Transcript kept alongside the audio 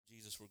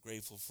We're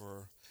grateful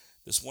for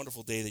this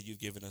wonderful day that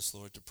you've given us,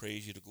 Lord, to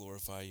praise you, to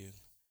glorify you.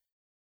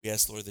 We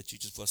ask, Lord, that you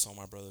just bless all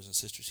my brothers and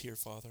sisters here,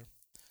 Father,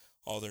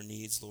 all their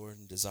needs, Lord,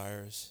 and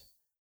desires,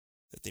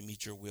 that they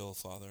meet your will,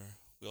 Father.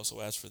 We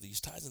also ask for these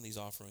tithes and these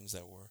offerings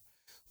that were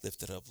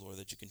lifted up, Lord,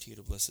 that you continue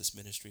to bless this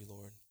ministry,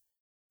 Lord.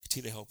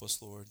 Continue to help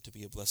us, Lord, to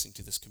be a blessing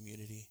to this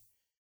community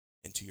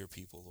and to your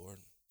people, Lord.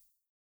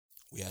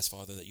 We ask,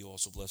 Father, that you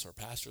also bless our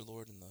pastor,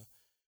 Lord, and the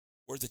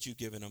word that you've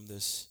given him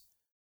this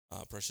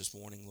precious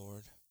morning,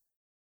 Lord,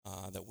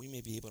 that we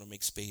may be able to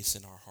make space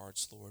in our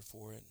hearts, Lord,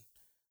 for it,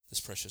 this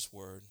precious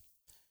word,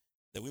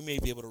 that we may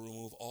be able to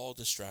remove all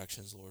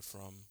distractions, Lord,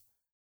 from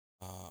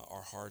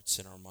our hearts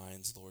and our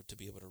minds, Lord, to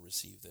be able to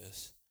receive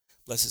this.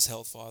 Bless his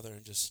health, Father,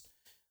 and just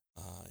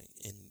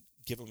and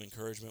give him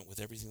encouragement with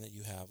everything that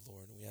you have,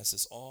 Lord. And we ask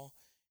this all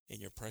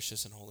in your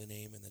precious and holy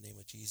name, in the name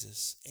of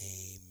Jesus.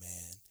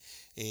 Amen.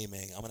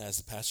 Amen. I'm going to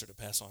ask the pastor to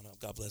pass on up.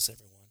 God bless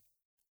everyone.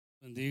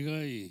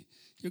 Bendiga, y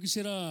yo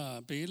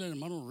quisiera pedirle al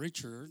hermano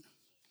Richard,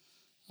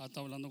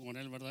 estaba hablando con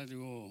él, ¿verdad?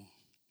 Digo,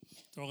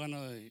 tengo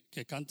ganas de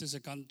que cante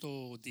ese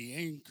canto The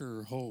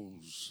Anchor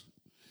Holds.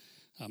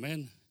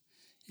 Amén.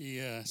 Y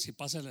si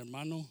pasa el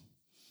hermano,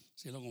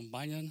 si lo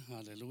acompañan,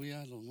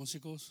 aleluya, los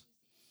músicos.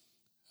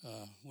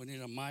 We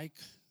need a mic.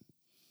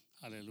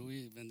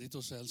 Aleluya,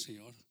 bendito sea el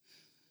Señor.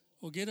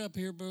 Well, get up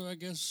here, bro, I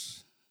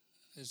guess.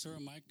 Is there a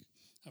mic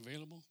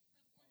available?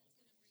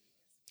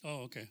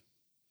 Oh, okay.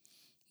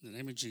 In the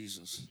name of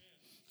Jesus.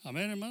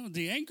 Amén, hermano.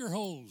 The Anchor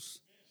Holds.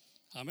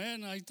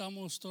 Amén. Ahí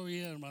estamos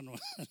todavía, hermano.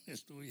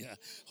 Aleluya.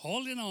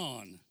 Holding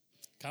on.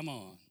 Come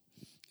on.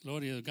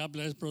 Gloria. God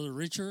bless Brother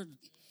Richard.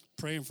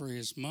 Praying for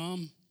his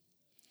mom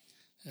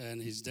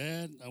and his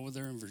dad over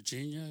there in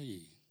Virginia.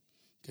 Y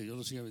que Dios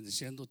los siga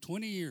bendiciendo.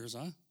 20 years,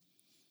 huh?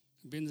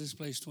 Been in this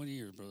place 20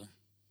 years, brother.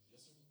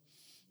 Yes,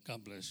 sir.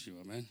 God bless you.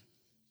 Amen.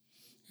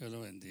 Dios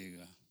lo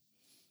bendiga.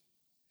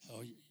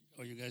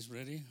 Are you guys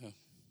ready?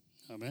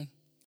 Amen.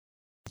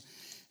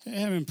 I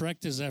haven't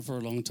practiced that for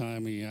a long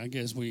time. I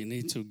guess we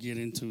need to get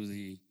into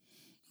the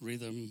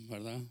rhythm,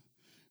 ¿verdad?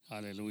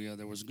 Hallelujah.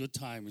 There was good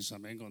times,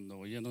 amén, cuando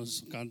oían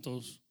los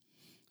cantos.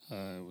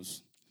 It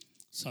was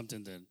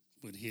something that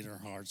would hit our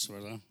hearts,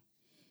 ¿verdad?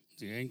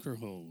 The Anchor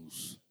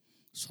Holds.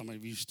 Some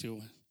of you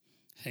still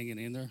hanging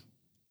in there.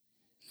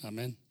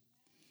 Amén.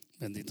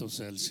 Bendito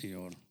sea el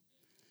Señor.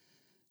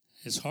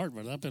 It's hard,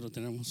 ¿verdad? Pero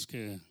tenemos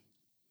que,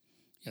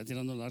 ya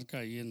tirando el arca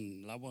ahí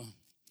en el agua,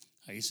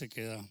 ahí se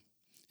queda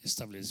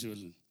establecido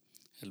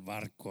el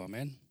barco.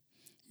 Amén.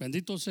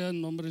 Bendito sea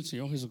el nombre del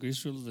Señor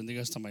Jesucristo. Dios los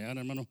bendiga esta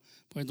mañana, hermano.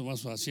 Pueden tomar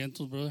sus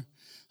asientos, brother.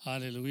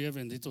 Aleluya.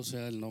 Bendito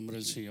sea el nombre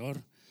del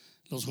Señor.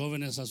 Los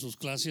jóvenes a sus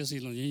clases y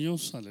los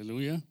niños.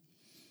 Aleluya.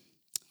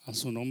 A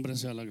su nombre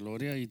sea la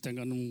gloria y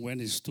tengan un buen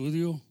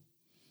estudio.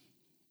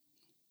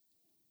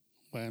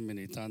 Vayan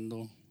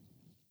meditando.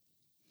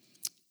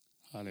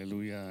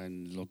 Aleluya.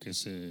 En lo que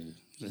se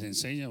les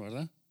enseña,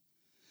 ¿verdad?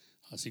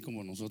 Así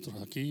como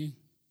nosotros aquí.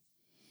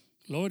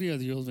 Gloria a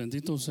Dios,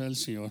 bendito sea el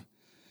Señor.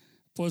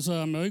 Pues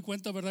me doy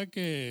cuenta, ¿verdad?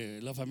 Que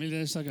la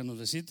familia esta que nos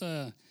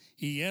visita,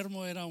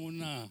 Guillermo era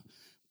una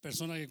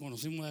persona que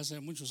conocimos hace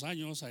muchos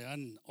años allá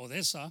en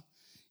Odessa.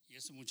 Y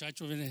ese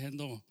muchacho viene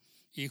siendo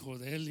hijo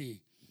de él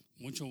y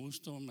mucho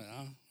gusto me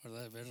da,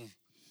 ¿verdad? De ver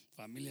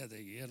familia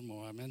de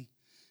Guillermo, amén.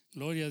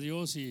 Gloria a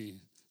Dios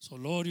y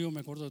Solorio, me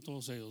acuerdo de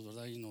todos ellos,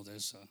 ¿verdad? Y en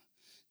Odessa.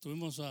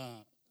 Estuvimos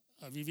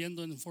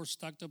viviendo en Fort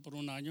Stockton por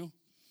un año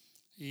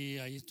y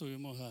ahí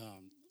estuvimos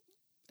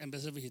en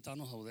vez de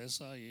visitarnos a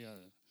Odessa y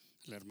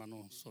el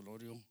hermano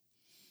Solorio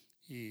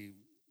y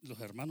los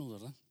hermanos,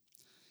 ¿verdad?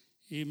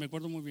 Y me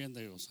acuerdo muy bien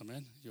de ellos,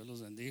 amén. Dios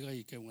los bendiga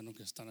y qué bueno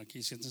que están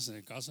aquí, siéntense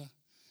en casa,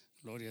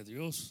 gloria a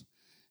Dios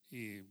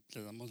y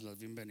le damos la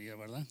bienvenida,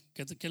 ¿verdad?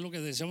 ¿Qué es lo que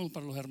deseamos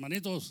para los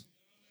hermanitos?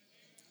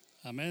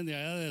 Amén, de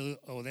allá de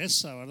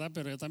Odessa, ¿verdad?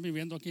 Pero ya están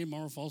viviendo aquí en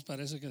Mower Falls,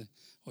 parece que,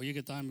 oye, que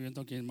estaban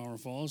viviendo aquí en Mower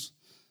Falls,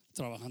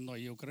 trabajando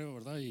ahí, yo creo,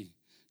 ¿verdad? Y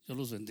Dios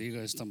los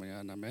bendiga esta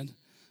mañana, amén.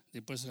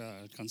 Después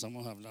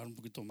alcanzamos a hablar un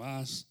poquito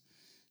más,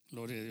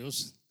 gloria a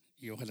Dios,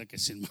 y ojalá que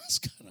sin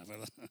máscara,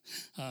 ¿verdad?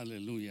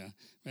 Aleluya.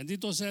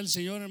 Bendito sea el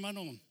Señor,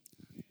 hermano.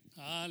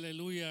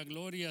 Aleluya,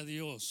 gloria a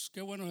Dios.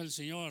 Qué bueno es el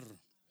Señor.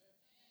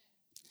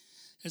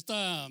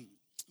 Esta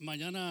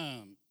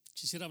mañana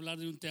quisiera hablar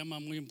de un tema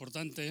muy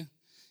importante.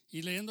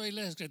 Y leyendo ahí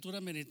la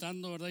escritura,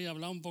 meditando, ¿verdad? Y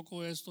hablaba un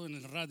poco de esto en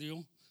el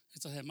radio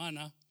esta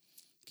semana,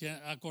 que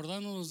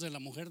acordándonos de la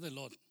mujer de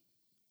Lot.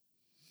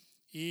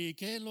 ¿Y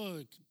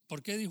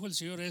por qué dijo el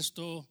Señor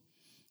esto?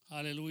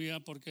 Aleluya,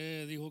 ¿por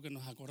qué dijo que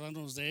nos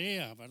acordáramos de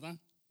ella, verdad?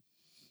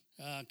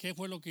 ¿Qué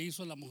fue lo que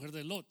hizo la mujer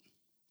de Lot?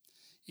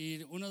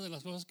 Y una de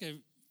las cosas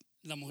que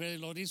la mujer de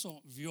Lot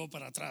hizo, vio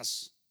para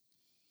atrás.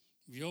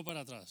 Vio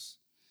para atrás.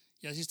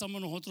 Y así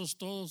estamos nosotros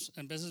todos,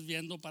 en veces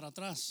viendo para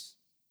atrás.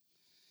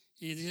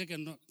 Y dice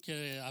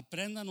que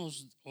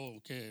apréndanos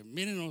o que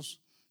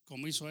mírenos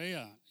como hizo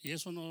ella. Y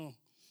eso no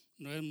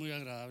es muy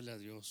agradable a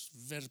Dios,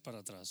 ver para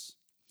atrás.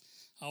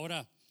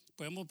 Ahora,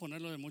 podemos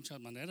ponerlo de muchas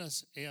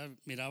maneras. Ella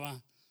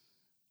miraba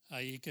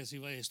ahí que se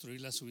iba a destruir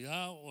la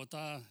ciudad,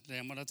 otra le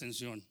llamó la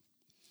atención.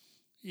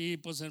 Y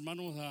pues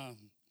hermanos,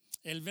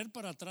 el ver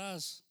para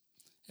atrás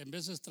en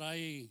veces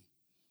trae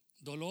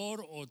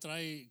dolor o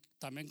trae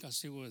también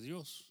castigo de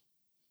Dios.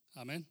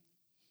 Amén.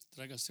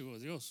 Trae castigo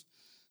de Dios.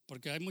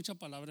 Porque hay mucha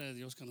palabra de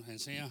Dios que nos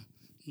enseña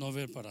no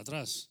ver para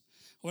atrás.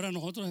 Ahora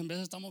nosotros en vez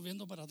estamos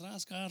viendo para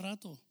atrás cada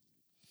rato.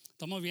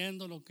 Estamos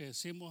viendo lo que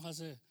hicimos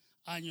hace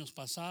años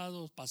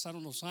pasados,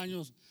 pasaron los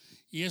años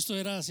y esto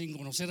era sin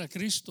conocer a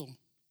Cristo.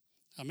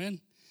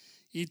 Amén.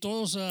 Y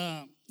todos,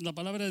 la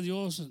palabra de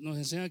Dios nos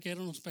enseña que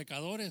éramos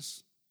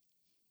pecadores.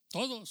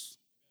 Todos.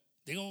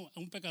 Digo,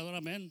 un pecador,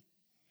 amén.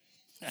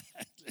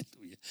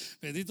 Aleluya.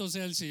 Bendito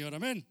sea el Señor,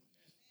 amén.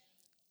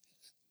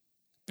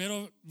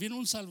 Pero vino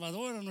un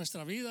Salvador a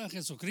nuestra vida,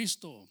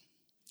 Jesucristo.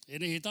 Y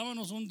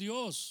necesitábamos un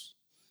Dios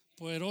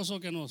poderoso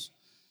que nos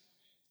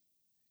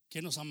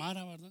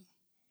amara, ¿verdad?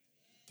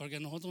 Porque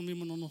nosotros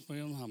mismos no nos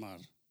podíamos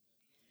amar.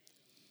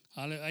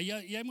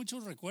 Y hay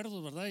muchos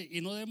recuerdos, ¿verdad?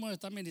 Y no debemos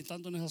estar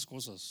meditando en esas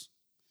cosas.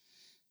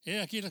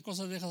 Aquí las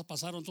cosas viejas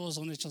pasaron, todas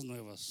son hechas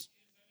nuevas.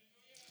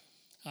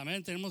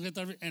 Amén. Tenemos que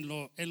estar en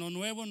lo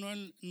nuevo, no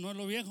en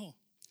lo viejo.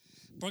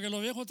 Porque lo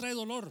viejo trae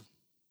dolor.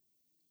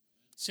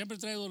 Siempre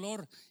trae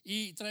dolor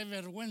y trae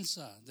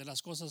vergüenza de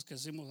las cosas que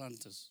hicimos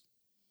antes.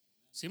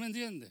 ¿Sí me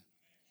entiende?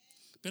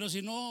 Pero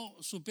si no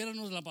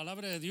supiéramos la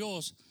palabra de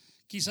Dios,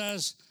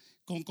 quizás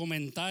con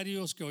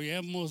comentarios que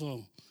oímos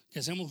o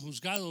que seamos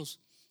juzgados,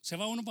 se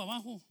va uno para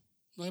abajo,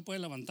 no se puede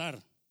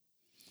levantar.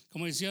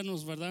 Como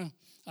decíamos, ¿verdad?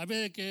 A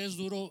veces que es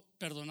duro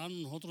perdonarnos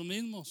nosotros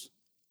mismos.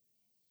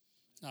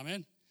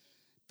 Amén.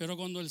 Pero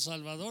cuando el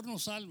Salvador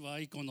nos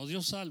salva y cuando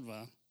Dios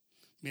salva,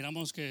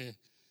 miramos que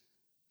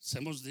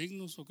somos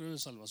dignos, yo creo, de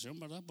salvación,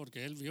 ¿verdad?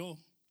 Porque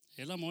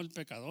Él amó al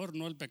pecador,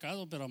 no el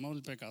pecado, pero amó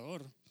al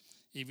pecador.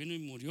 Y vino y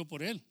murió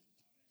por él.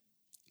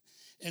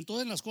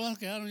 Entonces las cosas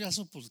quedaron ya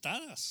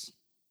sepultadas.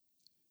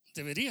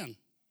 Deberían.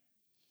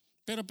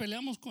 Pero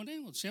peleamos con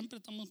ellos, siempre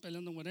estamos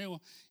peleando con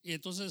ellos. Y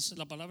entonces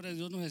la palabra de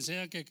Dios nos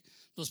enseña que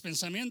los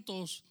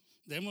pensamientos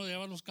debemos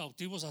llevarlos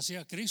cautivos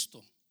hacia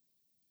Cristo.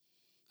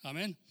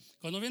 Amén.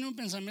 Cuando viene un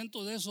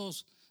pensamiento de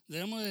esos,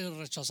 debemos de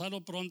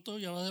rechazarlo pronto,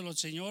 llevárselo al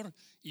Señor.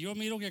 Y yo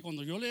miro que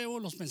cuando yo llevo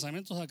los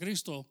pensamientos a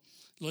Cristo,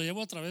 lo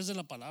llevo a través de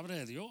la palabra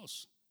de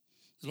Dios.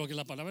 Lo que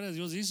la palabra de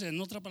Dios dice. En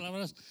otras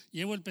palabras,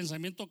 llevo el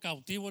pensamiento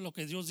cautivo a lo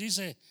que Dios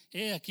dice.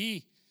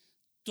 Aquí,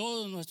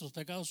 todos nuestros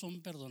pecados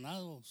son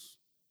perdonados.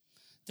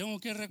 Tengo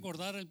que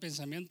recordar el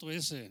pensamiento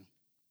ese.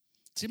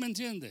 ¿Sí me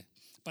entiende?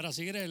 Para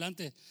seguir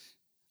adelante.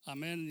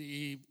 Amén.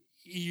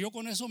 Y yo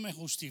con eso me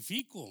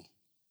justifico.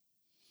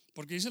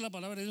 Porque dice la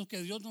palabra de Dios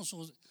que Dios nos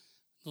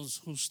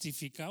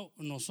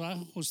ha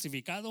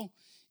justificado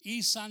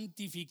y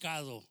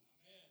santificado.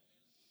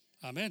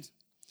 Amén.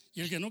 Y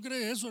el que no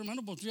cree eso,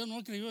 hermano, pues ya no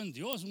ha creído en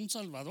Dios, un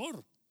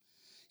Salvador.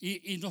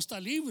 Y no está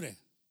libre.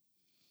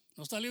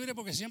 No está libre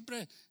porque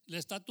siempre le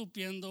está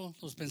tupiendo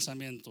los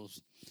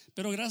pensamientos.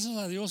 Pero gracias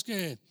a Dios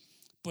que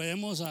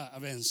podemos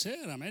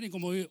vencer, amén. Y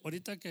como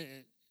ahorita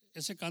que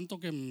ese canto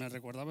que me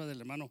recordaba del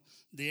hermano,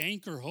 The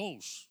Anchor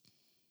Holds,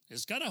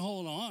 it's gotta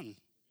hold on,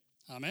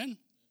 amén.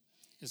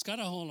 It's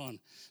gotta hold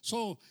on.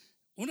 So,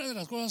 una de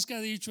las cosas que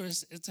ha dicho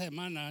esta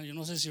semana, yo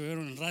no sé si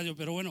oyeron en el radio,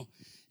 pero bueno,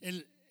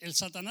 el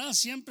Satanás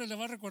siempre le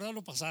va a recordar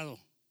lo pasado.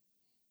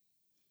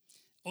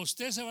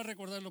 Usted se va a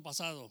recordar lo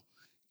pasado.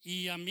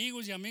 Y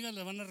amigos y amigas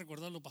le van a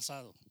recordar lo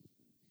pasado.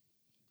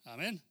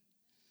 Amén.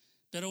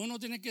 Pero uno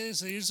tiene que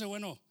decidirse,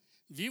 bueno,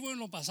 ¿vivo en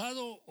lo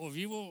pasado o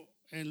vivo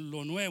en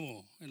lo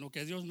nuevo, en lo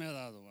que Dios me ha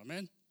dado?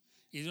 Amén.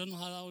 Y Dios nos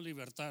ha dado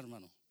libertad,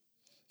 hermano.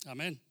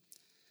 Amén.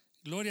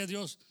 Gloria a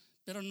Dios.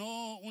 Pero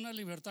no una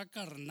libertad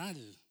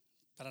carnal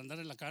para andar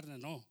en la carne,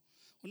 no.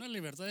 Una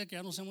libertad de que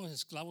ya no somos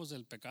esclavos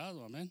del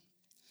pecado. Amén.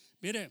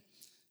 Mire,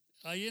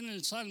 ahí en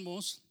el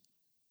Salmos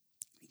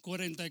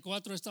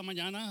 44 esta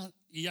mañana,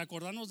 y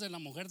acordarnos de la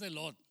mujer de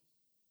Lot.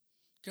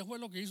 ¿Qué fue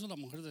lo que hizo la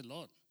mujer de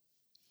Lot?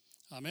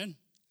 Amén.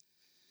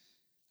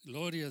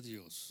 Gloria a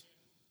Dios.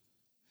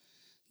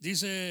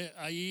 Dice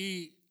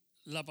ahí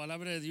la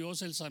palabra de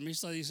Dios, el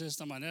salmista dice de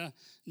esta manera: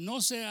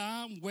 no se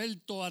ha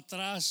vuelto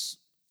atrás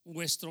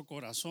vuestro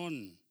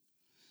corazón,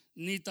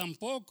 ni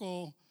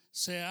tampoco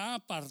se ha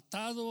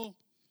apartado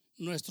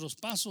nuestros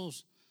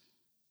pasos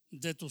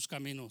de tus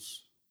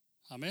caminos.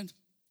 Amén.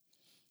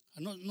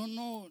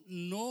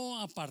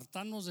 No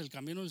apartarnos del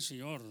camino del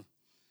Señor.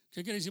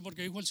 ¿Qué quiere decir?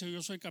 Porque dijo el Señor: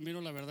 yo soy el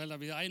camino, la verdad y la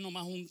vida. Hay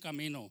nomás un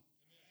camino.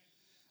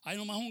 Hay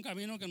nomás un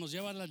camino que nos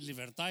lleva a la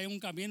libertad. Hay un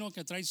camino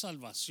que trae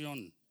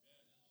salvación.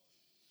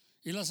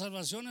 Y la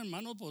salvación,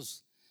 hermano,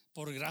 pues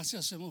por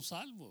gracia somos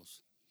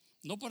salvos.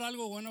 No por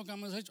algo bueno que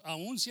hemos hecho.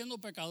 Aún siendo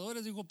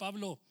pecadores, dijo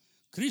Pablo,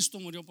 Cristo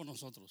murió por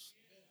nosotros.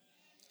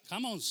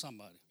 Come on,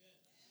 somebody.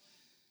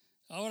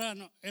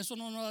 Ahora, eso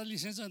no nos da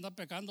licencia de andar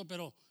pecando,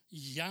 pero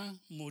ya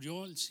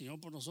murió el Señor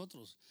por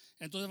nosotros.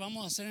 Entonces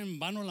vamos a hacer en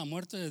vano la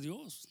muerte de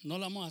Dios. No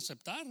la vamos a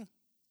aceptar.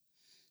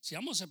 Si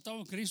hemos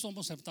aceptado a Cristo,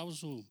 hemos aceptado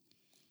su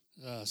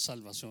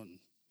salvación.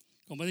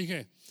 Como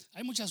dije,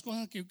 hay muchas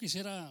cosas que yo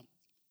quisiera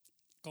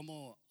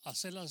como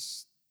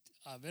hacerlas,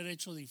 haber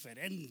hecho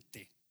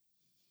diferente.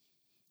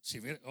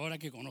 Ahora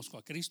que conozco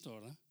a Cristo,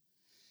 ¿verdad?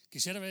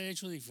 Quisiera haber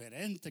hecho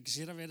diferente,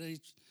 quisiera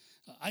haber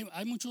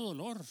Hay mucho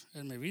dolor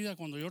en mi vida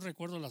cuando yo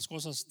recuerdo las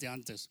cosas de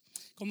antes.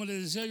 Como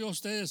les decía yo a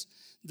ustedes,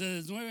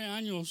 desde 9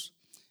 años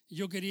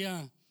yo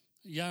quería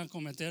ya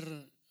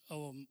cometer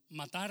o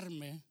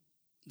matarme.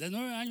 De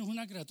 9 años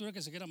una criatura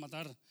que se quiera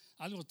matar,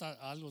 algo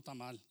está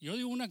mal. Yo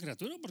digo una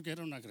criatura porque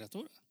era una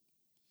criatura.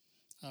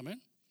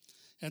 Amén.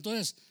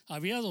 Entonces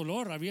había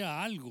dolor,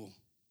 había algo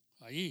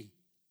ahí.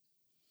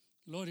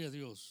 Gloria a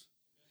Dios.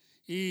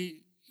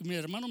 Y mi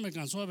hermano me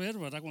cansó a ver,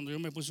 ¿verdad? Cuando yo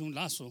me puse un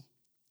lazo.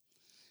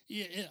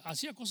 Y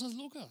hacía cosas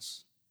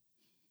locas.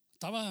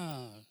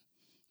 Estaba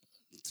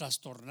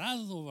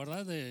trastornado,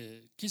 ¿verdad?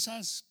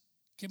 Quizás,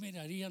 ¿qué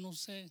miraría? No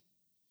sé,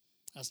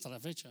 hasta la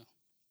fecha.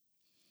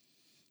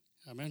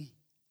 Amén.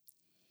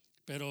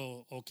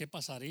 Pero, ¿o qué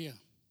pasaría?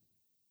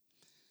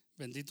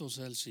 Bendito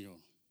sea el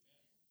Señor.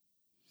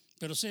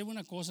 Pero sé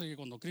una cosa, que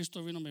cuando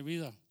Cristo vino a mi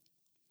vida,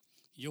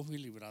 yo fui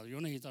librado. Yo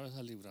necesitaba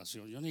esa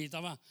libración. Yo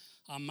necesitaba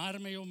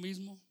amarme yo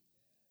mismo.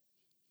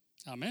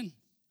 Amén.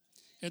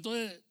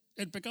 Entonces,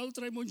 el pecado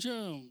trae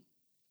mucho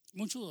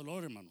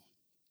dolor, hermano.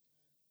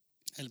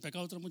 El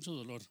pecado trae mucho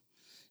dolor.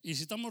 Y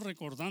si estamos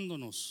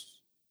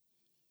recordándonos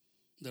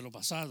de lo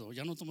pasado,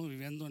 ya no estamos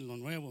viviendo en lo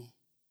nuevo,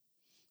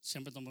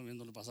 siempre estamos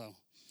viviendo en lo pasado.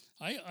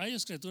 Hay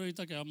escritura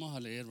ahorita que vamos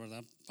a leer,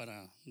 ¿verdad?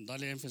 Para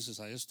darle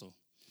énfasis a esto.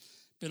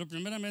 Pero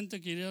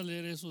primeramente quería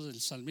leer eso del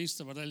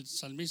salmista, ¿verdad? El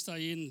salmista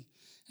ahí en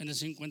el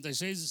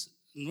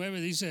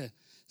 56:9 dice: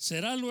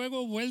 será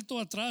luego vuelto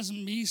atrás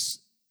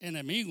mis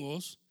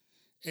enemigos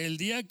el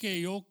día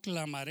que yo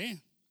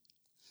clamaré.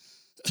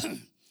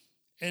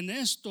 En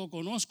esto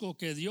conozco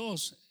que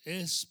Dios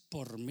es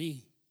por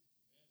mí.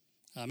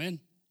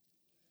 Amén.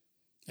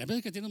 Hay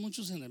veces que tienen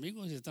muchos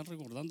enemigos y se están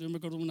recordando. Yo me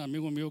acuerdo de un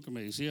amigo mío que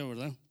me decía,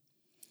 ¿verdad?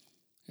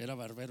 Era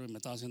barbero y me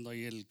estaba haciendo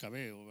ahí el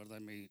cabello, ¿verdad?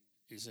 Y me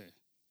dice,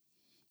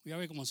 ya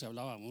ve cómo se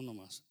hablaba uno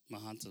más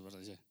antes, ¿verdad?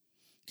 Dice,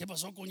 ¿qué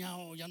pasó,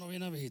 cuñado? Ya no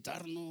viene a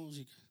visitarnos.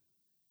 Y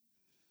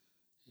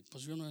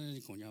pues yo no era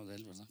ni cuñado de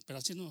él, ¿verdad? Pero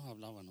así nos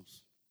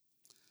hablábamos.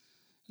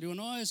 Le digo,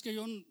 no, es que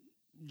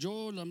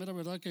yo la mera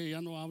verdad que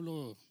ya no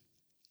hablo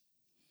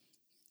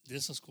de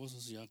esas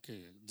cosas ya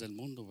que del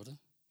mundo, ¿verdad?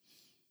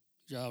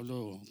 Ya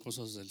hablo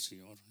cosas del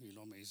Señor. Y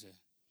luego me dice,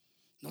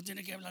 no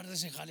tiene que hablar de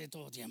ese jale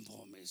todo el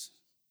tiempo, me dice.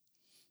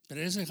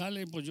 Pero ese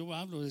jale, pues yo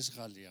hablo de ese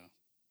jale ya.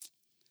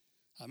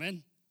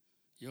 Amén.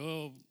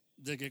 Yo,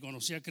 desde que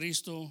conocí a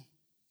Cristo,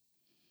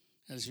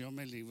 el Señor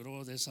me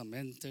libró de esa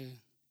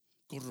mente,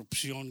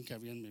 corrupción que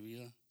había en mi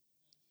vida.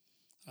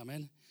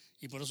 Amén.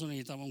 Y por eso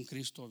necesitaba un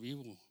Cristo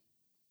vivo.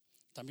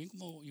 También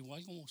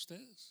igual como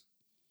ustedes.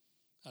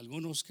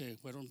 Algunos que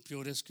fueron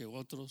peores que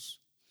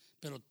otros,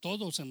 pero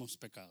todos hemos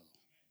pecado.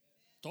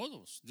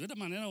 Todos, de una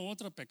manera u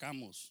otra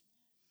pecamos.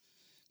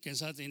 Quién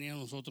sabe,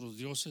 teníamos otros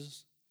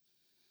dioses.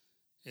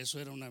 Eso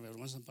era una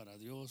vergüenza para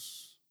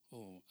Dios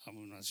o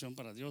abominación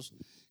para Dios,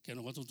 que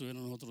nosotros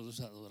tuviéramos otros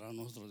dioses, adorar a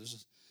nuestros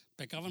dioses.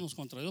 Pecábamos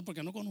contra Dios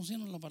porque no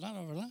conocíamos la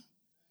palabra, ¿verdad?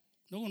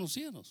 No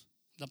conocíamos.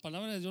 La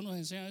palabra de Dios nos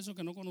enseña eso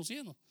que no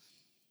conocíamos.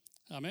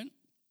 Amén.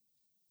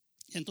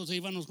 Y entonces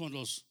íbamos con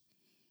los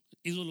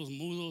ídolos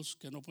mudos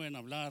que no pueden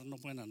hablar, no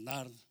pueden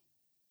andar.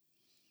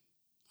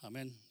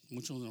 Amén.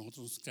 Muchos de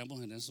nosotros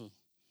estamos en eso,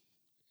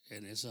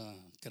 en esa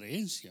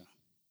creencia.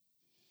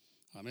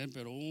 Amén.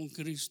 Pero hubo un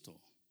Cristo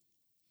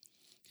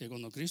que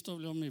cuando Cristo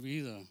habló en mi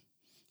vida,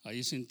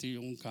 ahí sentí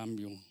un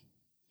cambio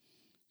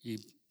y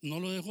no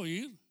lo dejo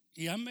ir.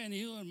 Y han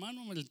venido,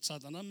 hermano, el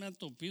Satanás me ha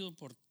topido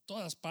por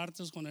todas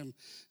partes con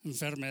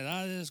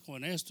enfermedades,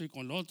 con esto y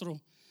con lo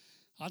otro.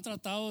 Ha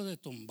tratado de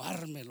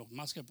tumbarme lo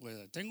más que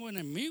pueda. Tengo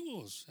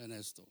enemigos en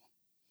esto.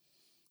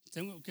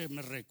 Tengo que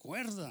me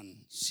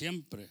recuerdan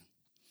siempre.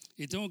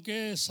 Y tengo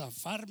que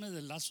zafarme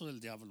del lazo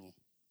del diablo.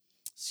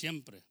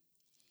 Siempre.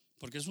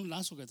 Porque es un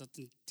lazo que está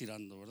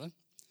tirando, ¿verdad?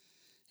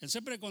 Él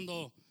siempre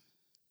cuando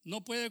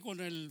no puede con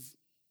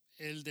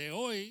el de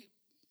hoy,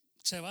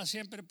 se va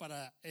siempre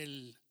para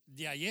el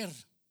de ayer.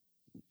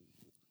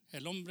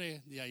 El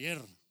hombre de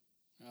ayer.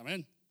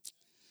 Amén.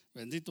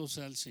 Bendito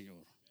sea el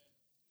Señor.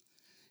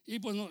 Y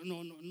pues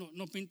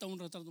no pinta un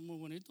retrato muy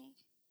bonito.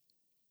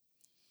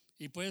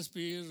 Y puedes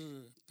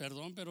pedir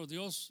perdón, pero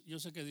Dios, yo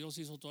sé que Dios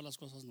hizo todas las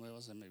cosas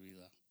nuevas en mi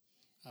vida.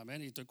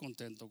 Amén. Y estoy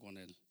contento con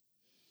Él.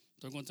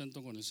 Estoy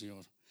contento con el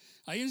Señor.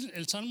 Ahí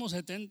el Salmo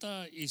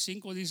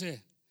 75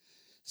 dice: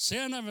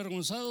 sean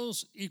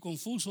avergonzados y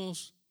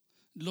confusos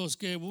los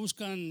que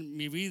buscan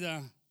mi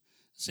vida,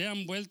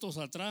 sean vueltos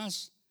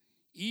atrás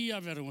y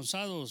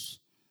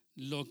avergonzados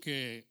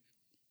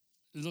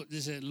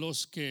dice,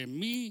 los que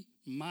mi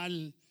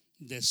mal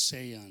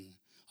desean.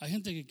 Hay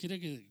gente que quiere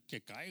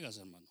que caigas,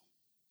 hermano.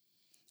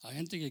 Hay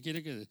gente que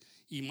quiere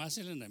y más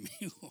el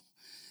enemigo.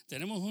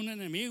 Tenemos un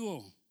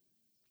enemigo.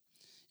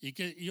 Y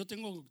yo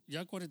tengo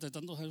ya 40 y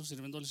tantos años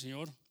sirviendo al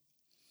Señor.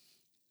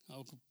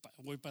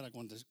 Voy para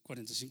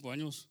 45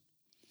 años.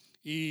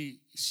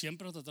 Y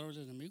siempre he tratado al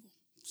enemigo.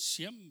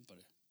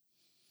 Siempre.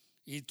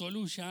 Y estoy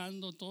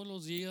luchando todos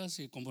los días.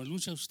 Y como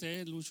lucha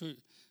usted,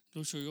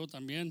 lucho yo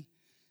también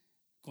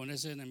con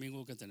ese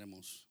enemigo que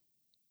tenemos.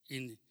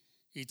 Y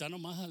está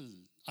nomás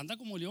anda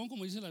como león,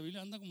 como dice la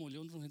Biblia, anda como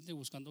león, gente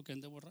buscando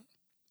quien devorar.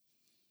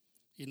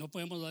 Y no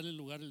podemos darle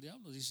lugar al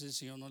diablo. Dice el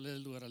Señor, no le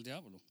des lugar al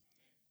diablo.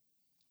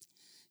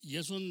 Y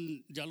es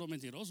un diablo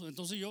mentiroso.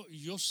 Entonces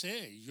yo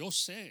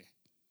sé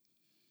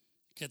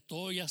que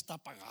todo ya está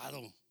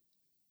pagado.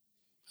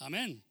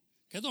 Amén.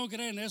 ¿Qué tengo que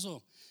creer en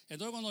eso?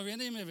 Entonces cuando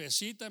viene y me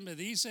visita, me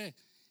dice,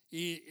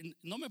 y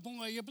no me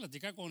pongo ahí a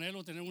platicar con él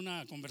o tener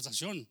una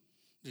conversación.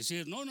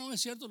 Decir, no es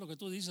cierto lo que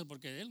tú dices,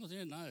 porque él no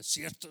tiene nada de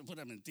cierto, es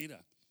pura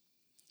mentira.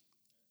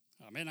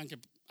 Amén,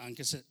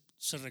 aunque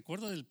se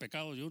recuerda del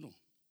pecado de uno.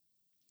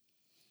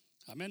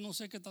 Amén, no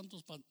sé qué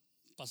tantos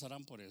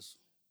pasarán por eso.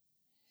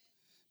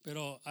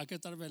 Pero hay que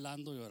estar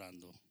velando y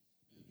orando.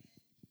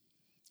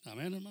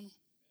 Amén, hermano.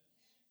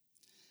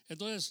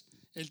 Entonces,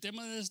 el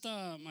tema de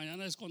esta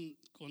mañana es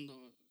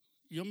cuando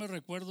yo me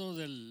recuerdo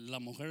de la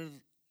mujer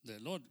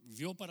de Lot.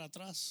 Vio para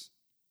atrás.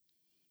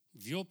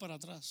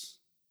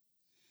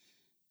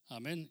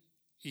 Amén.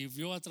 Y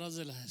vio atrás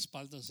de las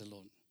espaldas de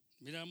Lot.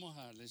 Mira,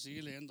 le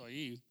sigue leyendo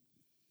ahí.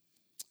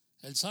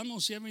 El Salmo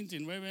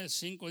 129,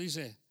 5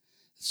 dice: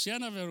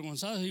 sean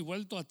avergonzados y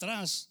vuelto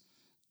atrás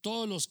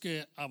todos los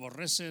que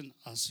aborrecen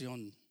a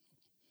Sión.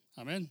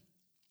 Amén.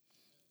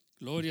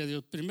 Gloria a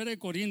Dios. 1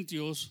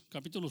 Corintios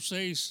capítulo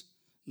 6,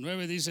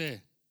 9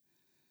 dice: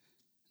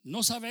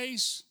 ¿no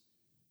sabéis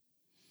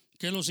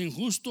que los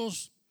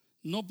injustos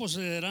no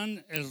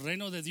poseerán el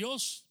reino de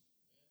Dios?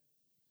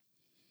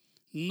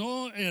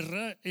 No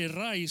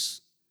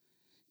erráis,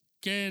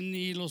 que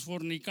ni los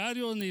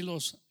fornicarios, ni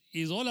los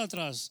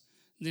idólatras,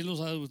 ni los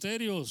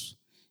adulterios,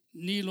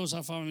 ni los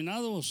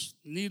afeminados,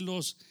 ni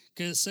los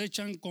que se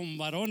echan con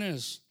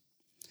varones,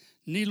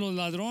 ni los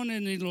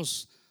ladrones, ni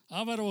los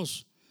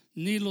ávaros,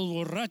 ni los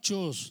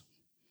borrachos,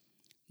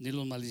 ni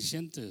los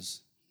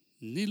maldicientes,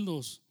 ni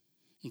los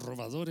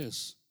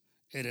robadores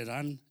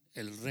heredarán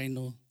el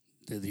reino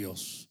de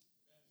Dios.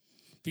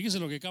 Fíjese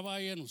lo que acaba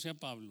de anunciar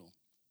Pablo.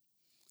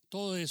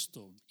 Todo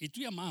esto, y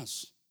tú ya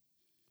más.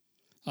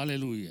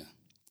 Aleluya.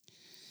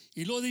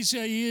 Y lo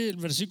dice ahí el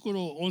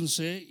versículo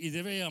 11, y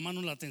debe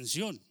llamarnos la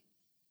atención.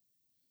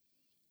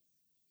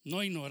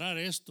 No ignorar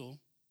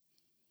esto,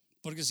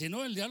 porque si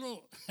no el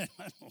diablo,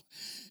 hermano,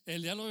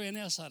 el diablo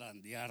viene a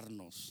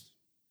zarandearnos.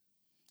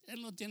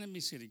 Él no tiene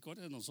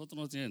misericordia de nosotros,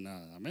 no tiene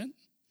nada. Amén.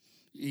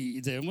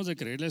 Y debemos de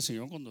creerle al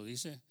Señor cuando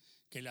dice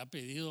que le ha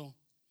pedido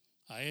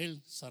a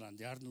Él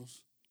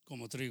zarandearnos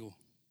como trigo.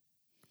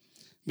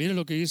 Mire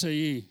lo que dice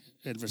ahí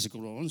el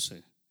versículo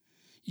 11.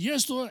 Y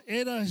esto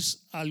eran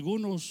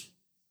algunos,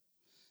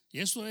 y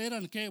esto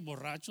eran ¿qué?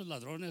 Borrachos,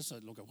 ladrones,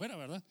 lo que fuera,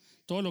 ¿verdad?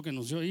 Todo lo que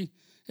nos dio ahí.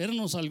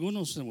 Éramos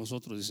algunos de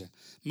vosotros, dice.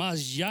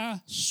 Mas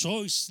ya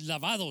sois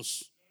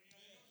lavados.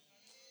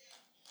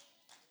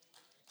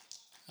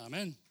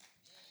 Amén.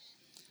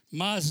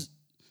 Mas,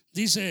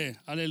 dice,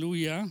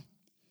 aleluya,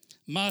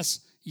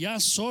 mas ya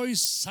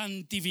sois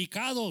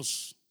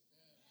santificados.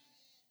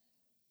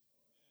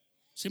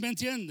 ¿Sí me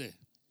entiende?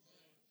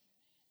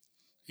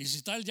 Y si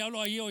está el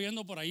diablo ahí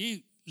oyendo por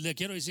ahí, le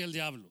quiero decir al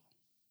diablo: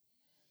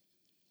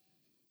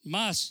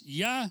 mas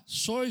ya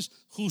sois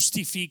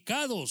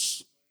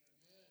justificados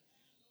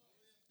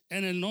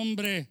en el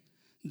nombre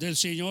del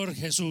Señor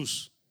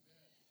Jesús,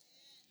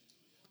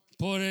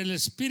 por el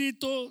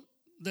Espíritu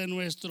de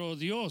nuestro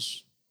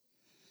Dios.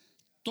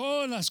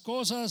 Todas las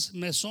cosas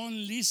me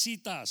son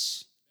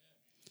lícitas,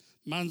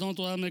 mas no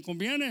todas me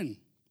convienen.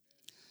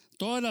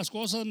 Todas las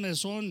cosas me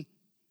son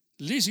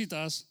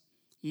lícitas,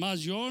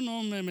 mas yo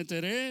no me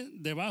meteré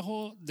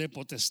debajo de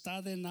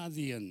potestad de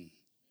nadie.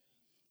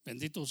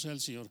 Bendito sea el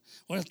Señor.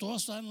 Ahora todo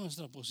está en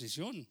nuestra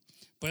posición.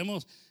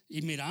 Podemos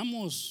y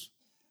miramos,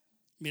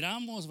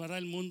 ¿verdad?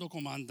 El mundo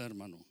como anda,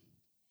 hermano.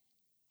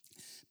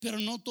 Pero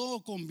no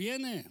todo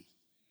conviene.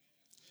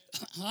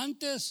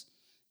 Antes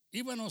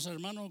íbamos,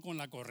 hermano, con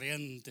la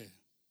corriente.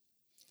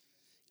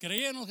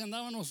 Creíamos que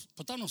andábamos,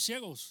 pues estábamos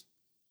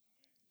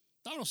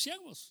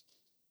ciegos.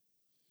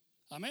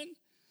 Amén.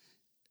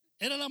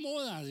 Era la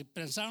moda,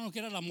 pensábamos que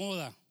era la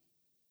moda.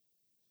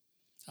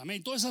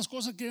 Amén. Todas esas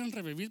cosas quieren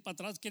revivir para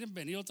atrás, quieren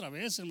venir otra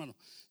vez, hermano.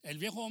 El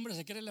viejo hombre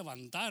se quiere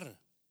levantar,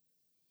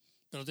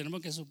 pero tenemos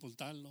que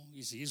sepultarlo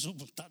y seguir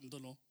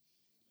sepultándolo.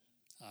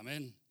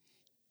 Amén.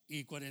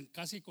 Y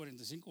casi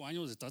 45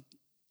 años está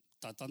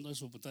tratando de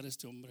sepultar a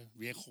este hombre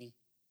viejo.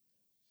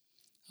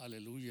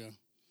 Aleluya.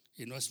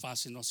 Y no es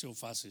fácil, no ha sido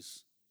fácil.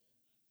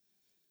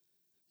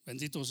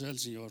 Bendito sea el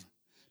Señor.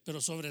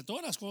 Pero sobre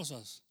todas las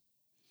cosas,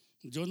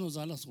 Dios nos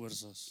da las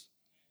fuerzas.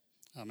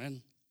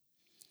 Amén.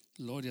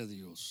 Gloria a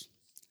Dios.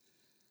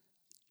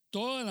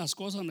 Todas las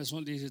cosas me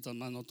son lícitas,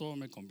 mas no todo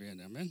me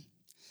conviene. Amén.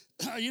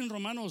 Ahí en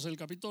Romanos, el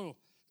capítulo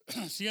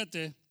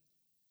 7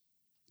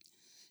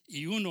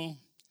 y 1,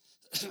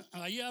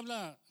 ahí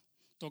habla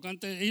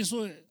tocante.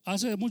 Eso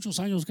hace muchos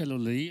años que lo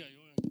leía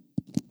yo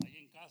ahí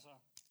en casa.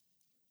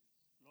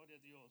 Gloria a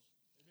Dios.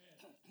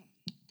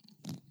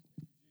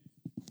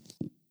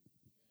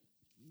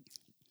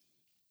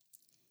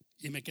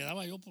 Y me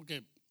quedaba yo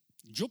porque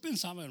yo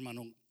pensaba,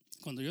 hermano,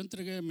 cuando yo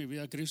entregué mi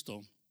vida a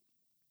Cristo,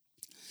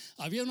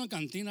 había una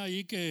cantina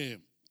ahí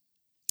que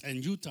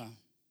en Utah,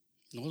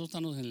 nosotros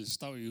estamos en el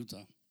estado de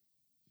Utah,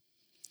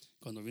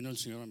 cuando vino el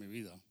Señor a mi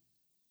vida.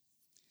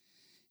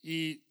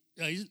 Y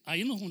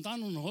ahí nos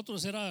juntábamos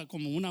nosotros, era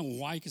como una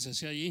guay que se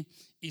hacía allí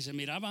y se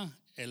miraba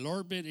el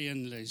Orbit y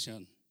en la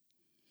edición.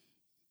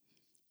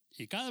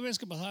 Y cada vez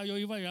que pasaba yo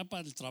iba allá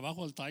para el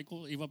trabajo del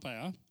Taiko, iba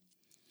para allá.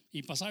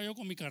 Y pasaba yo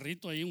con mi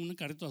carrito ahí, un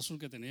carrito azul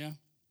que tenía.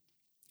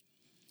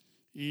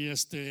 Y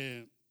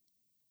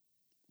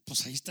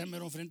pues ahí está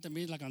mero enfrente de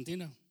mí la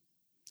cantina.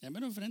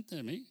 Mero enfrente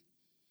de mí.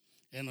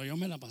 Yo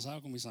me la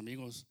pasaba con mis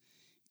amigos.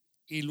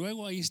 Y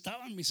luego ahí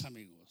estaban mis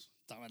amigos.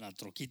 Estaba la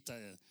troquita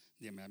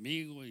de mi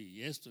amigo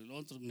y esto y lo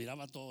otro.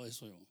 Miraba todo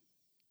eso yo.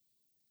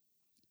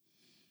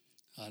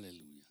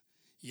 Aleluya.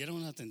 Y era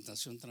una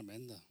tentación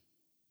tremenda.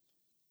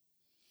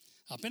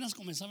 Apenas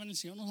comenzaba en el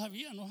Señor, no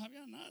sabía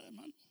nada,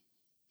 hermano.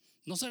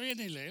 No sabía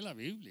ni leer la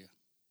Biblia.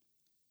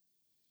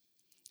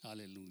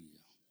 Aleluya.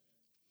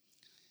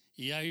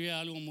 Y ahí había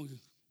algo muy,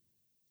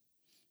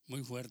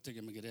 muy fuerte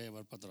que me quería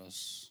llevar para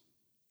atrás.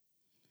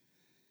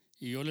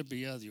 Y yo le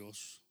pedí a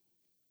Dios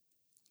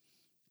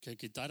que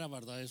quitara,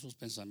 verdad, esos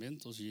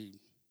pensamientos. Y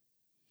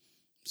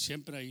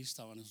siempre ahí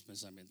estaban esos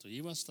pensamientos.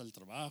 Iba hasta el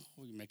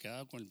trabajo y me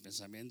quedaba con el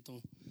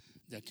pensamiento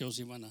de aquellos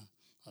iban a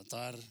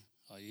estar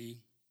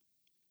ahí.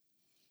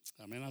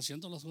 Amén,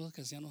 haciendo las cosas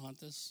que hacíamos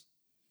antes.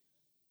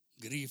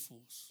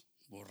 Grifos,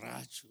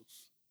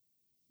 borrachos.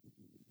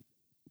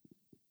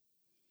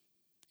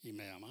 Y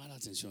me llamaba la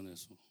atención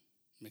eso.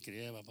 Me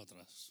quería llevar para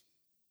atrás.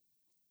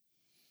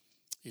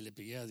 Y le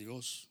pedí a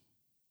Dios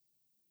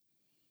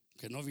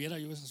que no viera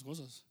yo esas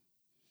cosas.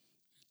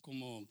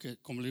 Como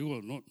le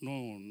digo,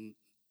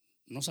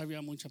 no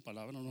sabía muchas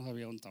palabras, no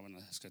sabía dónde estaban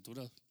las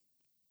escrituras.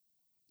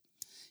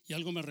 Y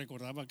algo me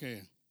recordaba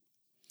que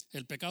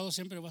el pecado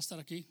siempre va a estar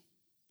aquí.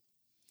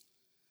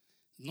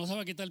 No se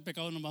va a quitar el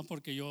pecado nomás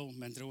porque yo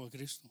me entrego a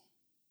Cristo.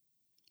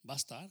 Va a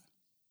estar.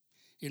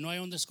 Y no hay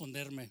donde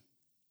esconderme.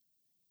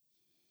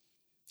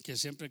 Que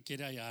siempre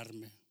quiere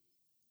hallarme.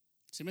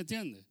 ¿Sí me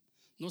entiende?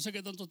 No sé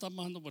qué tanto están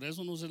pasando por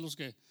eso. No sé los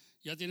que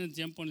ya tienen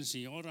tiempo en el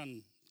Señor,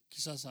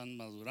 quizás han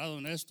madurado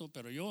en esto,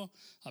 pero yo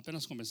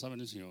apenas comenzaba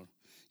en el Señor.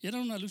 Y era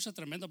una lucha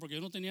tremenda porque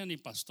yo no tenía ni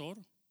pastor.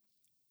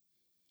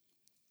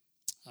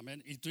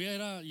 Amén. Y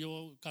era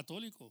yo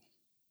católico,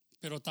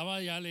 pero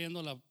estaba ya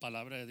leyendo la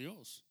palabra de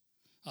Dios.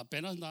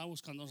 Apenas andaba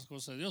buscando las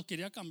cosas de Dios.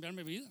 Quería cambiar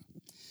mi vida.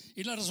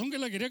 Y la razón que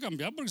la quería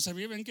cambiar porque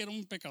sabía bien que era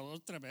un pecador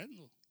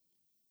tremendo.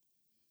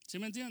 ¿Sí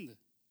me entiende?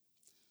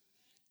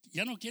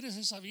 Ya no quieres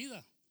esa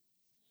vida.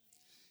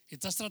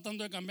 Estás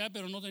tratando de cambiar,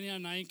 pero no tenía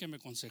nadie que me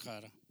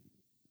aconsejara.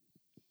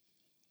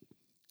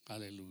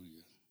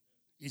 Aleluya.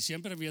 Y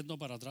siempre viendo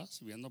para atrás.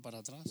 Y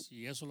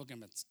eso es lo que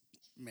me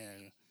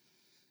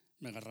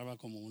agarraba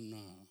como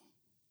una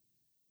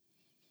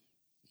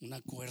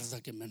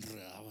cuerda que me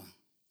enredaba.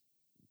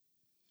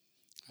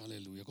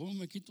 Aleluya. ¿Cómo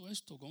me quito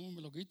esto? ¿Cómo me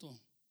lo quito?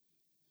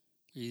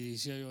 Y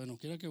decía yo, no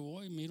quiera que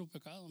voy, miro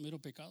pecado.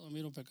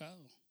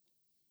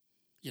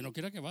 Y no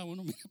quiera que va,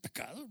 uno mira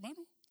pecado,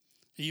 hermano.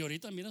 Y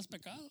ahorita miras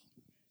pecado.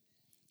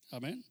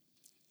 Amén.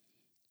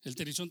 El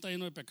Terizón está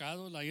lleno de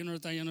pecado, la Lleno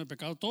está lleno de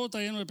pecado, todo está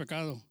lleno de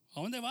pecado.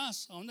 ¿A dónde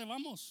vas? ¿A dónde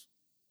vamos?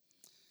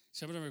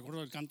 Siempre me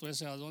acuerdo del canto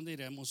ese, ¿a dónde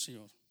iremos,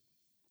 Señor?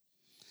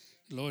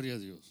 Gloria a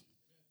Dios.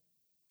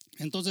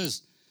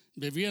 Entonces,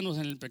 vivíamos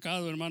en el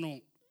pecado,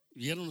 hermano,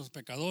 y eran los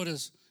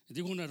pecadores. Y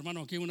dijo un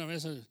hermano aquí una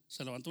vez,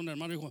 se levantó un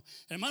hermano y dijo,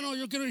 hermano,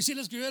 yo quiero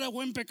decirles que yo era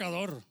buen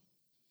pecador.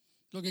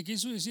 Lo que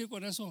quiso decir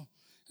con eso,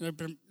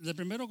 de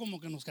primero como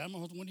que nos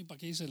quedamos, bueno, ¿y para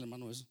qué dice el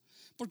hermano eso?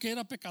 Porque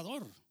era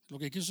pecador. Lo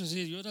que quiso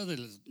decir, yo era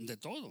de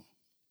todo.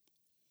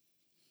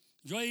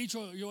 Yo he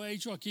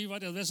dicho aquí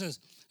varias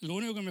veces, lo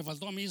único que me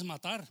faltó a mí es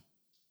matar.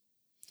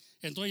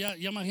 Entonces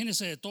ya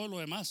imagínense de todo lo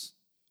demás,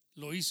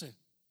 lo hice.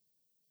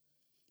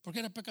 Porque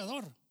era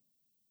pecador.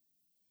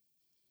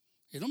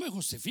 Y no me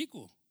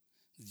justifico.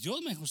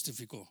 Dios me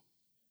justificó.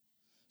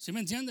 ¿Sí me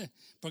entiende?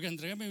 Porque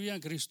entregué mi vida a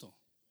Cristo.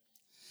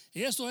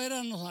 Y esto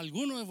eran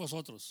algunos de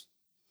vosotros,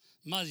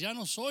 mas ya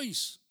no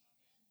sois.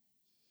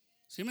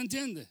 ¿Sí me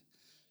entiende?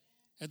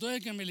 Entonces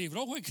el que me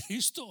libró fue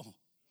Cristo.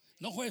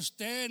 No fue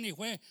usted, ni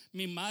fue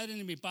mi madre,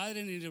 ni mi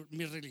padre, ni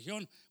mi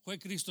religión. Fue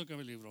Cristo que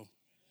me libró.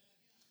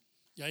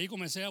 Y ahí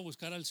comencé a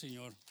buscar al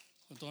Señor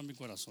con todo mi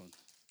corazón.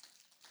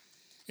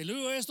 Y le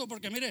digo esto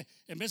porque mire,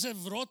 en veces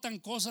brotan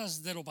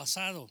cosas de lo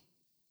pasado.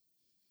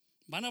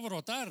 Van a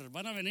brotar,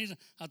 van a venir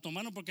a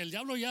tomarnos porque el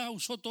diablo ya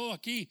usó todo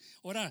aquí.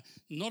 Ahora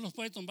no los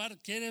puede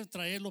tomar, quiere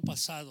traer lo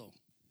pasado.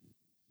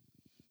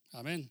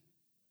 Amén.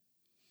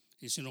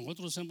 Y si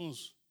nosotros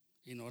somos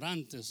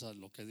ignorantes a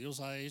lo que Dios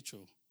ha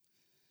hecho,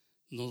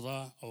 nos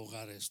va a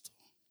ahogar esto.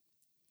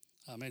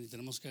 Amén. Y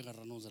tenemos que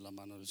agarrarnos de la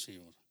mano del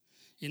Señor.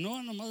 Y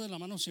no nomás de la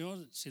mano del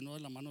Señor, sino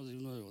de la mano de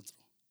uno de otro.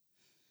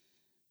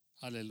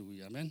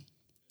 Aleluya. Amén.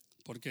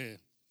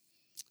 Porque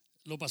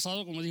lo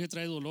pasado, como dije,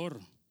 trae dolor.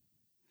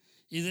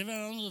 Y debe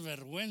darnos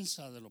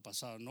vergüenza de lo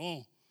pasado.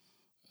 No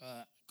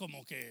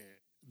como que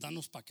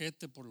danos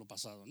paquete por lo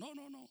pasado.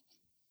 No.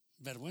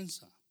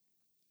 Vergüenza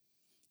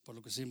por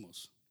lo que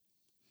hicimos.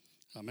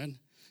 Amén.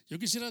 Yo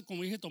quisiera,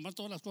 como dije, tomar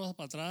todas las cosas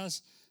para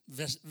atrás,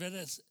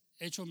 ver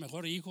hecho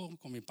mejor hijo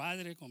con mi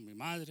padre, con mi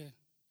madre.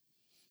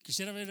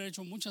 Quisiera haber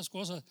hecho muchas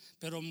cosas,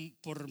 pero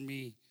por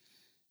mi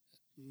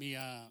mi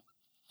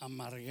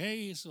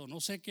amarguez o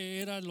no sé qué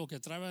era lo que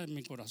traía en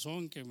mi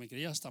corazón que me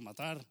quería hasta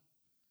matar.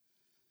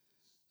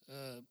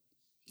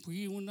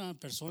 Fui una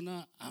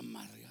persona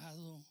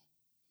amargado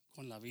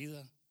con la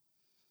vida.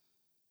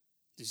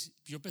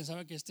 Yo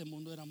pensaba que este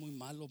mundo era muy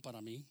malo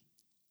para mí.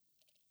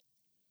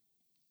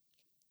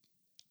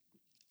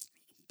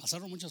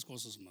 Pasaron muchas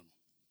cosas, hermano.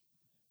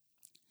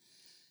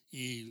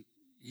 Y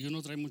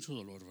uno trae mucho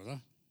dolor,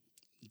 ¿verdad?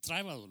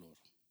 Traeba dolor.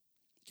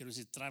 Quiero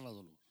decir, traeba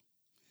dolor.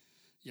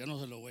 Ya no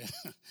se lo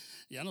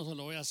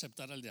voy a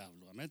aceptar al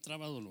diablo. Amén,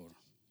 traeba dolor.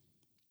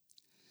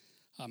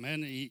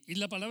 Amén. Y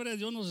la palabra de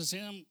Dios nos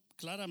enseña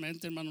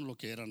claramente, hermano, lo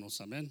que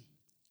éramos. Amén.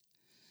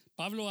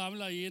 Pablo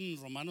habla ahí en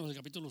Romanos, el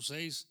capítulo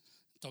 6,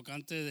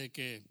 tocante de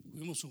que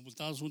fuimos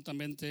sepultados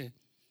juntamente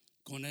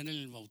con él en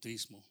el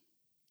bautismo.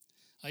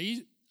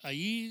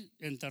 Ahí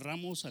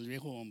enterramos al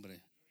viejo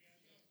hombre.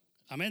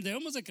 Amén,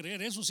 debemos de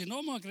creer eso. Si no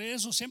vamos a creer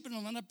eso, siempre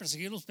nos van a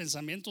perseguir los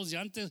pensamientos de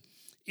antes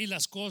y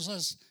las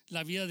cosas,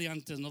 la vida de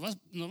antes. Nos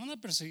van a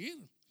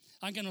perseguir.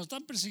 Aunque nos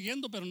están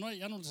persiguiendo, pero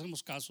ya no les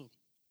hacemos caso.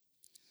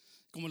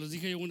 Como les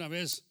dije yo una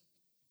vez,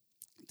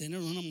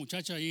 tenemos una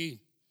muchacha ahí,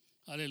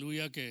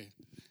 aleluya, que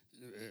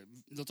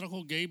lo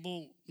trajo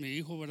Gable, mi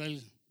hijo, ¿verdad?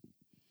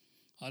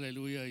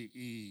 Aleluya,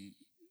 y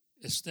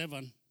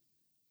Esteban.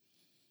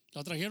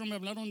 La trajeron, me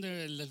hablaron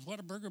del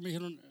Whataburger, me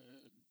dijeron,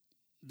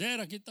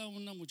 Dad, aquí está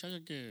una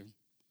muchacha que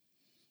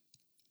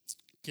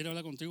quiere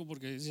hablar contigo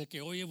porque dice que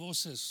oye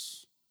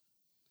voces.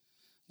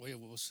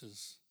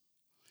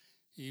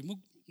 Y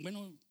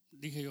bueno,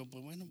 dije yo,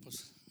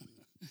 pues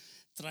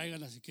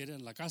tráiganla si quieren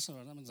a la casa,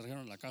 ¿verdad? Me trajeron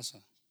a la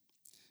casa.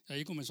 Y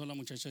ahí comenzó la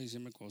muchacha a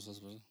decirme cosas,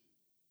 ¿verdad?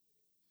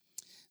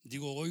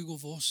 Digo, oigo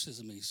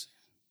voces, me dice.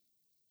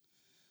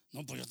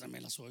 No, pues yo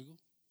también las oigo.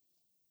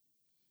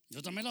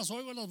 Yo también las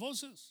oigo las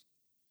voces,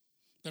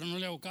 pero no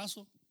le hago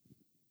caso.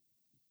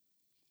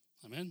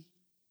 Amén.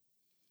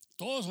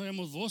 Todos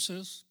oímos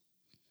voces.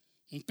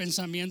 Un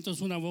pensamiento es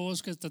una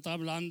voz que te está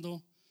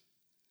hablando,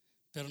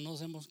 pero no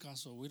hacemos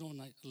caso. We don't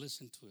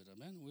listen to it.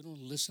 Amen. We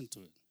don't listen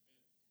to it.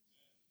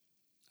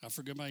 I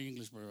forget my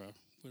English, but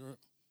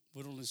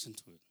we don't listen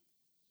to it.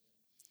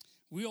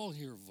 We all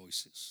hear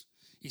voices.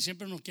 Y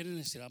siempre nos quieren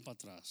estirar para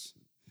atrás.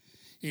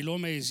 Y luego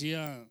me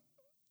decía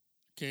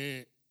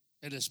que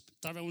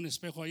estaba un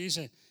espejo ahí y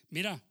dice,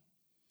 mira,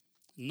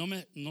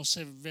 no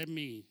se ve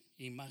mi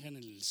imagen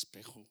en el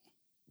espejo.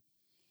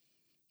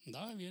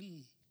 Andaba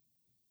bien.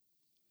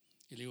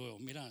 Y le digo,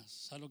 mira,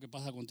 ¿sabes lo que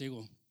pasa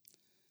contigo?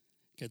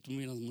 Que tú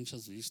miras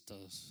muchas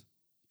vistas,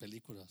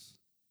 películas.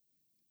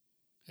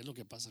 Es lo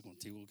que pasa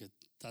contigo, que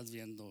estás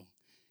viendo,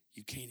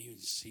 you can't even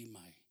see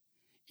my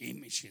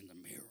image in the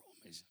mirror.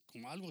 Me dice,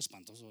 como algo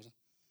espantoso, ¿verdad?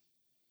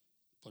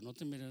 Pues no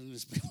te mires en el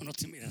espejo, no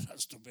te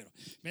mirarás tú, pero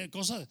mira,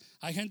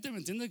 hay gente, ¿me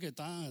entiende?, que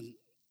está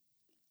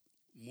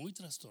muy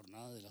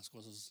trastornada de las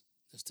cosas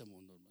de este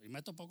mundo. Y me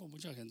he topado con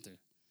mucha gente,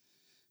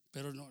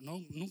 pero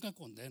nunca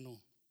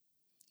condeno.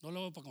 No lo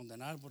hago para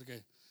condenar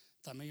porque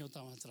también yo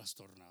estaba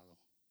trastornado.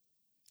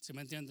 ¿Sí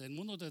me entiende? El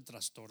mundo te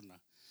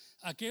trastorna.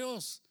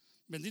 Aquellos,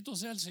 bendito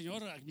sea el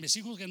Señor, mis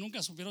hijos que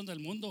nunca supieron del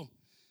mundo,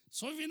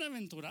 son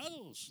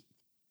bienaventurados.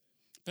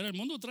 Pero el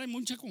mundo trae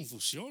mucha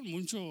confusión,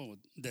 mucho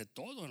de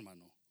todo,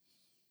 hermano.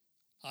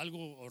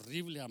 Algo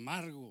horrible,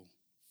 amargo.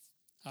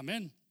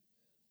 Amén.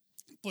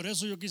 Por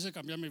eso yo quise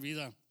cambiar mi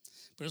vida.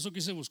 Por eso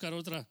quise buscar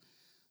otra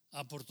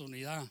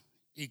oportunidad.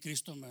 Y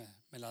Cristo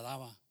me la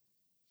daba.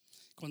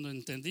 Cuando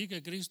entendí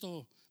que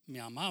Cristo me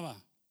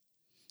amaba,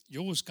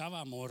 yo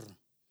buscaba amor.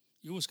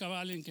 Yo buscaba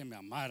a alguien que me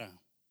amara.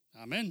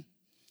 Amén.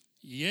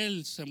 Y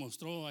Él se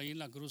mostró ahí en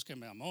la cruz que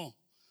me amó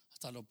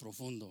hasta lo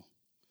profundo.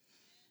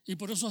 Y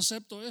por eso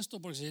acepto esto,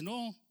 porque si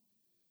no,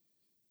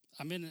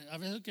 amén, a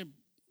veces que,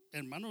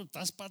 hermano,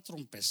 estás para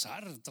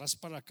trompezar, estás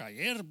para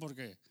caer,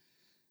 porque,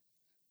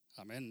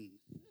 amén,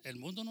 el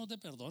mundo no te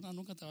perdona,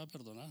 nunca te va a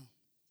perdonar.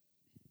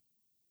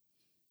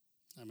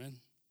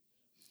 Amén.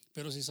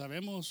 Pero si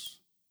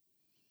sabemos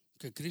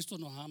que Cristo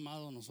nos ha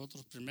amado a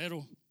nosotros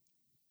primero,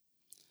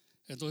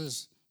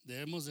 entonces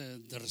debemos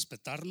de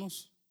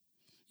respetarnos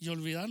y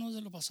olvidarnos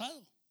de lo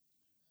pasado.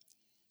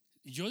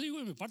 Y yo digo,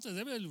 en mi parte,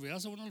 debe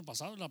olvidarse uno del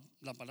pasado.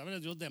 La palabra de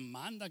Dios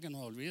demanda que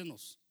nos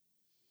olvidemos.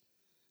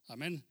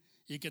 Amén.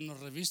 Y que nos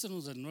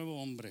revistemos del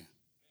nuevo hombre.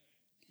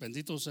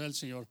 Bendito sea el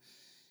Señor.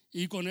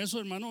 Y con eso,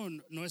 hermano,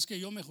 no es que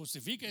yo me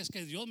justifique, es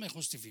que Dios me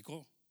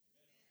justificó.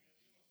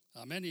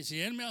 Amén. Y si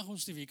Él me ha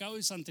justificado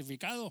y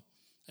santificado,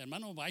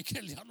 hermano, va que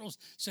el diablo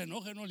se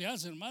enoje, no le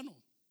hace, hermano.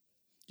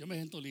 Yo me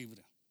siento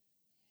libre.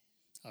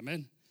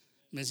 Amén.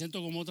 Me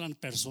siento como otra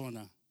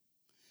persona.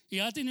 Y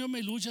ha tenido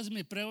mis luchas,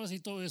 mis pruebas y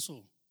todo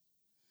eso.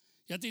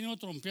 Ya he tenido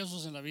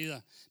tropiezos en la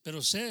vida,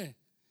 pero sé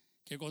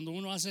que cuando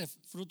uno hace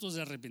frutos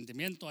de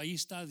arrepentimiento, ahí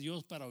está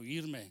Dios para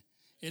oírme.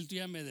 Él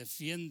ya me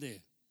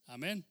defiende.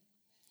 Amén.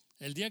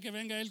 El día que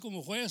venga Él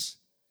como juez,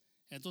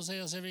 entonces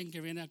ya se ven que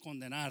viene a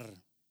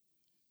condenar.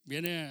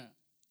 Viene,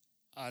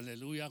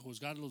 aleluya, a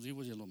juzgar los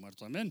vivos y los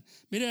muertos. Amén.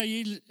 Mire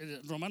ahí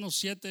Romanos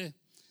 7.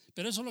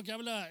 Pero eso es lo que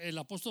habla el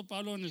apóstol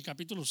Pablo en el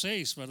capítulo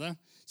 6, ¿verdad?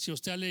 Si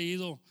usted ha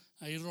leído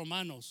ahí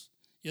Romanos.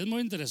 Y es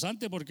muy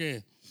interesante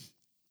porque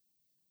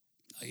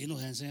ahí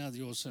nos enseña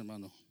Dios,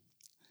 hermano.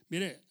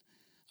 Mire,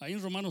 ahí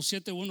en Romanos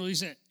 7:1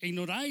 dice: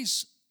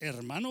 ¿ignoráis,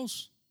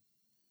 hermanos?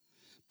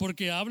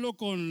 Porque hablo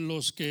con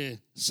los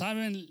que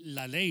saben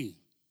la ley,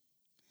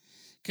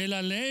 que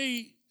la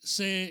ley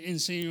se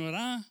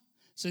enseñoreaba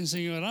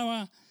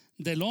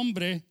del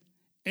hombre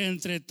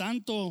entre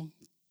tanto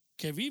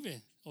que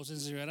vive, o se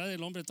enseñoreará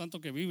del hombre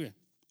tanto que vive.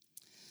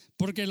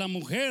 Porque la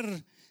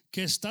mujer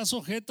que está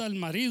sujeta al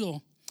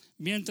marido,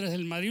 mientras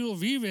el marido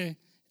vive,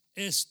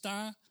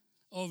 está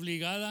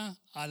obligada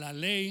a la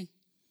ley,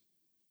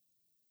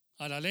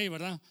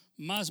 ¿verdad?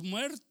 Mas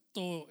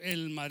muerto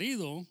el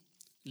marido,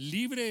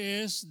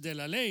 libre es de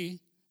la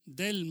ley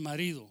del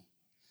marido.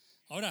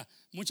 Ahora,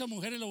 muchas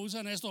mujeres lo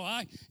usan esto: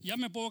 ay, ya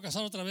me puedo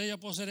casar otra vez, ya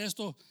puedo hacer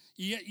esto.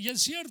 Y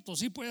es cierto,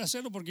 sí puede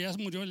hacerlo porque ya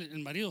murió el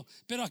marido.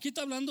 Pero aquí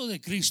está hablando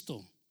de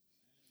Cristo,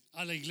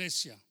 a la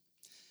iglesia.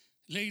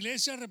 La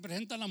iglesia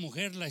representa a la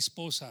mujer, la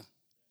esposa.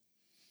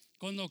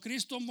 Cuando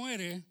Cristo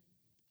muere,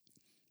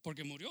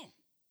 porque murió,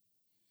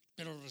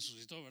 pero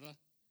resucitó, ¿verdad?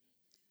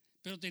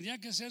 Pero tenía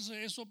que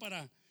hacerse eso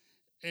para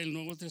el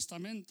Nuevo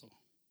Testamento,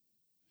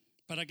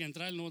 para que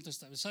entrara el Nuevo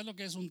Testamento. ¿Sabes lo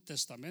que es un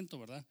testamento,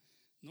 verdad?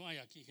 No hay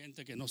aquí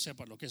gente que no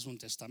sepa lo que es un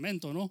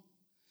testamento, ¿no?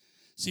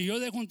 Si yo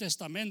dejo un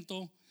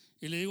testamento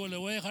y le digo, le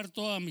voy a dejar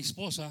todo a mi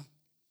esposa,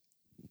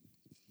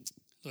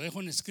 lo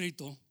dejo en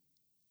escrito,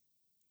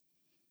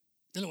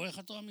 te lo voy a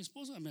dejar todo a mi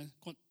esposa,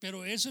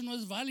 pero eso no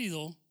es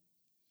válido.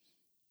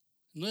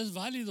 No es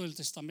válido el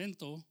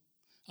testamento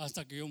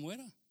hasta que yo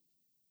muera.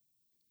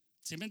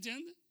 ¿Sí me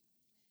entiende?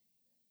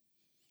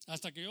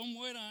 Hasta que yo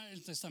muera,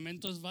 el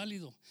testamento es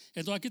válido.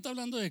 Entonces aquí está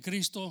hablando de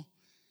Cristo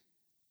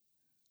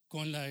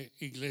con la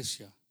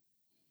iglesia,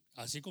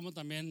 así como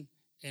también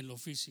en lo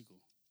físico.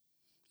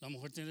 La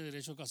mujer tiene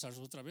derecho a casarse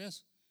otra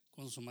vez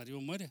cuando su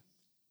marido muere.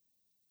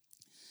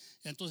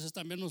 Entonces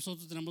también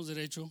nosotros tenemos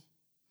derecho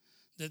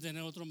de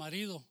tener otro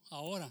marido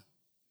ahora.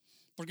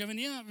 Porque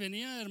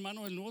venía,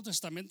 hermano, el Nuevo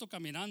Testamento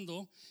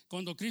caminando.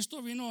 Cuando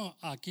Cristo vino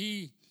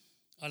aquí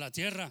a la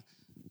tierra,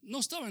 no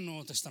estaba el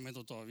Nuevo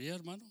Testamento todavía,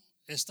 hermano.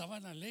 Estaba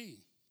la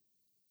ley.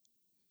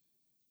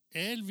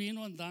 Él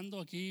vino andando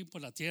aquí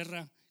por la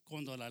tierra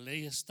cuando la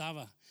ley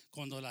estaba,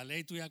 cuando la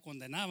ley tuya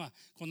condenaba.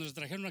 Cuando le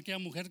trajeron a aquella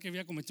mujer que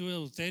había cometido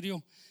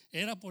adulterio,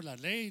 era por la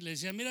ley. Le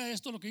decía, mira,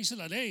 esto es lo que dice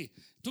la ley.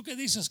 ¿Tú qué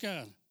dices que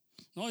hagan?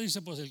 No,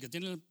 dice, pues el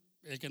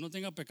que no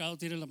tenga pecado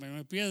tire la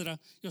primera piedra.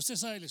 Y usted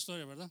sabe la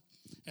historia, ¿verdad?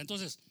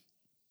 Entonces,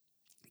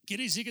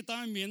 quiere decir que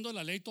estaban viviendo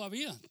la ley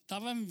todavía.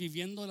 Estaban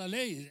viviendo la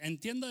ley.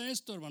 Entienda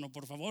esto, hermano,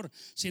 por favor.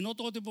 Si no,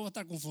 todo el tiempo va a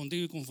estar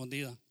confundido y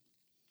confundida.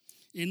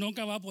 Y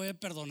nunca va a poder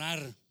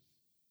perdonar.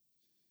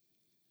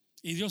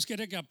 Y Dios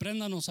quiere que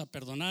aprendamos a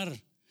perdonar.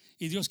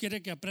 Y Dios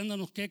quiere que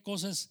aprendamos qué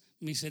cosa es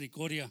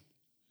misericordia.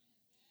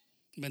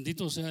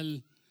 Bendito sea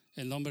el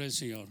nombre del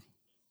Señor.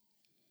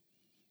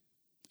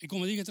 Y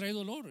como dije, trae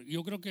dolor.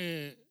 Yo creo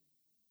que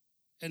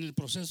en el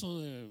proceso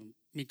de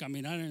mi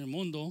caminar en el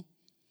mundo,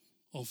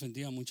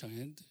 ofendía a mucha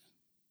gente.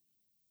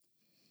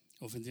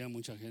 Ofendía a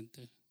mucha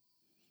gente.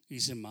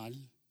 Hice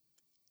mal.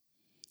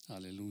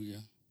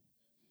 Aleluya.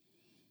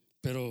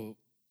 Pero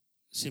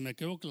si me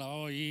quedo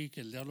clavado ahí,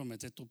 que el diablo me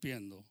esté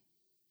tupiendo,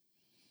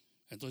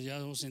 entonces ya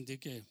debo sentir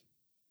que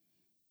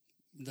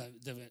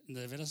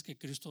de veras que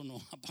Cristo no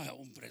ha pagado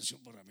un precio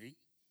por mí,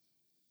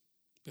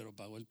 pero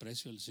pagó el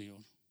precio el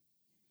Señor.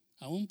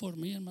 Aún por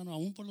mí, hermano,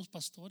 aún por los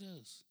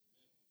pastores.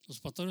 Los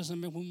pastores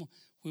también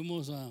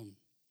fuimos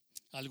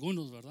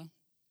algunos, ¿verdad?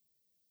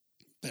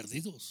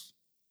 Perdidos.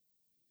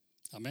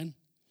 Amén.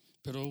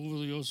 Pero hubo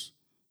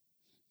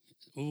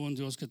un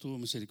Dios que tuvo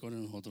misericordia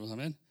de nosotros.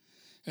 Amén.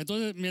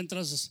 Entonces,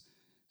 mientras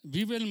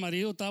vive el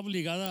marido, está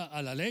obligada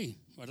a la ley,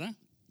 ¿verdad?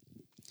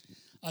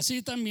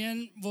 Así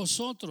también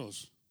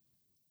vosotros.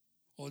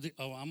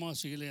 Vamos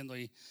a seguir leyendo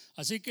ahí.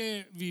 Así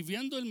que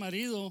viviendo el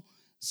marido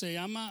se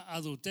llama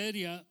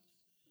adulteria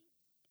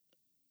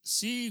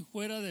si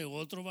fuera de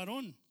otro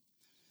varón.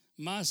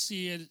 Mas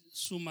si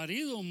su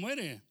marido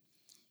muere,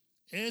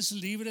 es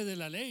libre de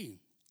la ley.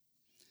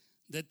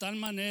 De tal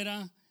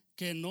manera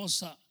que no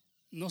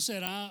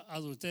será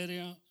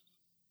adulteria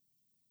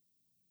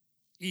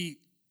si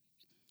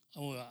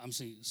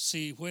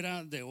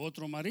fuera de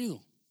otro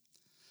marido.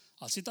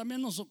 Así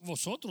también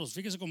vosotros,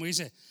 fíjese como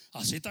dice,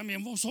 así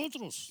también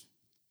vosotros.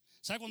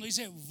 ¿Sabe cuando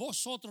dice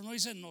vosotros? No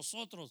dice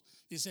nosotros,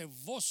 dice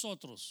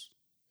vosotros.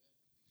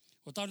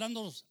 O está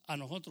hablando a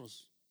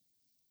nosotros,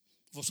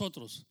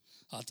 vosotros.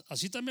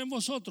 Así también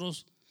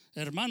vosotros,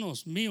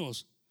 hermanos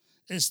míos,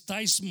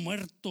 estáis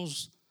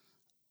muertos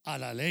a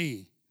la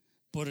ley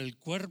por el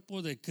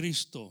cuerpo de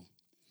Cristo,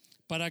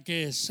 para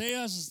que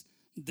seas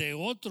de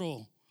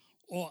otro,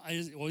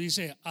 o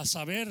dice, a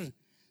saber,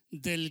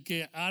 del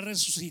que ha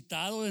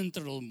resucitado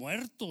entre los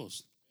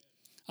muertos,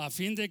 a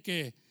fin de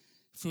que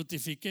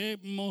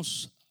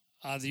fructifiquemos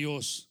a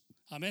Dios.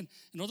 Amén.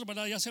 En otras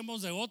palabras, ya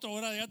hacemos de otro,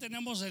 ahora ya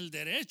tenemos el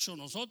derecho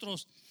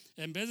nosotros,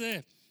 en vez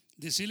de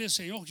decirle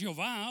Señor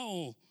Jehová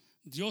o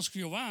Dios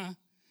Jehová,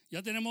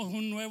 ya tenemos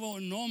un nuevo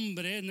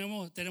nombre,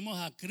 tenemos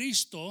a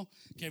Cristo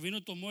que vino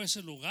y tomó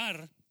ese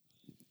lugar.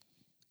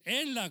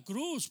 en la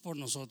cruz por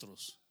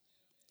nosotros.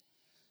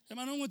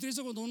 Hermano, es muy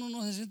triste cuando uno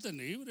no se siente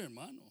libre,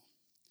 hermano.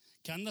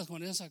 Que andas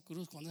con esa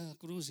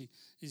cruz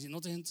y si no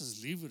te sientes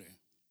libre.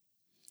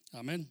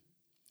 Amén.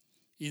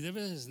 Y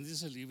debe de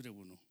sentirse libre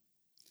uno.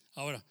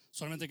 Ahora,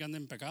 solamente que anda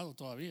en pecado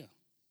todavía.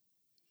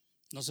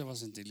 No se va a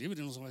sentir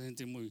libre, no se va a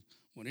sentir muy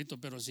bonito.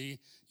 Pero si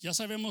ya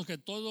sabemos que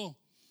todo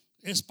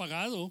es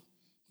pagado,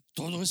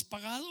 todo es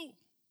pagado.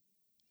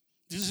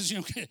 Dice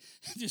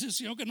el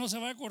Señor que no se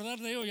va a acordar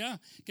de ello ya,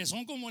 que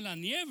son como la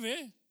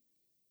nieve,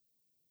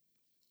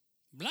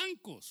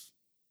 blancos.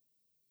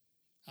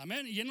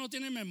 Amén. Y Él no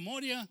tiene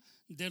memoria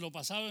de lo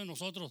pasado de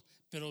nosotros,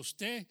 pero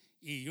usted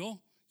y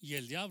yo y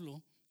el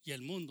diablo y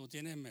el mundo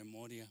tienen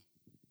memoria.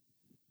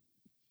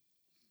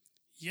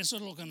 Y eso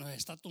es lo que nos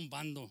está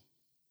tumbando.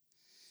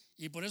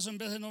 Y por eso en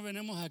vez de no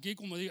venimos aquí,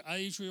 como ha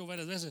dicho yo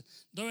varias veces,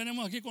 no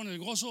venimos aquí con el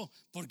gozo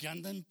porque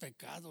anda en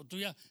pecado. Tú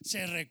ya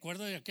se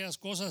recuerda de aquellas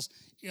cosas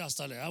y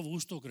hasta le da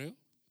gusto, creo.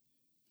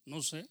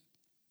 No sé.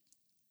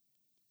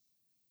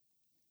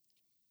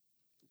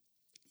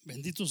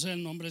 Bendito sea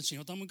el nombre del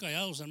Señor. Están muy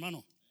callados,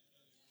 hermano.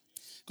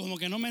 Como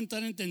que no me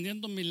están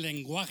entendiendo mi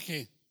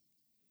lenguaje.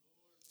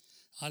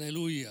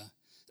 Aleluya.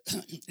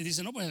 Y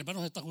dice, no, pues el hermano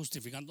se está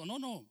justificando.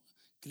 No,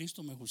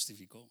 Cristo me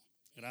justificó.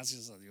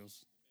 Gracias a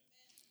Dios.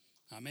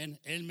 Amén.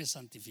 Él me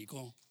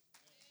santificó.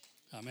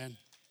 Amén.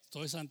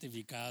 Estoy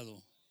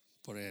santificado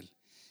por Él.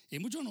 Y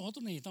muchos de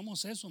nosotros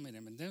necesitamos eso,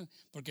 miren, ¿me entienden?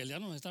 Porque el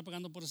diablo nos está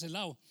pegando por ese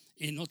lado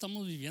y no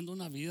estamos viviendo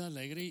una vida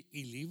alegre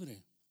y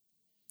libre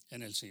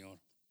en el Señor.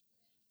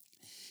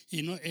 Y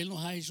Él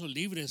nos ha hecho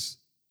libres.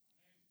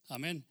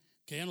 Amén.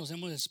 Que ya nos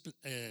hemos,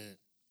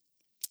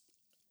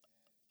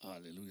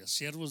 aleluya,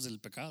 siervos del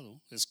pecado,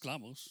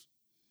 esclavos.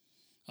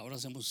 Ahora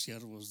somos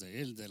siervos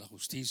de Él, de la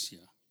justicia.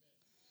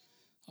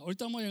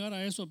 Ahorita vamos a llegar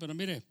a eso, pero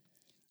mire,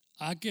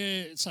 hay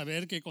que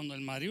saber que cuando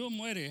el marido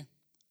muere,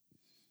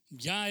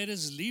 ya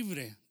eres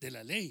libre de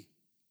la ley.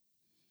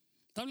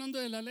 Está hablando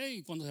de la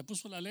ley, cuando se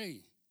puso la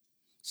ley.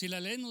 Si la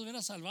ley nos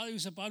hubiera salvado,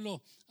 dice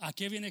Pablo, ¿a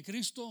qué viene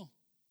Cristo?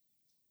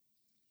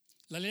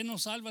 La ley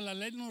nos salva, la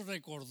ley nos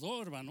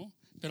recordó, hermano.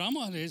 Pero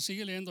vamos a leer,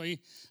 sigue leyendo ahí.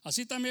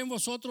 Así también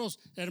vosotros,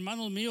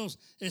 hermanos míos,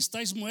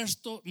 estáis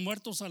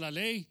muertos a la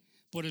ley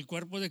por el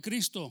cuerpo de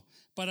Cristo,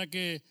 para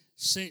que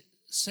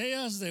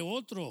seas de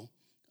otro,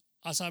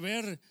 a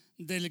saber,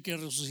 del que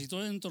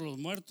resucitó de entre los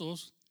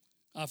muertos,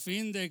 a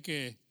fin de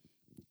que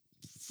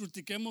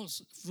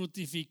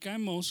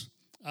fructifiquemos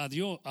a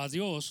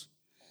Dios,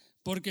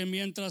 porque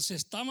mientras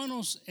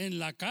estábamos en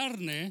la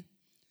carne,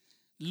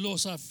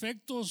 los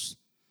afectos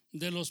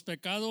de los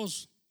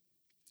pecados,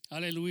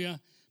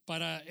 aleluya,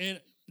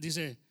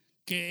 dice,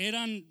 que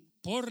eran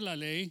por la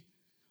ley,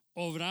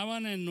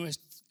 obraban en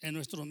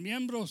nuestros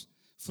miembros,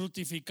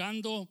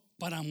 fructificando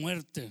para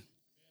muerte.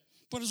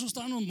 Por eso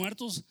estamos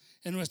muertos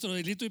en nuestro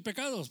delito y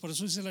pecados. Por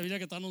eso dice la Biblia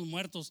que estamos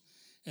muertos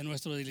en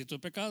nuestro delito y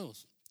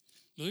pecados.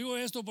 Lo digo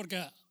esto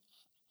porque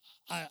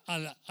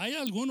hay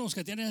algunos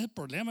que tienen ese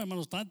problema,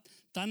 hermanos,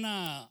 están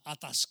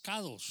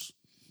atascados,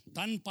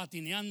 están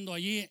patineando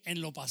allí en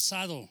lo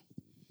pasado.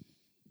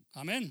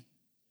 Amén.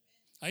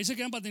 Ahí se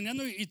quedan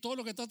patineando y todo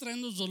lo que está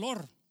trayendo es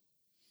dolor.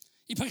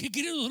 ¿Y para qué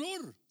quiere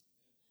dolor?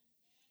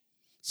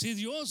 Si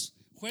Dios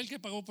fue el que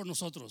pagó por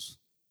nosotros.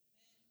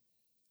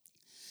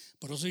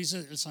 Por eso dice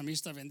el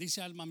salmista,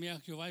 bendice alma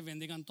mía Jehová y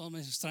bendigan todos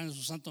mis extraños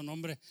su santo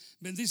nombre.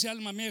 Bendice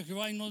alma mía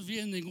Jehová y no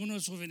olvides ninguno de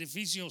sus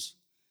beneficios.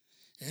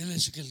 Él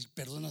es el que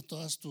perdona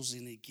todas tus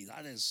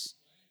iniquidades,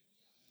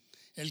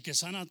 el que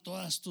sana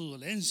todas tus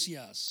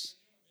dolencias,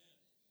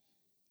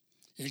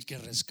 el que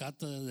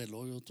rescata desde el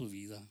hoyo tu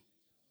vida.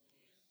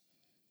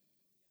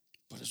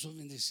 Por eso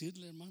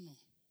bendecirle, hermano.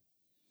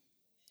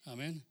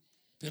 Amén.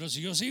 Pero si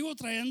yo sigo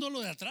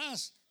trayéndolo de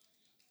atrás,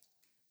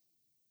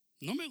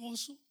 no me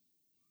gozo.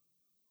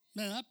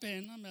 Me da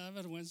pena, me da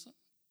vergüenza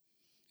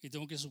y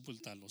tengo que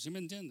sepultarlo. ¿Sí me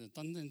entienden?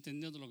 Están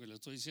entendiendo lo que le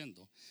estoy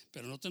diciendo.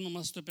 Pero no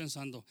nomás estoy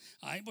pensando,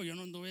 ay, pues yo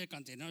no anduve de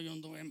cantinero, yo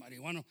anduve de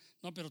marihuano.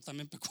 No, pero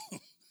también pecó.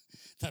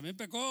 También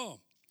pecó.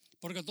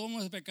 Porque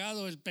todo es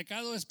pecado. El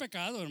pecado es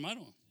pecado,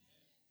 hermano.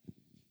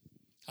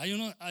 Hay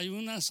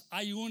unas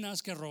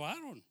que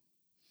robaron.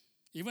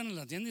 Iban a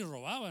la tienda y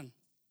robaban.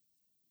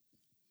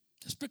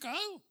 Es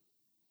pecado.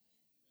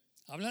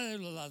 Habla de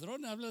los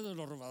ladrones, habla de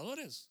los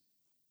robadores.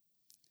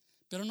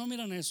 Pero no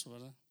miran eso,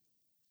 ¿verdad?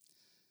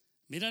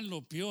 Miran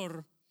lo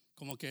peor,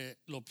 como que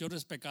lo peor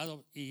es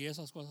pecado y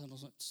esas cosas no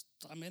son,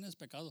 también es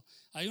pecado.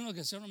 Hay unos que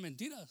hicieron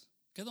mentiras.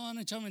 ¿Qué no han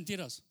echado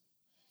mentiras?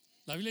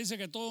 La Biblia dice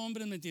que todo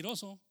hombre es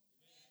mentiroso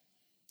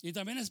y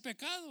también es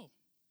pecado.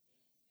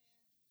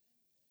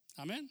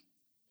 Amén.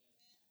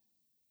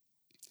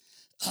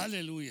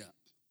 Aleluya.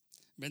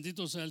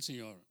 Bendito sea el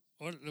Señor.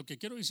 Ahora, lo que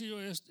quiero decir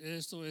yo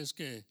es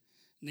que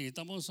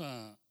necesitamos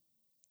a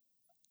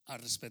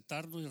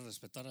respetarnos y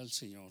respetar al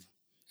Señor.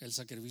 El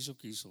sacrificio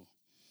que hizo,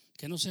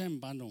 que no sea en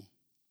vano,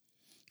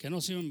 que no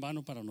sea en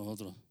vano para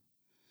nosotros.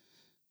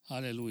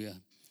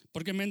 Aleluya.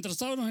 Porque mientras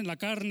estábamos en la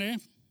carne,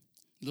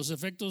 los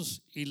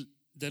efectos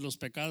de los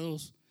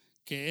pecados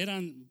que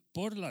eran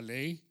por la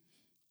ley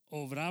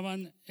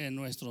obraban en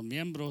nuestros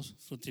miembros,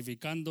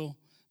 fructificando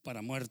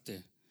para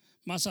muerte.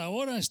 Mas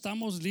ahora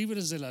estamos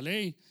libres de la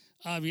ley,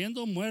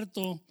 habiendo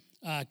muerto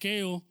a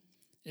aquello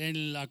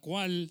en la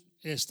cual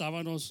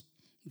estábamos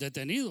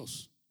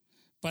detenidos,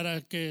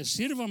 para que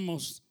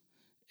sirvamos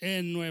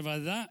en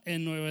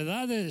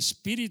novedad de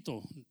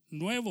espíritu,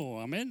 nuevo,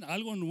 amén,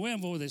 algo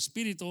nuevo de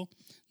espíritu,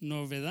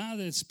 novedad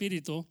de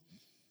espíritu,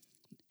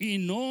 y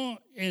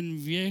no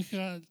en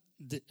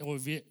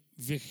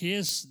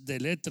vejez de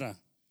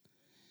letra.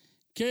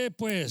 ¿Qué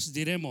pues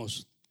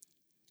diremos?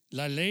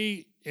 ¿La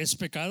ley es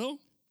pecado?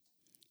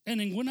 En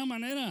ninguna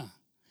manera.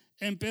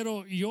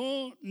 Pero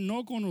yo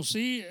no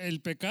conocí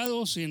el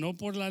pecado sino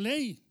por la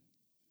ley.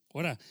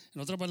 Ahora,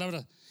 en otras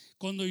palabras,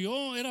 cuando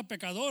yo era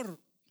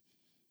pecador,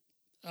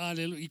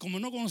 y como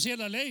no conocía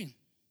la ley,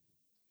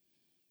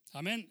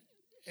 amén,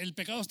 el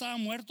pecado estaba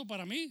muerto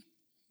para mí.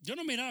 Yo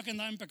no miraba que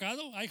andaba en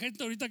pecado. Hay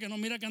gente ahorita que no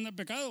mira que anda en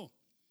pecado.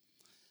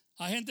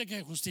 Hay gente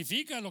que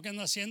justifica lo que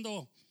anda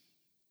haciendo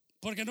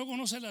porque no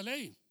conoce la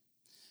ley.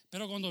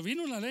 Pero cuando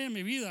vino la ley en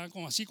mi vida,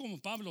 así como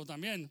Pablo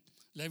también,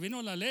 le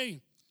vino la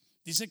ley,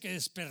 dice que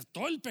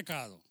despertó el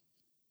pecado.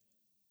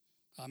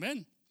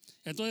 Amén.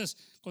 Entonces,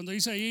 cuando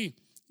dice ahí,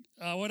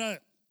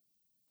 ahora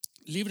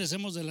libres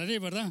hemos de la ley,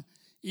 ¿verdad?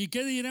 ¿Y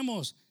qué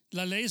diremos?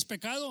 ¿La ley es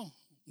pecado?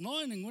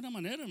 No, en ninguna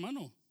manera,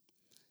 hermano.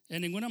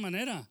 En ninguna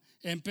manera.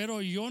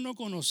 Pero yo no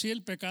conocí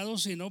el pecado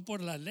sino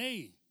por la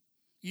ley.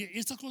 Y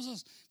estas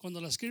cosas, cuando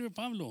las escribe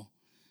Pablo,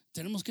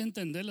 tenemos que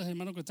entenderlas,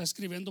 hermano, que está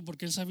escribiendo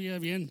porque él sabía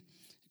bien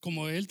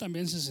como él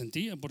también se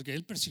sentía, porque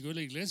él persiguió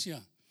la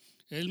iglesia.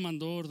 Él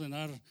mandó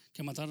ordenar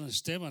que mataran a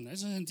Esteban. Él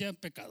se sentía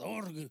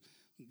pecador,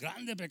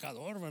 grande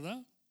pecador,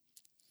 ¿verdad?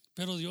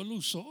 Pero Dios lo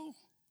usó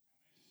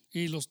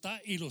y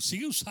lo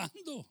sigue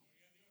usando.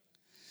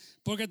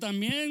 Porque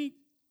también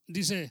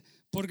dice,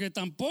 porque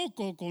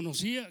tampoco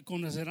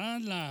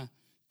conocerán la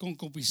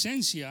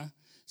concupiscencia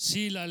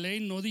si la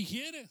ley no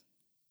dijere.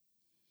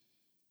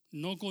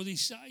 No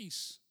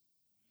codiciáis.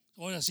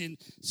 Ahora, si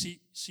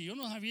yo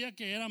no sabía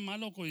que era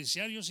malo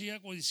codiciar, yo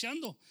seguía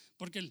codiciando,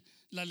 porque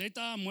la ley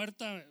estaba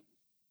muerta.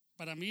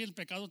 Para mí el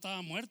pecado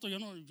estaba muerto. Yo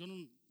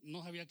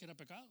no sabía que era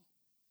pecado.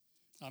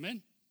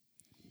 Amén.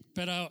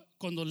 Pero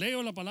cuando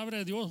leo la palabra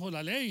de Dios o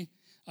la ley,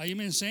 ahí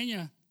me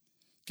enseña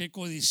que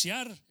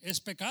codiciar es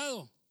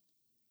pecado.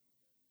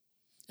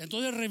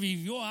 Entonces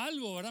revivió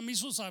algo, ¿verdad? Me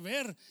hizo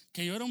saber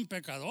que yo era un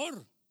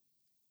pecador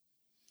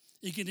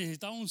y que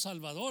necesitaba un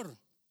salvador,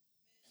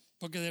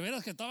 porque de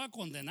veras que estaba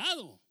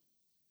condenado.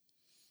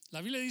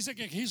 La Biblia dice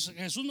que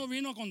Jesús no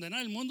vino a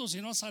condenar el mundo,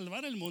 sino a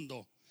salvar el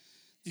mundo.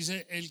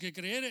 Dice, el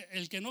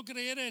que no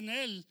creyere en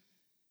él,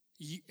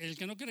 y el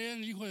que no creyera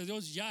en el Hijo de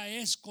Dios ya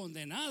es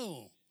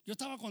condenado. Yo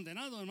estaba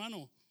condenado,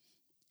 hermano.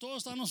 Todos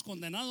estamos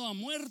condenados a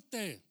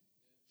muerte,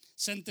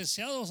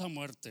 sentenciados a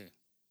muerte.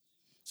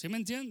 ¿Sí me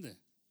entiende?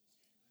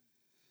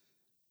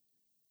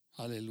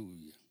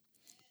 Aleluya.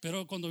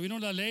 Pero cuando vino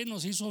la ley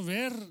nos hizo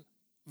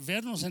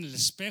vernos en el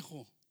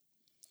espejo.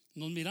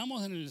 Nos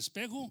miramos en el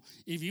espejo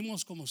y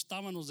vimos cómo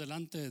estábamos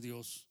delante de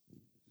Dios.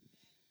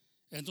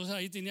 Entonces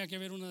ahí tenía que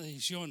haber una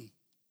decisión.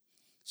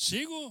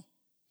 ¿Sigo?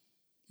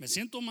 ¿Me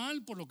siento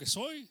mal por lo que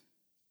soy?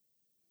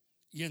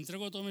 Y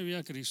entrego toda mi vida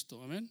a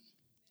Cristo. Amén.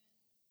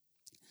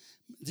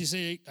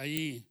 Dice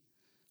ahí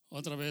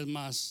otra vez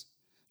más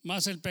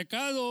el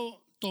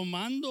pecado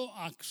tomando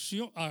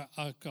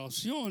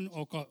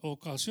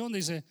ocasión,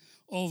 dice,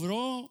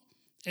 obró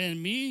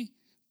en mí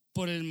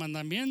por el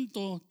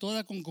mandamiento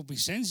toda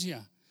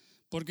concupiscencia,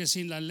 porque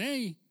sin la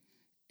ley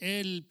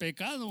el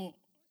pecado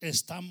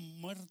está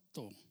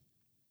muerto.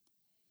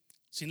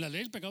 Sin la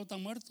ley el pecado está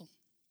muerto.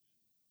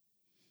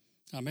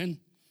 Amén.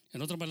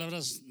 En otras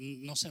palabras,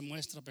 no se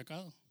muestra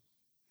pecado.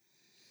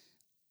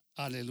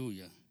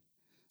 Aleluya.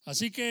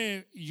 Así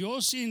que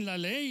yo sin la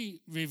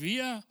ley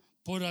vivía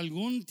por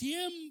algún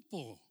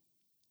tiempo.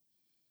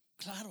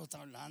 Claro,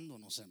 está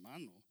hablándonos,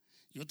 hermano.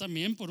 Yo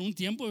también por un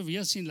tiempo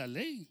vivía sin la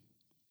ley.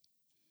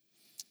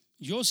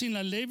 Yo sin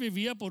la ley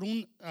vivía por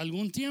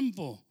algún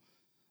tiempo.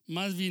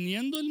 Mas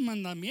viniendo el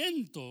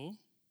mandamiento,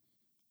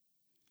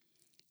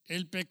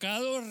 el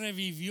pecado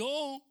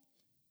revivió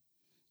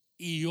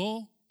y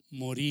yo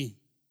morí.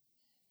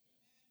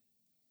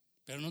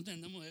 Pero no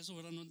entendemos eso,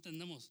 ¿verdad? No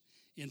entendemos.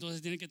 Y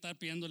entonces tiene que estar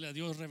pidiéndole a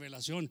Dios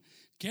revelación.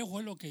 ¿Qué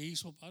fue lo que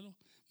hizo Pablo?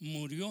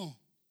 Murió.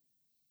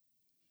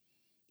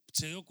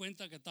 Se dio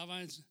cuenta que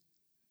estaba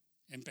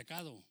en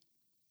pecado,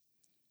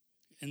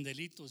 en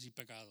delitos y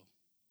pecado.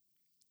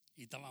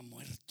 Y estaba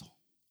muerto.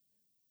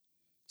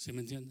 ¿Sí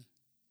me entiende?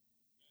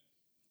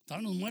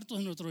 Estábamos muertos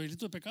en nuestro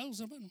delito de pecados,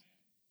 hermano.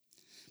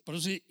 Por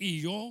eso,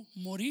 y yo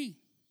morí.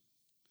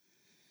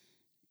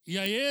 Y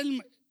ahí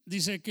él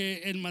dice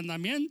que el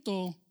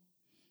mandamiento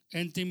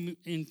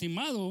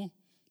intimado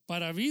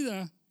para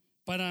vida,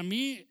 para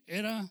mí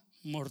era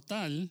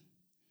mortal,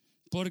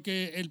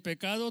 porque el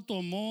pecado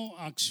tomó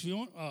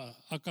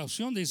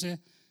ocasión, dice,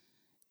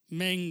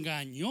 me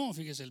engañó,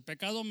 fíjese, el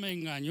pecado me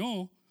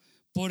engañó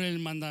por el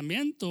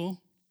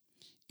mandamiento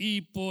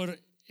y por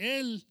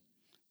él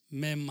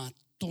me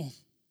mató.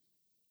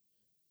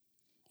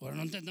 Ahora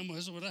no entendemos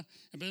eso, ¿verdad?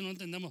 En vez de no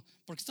entendemos.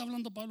 ¿Por qué está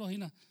hablando Pablo,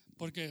 Gina?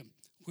 Porque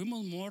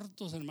Fuimos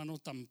muertos, hermano,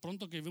 tan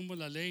pronto que vimos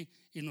la ley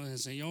y nos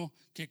enseñó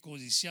que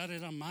codiciar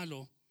era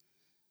malo.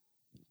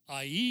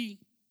 Ahí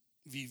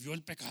vivió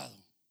el pecado.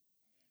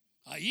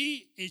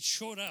 Ahí it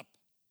showed up.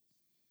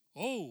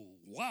 Oh,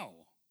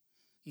 wow.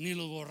 Ni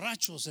los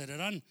borrachos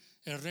heredarán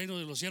el reino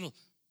de los cielos.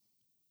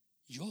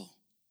 Yo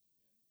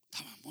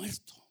estaba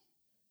muerto.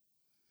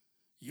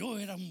 Yo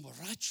era un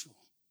borracho.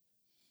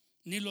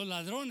 Ni los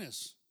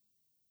ladrones.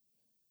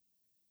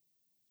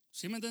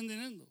 ¿Sí me están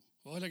entendiendo?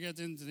 Ojalá que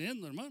estén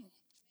entendiendo, hermano.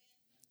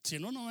 Si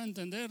no, no va a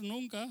entender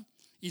nunca.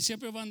 Y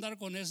siempre va a andar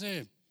con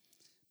ese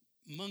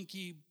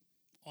monkey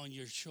on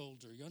your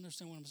shoulder. You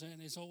understand what I'm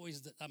saying? It's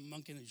always that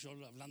monkey on your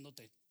shoulder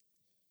hablándote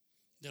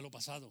de lo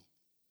pasado.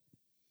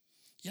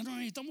 Ya no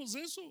necesitamos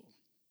eso.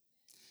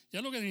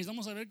 Ya lo que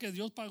necesitamos saber es que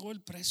Dios pagó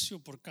el precio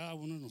por cada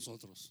uno de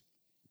nosotros.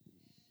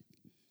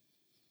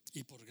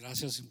 Y por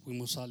gracias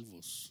fuimos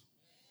salvos.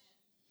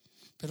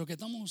 Pero que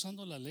estamos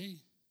usando la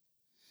ley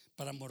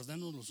para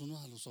mordernos los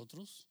unos a los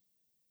otros.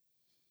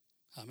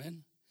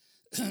 Amén.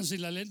 Si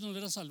la ley nos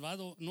hubiera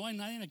salvado, no hay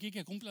nadie aquí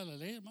que cumpla la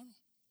ley, hermano.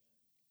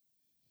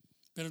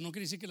 Pero no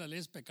quiere decir que la ley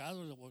es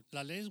pecado.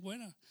 La ley es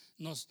buena.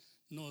 Nos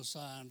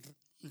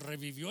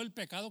revivió el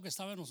pecado que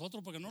estaba en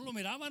nosotros porque no lo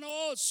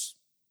mirábamos.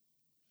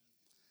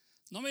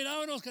 No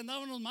mirábamos que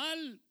andábamos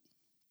mal.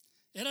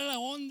 Era la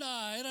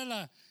onda,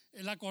 era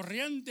la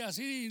corriente.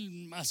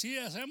 Así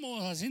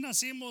hacemos, así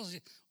nacimos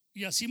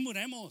y así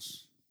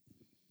muremos.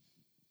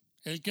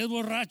 El que es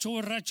borracho,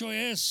 borracho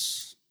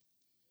es.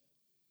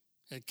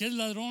 El que es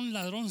ladrón,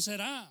 ladrón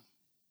será.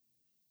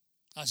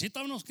 Así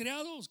estábamos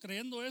criados,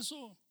 creyendo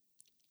eso.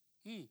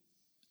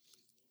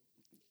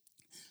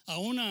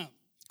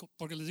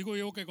 Porque les digo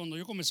yo que cuando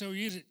yo comencé a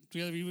oír, tú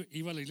ya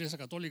iba a la iglesia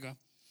católica,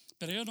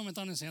 pero ellos no me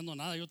estaban enseñando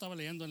nada. Yo estaba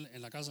leyendo en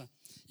la casa.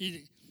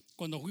 Y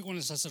cuando fui con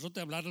el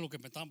sacerdote a hablar de lo que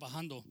me estaban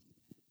bajando,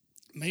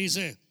 me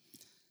dice: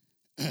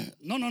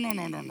 no,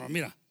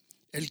 mira,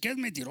 el que es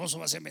mentiroso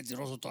va a ser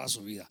mentiroso toda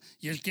su vida.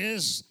 Y el que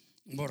es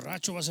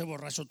borracho va a ser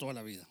borracho toda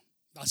la vida.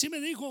 Así me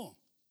dijo.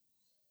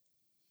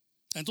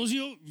 Entonces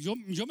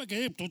yo me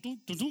quedé,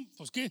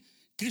 pues que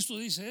Cristo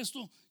dice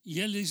esto y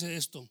Él dice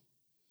esto.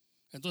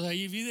 Entonces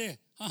ahí vi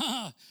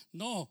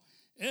no,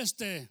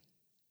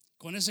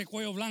 con ese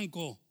cuello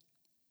blanco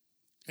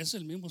es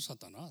el mismo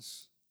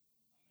Satanás.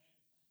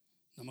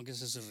 Nada más que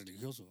es ese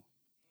religioso.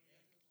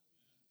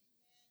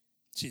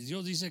 Si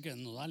Dios dice que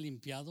nos ha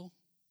limpiado,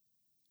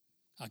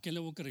 ¿a qué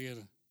le voy a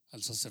creer?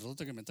 ¿Al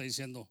sacerdote que me está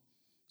diciendo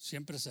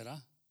siempre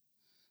será?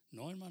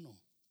 No, hermano,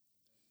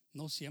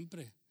 no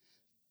siempre.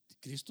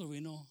 Cristo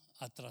vino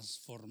a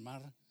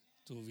transformar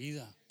tu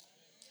vida.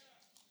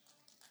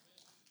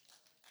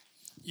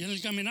 Y en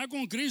el caminar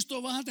con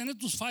Cristo vas a tener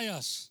tus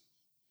fallas,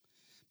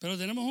 pero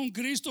tenemos un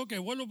Cristo que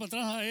vuelve para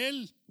atrás a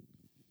Él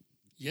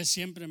y Él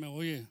siempre me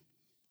oye.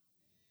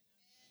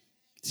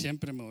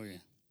 Siempre me oye.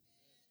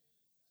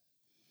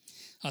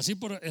 Así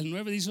por el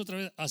 9 dice otra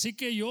vez: así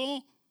que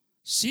yo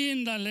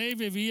sin la ley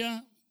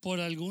vivía por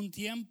algún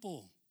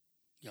tiempo.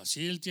 Y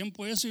así el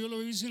tiempo ese yo lo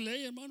viví sin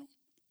ley, hermano.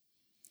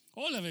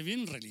 La viví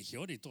en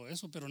religión y todo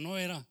eso, pero no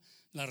era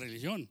la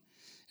religión.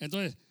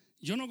 Entonces,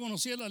 yo no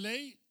conocía la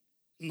ley,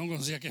 no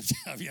conocía que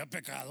había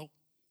pecado.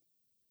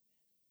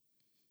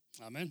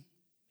 Amén.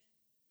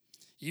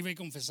 Iba y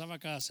confesaba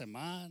cada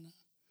semana,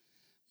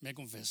 me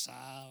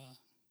confesaba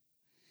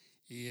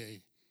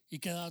y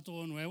quedaba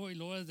todo nuevo, y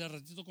luego de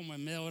ratito, como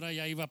en media hora,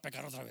 ya iba a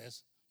pecar otra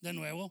vez, de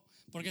nuevo,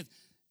 porque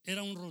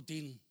era un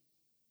rutín.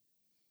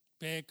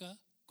 Peca,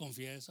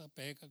 confiesa,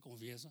 peca,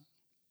 confiesa.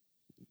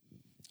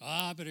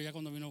 Pero ya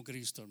cuando vino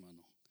Cristo,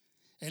 hermano,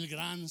 el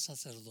gran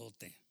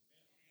sacerdote,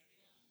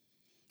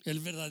 el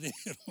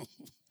verdadero,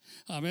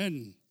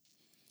 amén,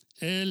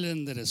 Él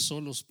enderezó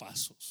los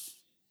pasos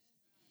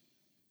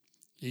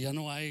y ya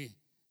no hay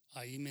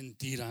ahí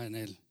mentira en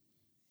Él.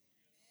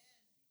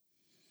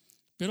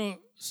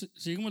 Pero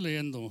seguimos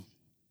leyendo.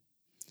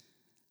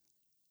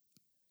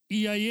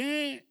 Y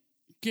hallé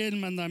que el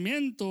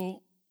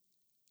mandamiento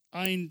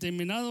ha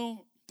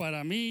terminado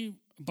para mí,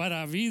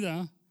 para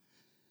vida,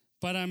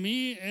 para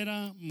mí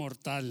era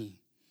mortal,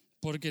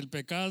 porque el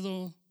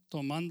pecado,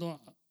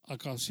 tomando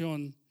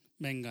ocasión,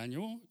 me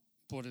engañó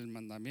por el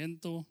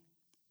mandamiento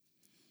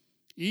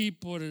y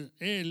por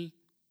él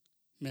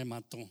me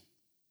mató.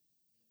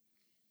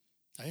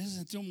 Ahí se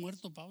sintió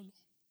muerto Pablo.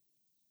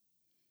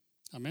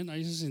 Amén.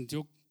 Ahí se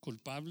sintió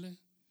culpable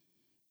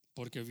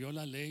porque vio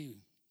la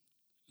ley,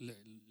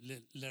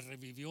 le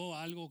revivió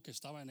algo que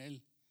estaba en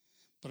él.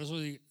 Por eso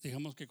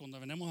dijimos que cuando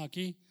venimos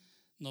aquí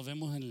nos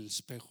vemos en el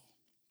espejo.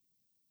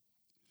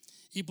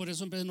 Y por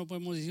eso no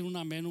podemos decir un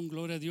amén, un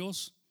gloria a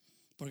Dios,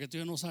 porque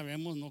todavía no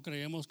sabemos, no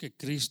creemos que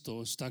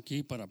Cristo está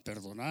aquí para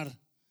perdonar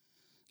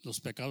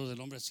los pecados del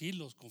hombre si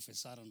los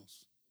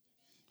confesáramos.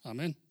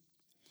 Amén.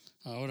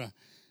 Ahora,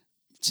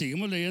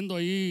 seguimos leyendo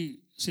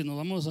ahí. Si nos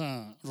vamos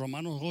a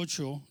Romanos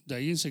 8, de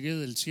ahí enseguida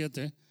del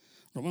 7,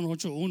 Romanos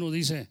 8, 1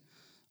 dice: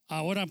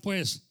 ahora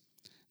pues,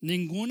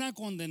 ninguna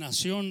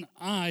condenación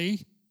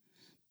hay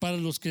para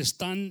los que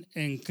están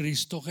en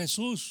Cristo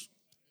Jesús.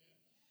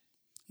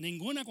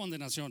 Ninguna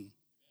condenación.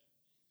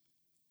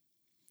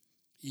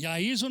 Y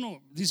ahí eso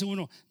no, dice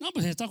uno, no,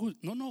 pues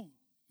no,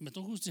 me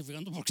estoy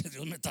justificando porque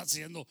Dios me está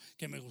haciendo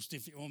que me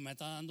justifique, o me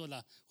está dando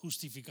la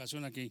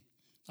justificación aquí.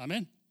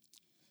 Amén.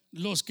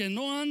 Los que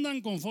no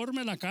andan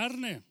conforme a la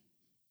carne,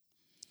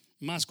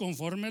 mas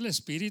conforme al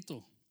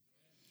Espíritu.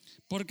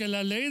 Porque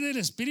la ley del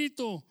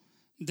Espíritu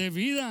de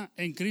vida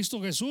en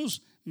Cristo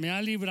Jesús me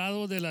ha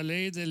librado de la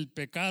ley del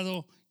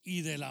pecado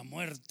y de la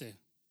muerte.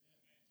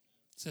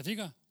 ¿Se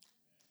fija?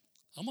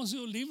 Hemos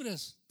sido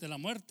libres de la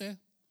muerte,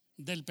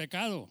 del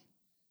pecado.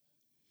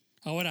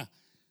 Ahora,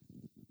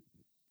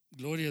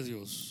 gloria a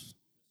Dios.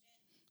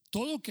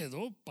 Todo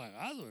quedó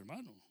pagado,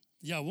 hermano.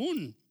 Y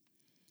aún,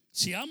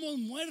 si hemos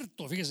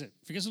muerto, fíjese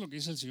lo que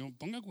dice el Señor.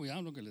 Ponga cuidado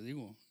en lo que le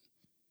digo.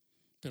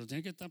 Pero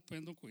tiene que estar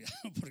poniendo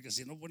cuidado, porque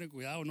si no pone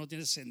cuidado, no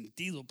tiene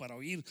sentido para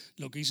oír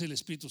lo que dice el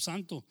Espíritu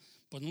Santo,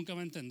 pues nunca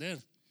va a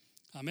entender.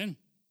 Amén.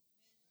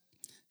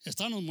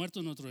 Estamos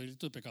muertos en nuestro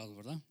delito de pecado,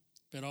 ¿verdad?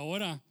 Pero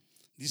ahora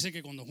dice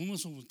que cuando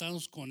fuimos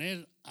sepultados con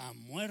Él a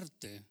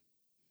muerte,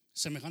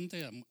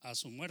 semejante a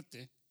su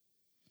muerte,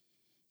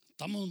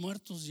 estamos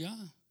muertos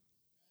ya.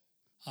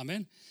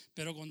 Amén.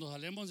 Pero cuando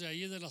salimos de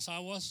ahí de las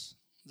aguas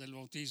del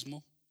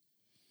bautismo,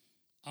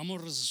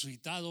 hemos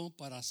resucitado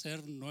para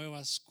hacer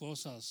nuevas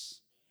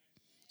cosas.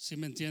 ¿Sí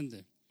me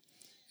entiende?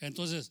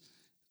 Entonces,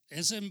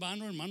 es en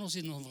vano, hermanos,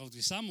 si nos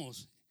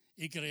bautizamos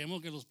y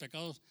creemos que los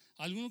pecados,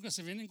 algunos que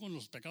se vienen con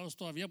los pecados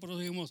todavía, por eso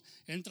dijimos,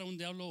 entra un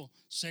diablo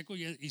seco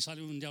y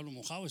sale un diablo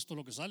mojado, esto es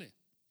lo que sale.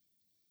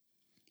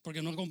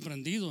 Porque no ha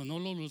comprendido, no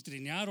lo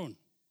trinearon.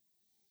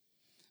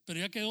 Pero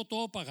ya quedó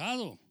todo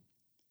pagado.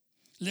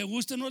 Le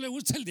guste o no le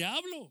guste el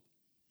diablo,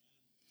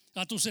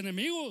 a tus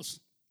enemigos.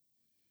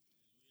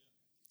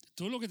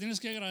 Tú lo que tienes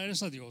que agradecer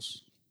es a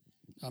Dios.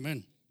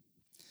 Amén.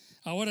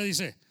 Ahora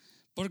dice,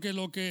 porque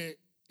lo que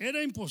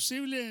era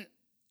imposible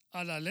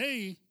a la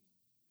ley,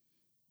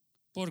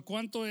 por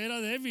cuanto era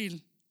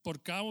débil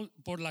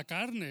por la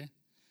carne,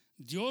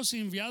 Dios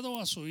enviado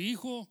a su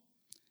Hijo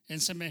en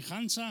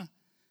semejanza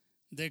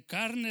de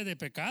carne de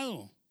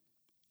pecado.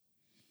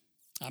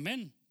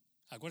 Amén.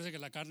 Acuérdese que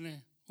la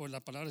carne, o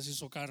la palabra se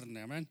hizo carne,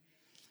 amén.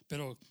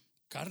 Pero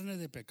carne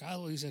de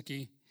pecado, dice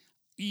aquí.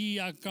 Y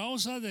a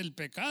causa del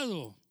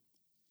pecado,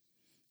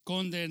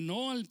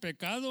 condenó al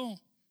pecado,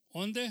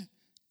 ¿dónde?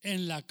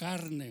 En la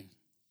carne.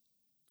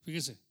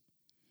 Fíjese,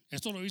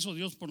 esto lo hizo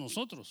Dios por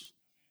nosotros,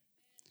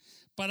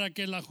 para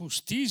que la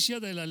justicia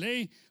de la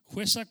ley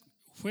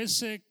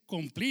fuese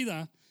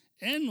cumplida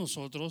en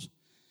nosotros,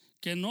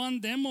 que no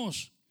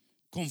andemos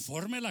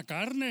conforme a la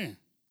carne,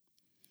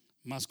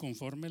 mas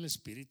conforme al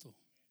Espíritu.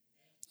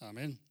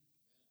 Amén.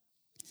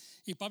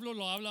 Y Pablo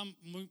lo habla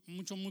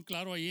muy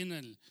claro ahí en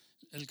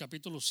el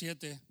capítulo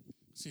 7,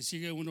 si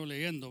sigue uno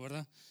leyendo,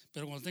 ¿verdad?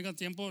 Pero cuando tenga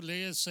tiempo,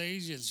 lee el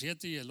 6 y el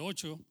 7 y el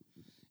 8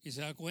 y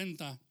se da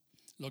cuenta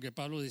lo que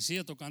Pablo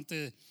decía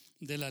tocante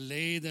de la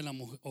ley de la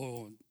mujer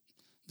o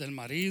del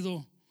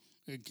marido.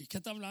 ¿Qué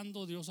está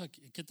hablando Dios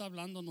aquí? ¿Qué está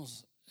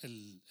hablándonos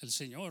el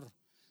Señor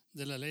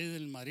de la ley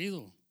del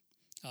marido?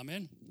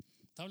 Amén.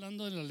 Está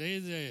hablando de la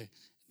ley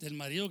del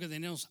marido que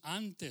teníamos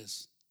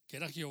antes, que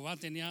era Jehová,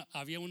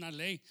 había una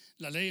ley,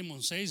 la ley de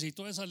Moisés y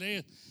toda esa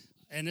ley,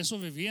 en eso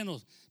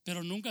vivíamos,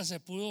 pero nunca se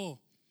pudo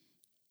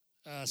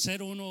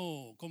ser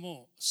uno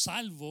como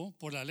salvo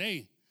por la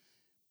ley.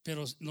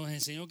 Pero nos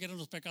enseñó que eran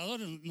los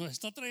pecadores, nos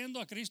está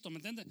trayendo a Cristo, ¿me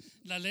entiendes?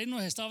 La ley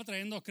nos estaba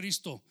trayendo a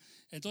Cristo.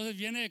 Entonces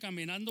viene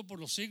caminando por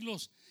los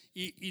siglos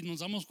y nos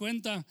damos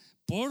cuenta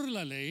por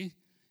la ley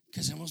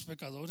que somos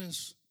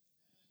pecadores.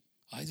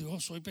 Ay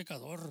Dios, soy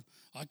pecador,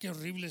 ay qué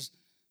horribles,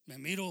 me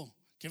miro,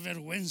 qué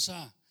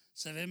vergüenza,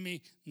 se ve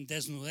mi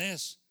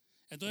desnudez.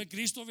 Entonces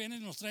Cristo viene y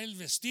nos trae el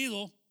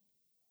vestido,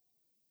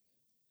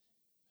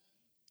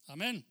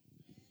 amén,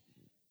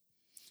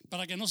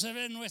 para que no se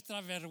vea nuestra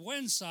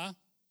vergüenza.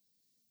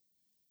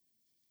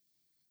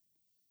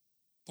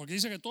 Porque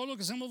dice que todos los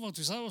que somos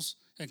bautizados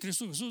en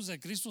Cristo Jesús, de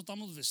Cristo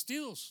estamos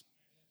vestidos.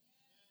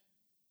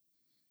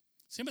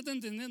 ¿Sí me está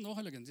entendiendo?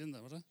 Ojalá que entienda,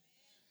 ¿verdad?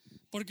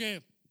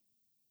 Porque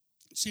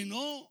si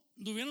no,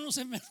 tuviéramos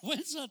en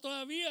vergüenza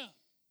todavía.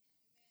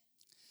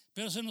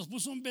 Pero se nos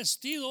puso un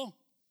vestido.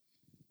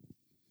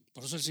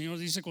 Por eso el Señor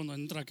dice, cuando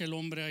entra aquel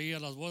hombre ahí a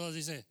las bodas,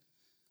 dice,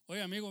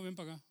 oye amigo, ven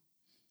para acá.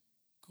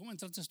 ¿Cómo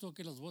entraste tú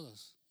aquí a las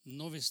bodas?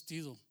 No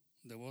vestido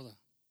de boda.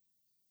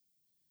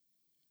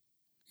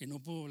 Y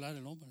no pudo hablar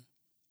el hombre.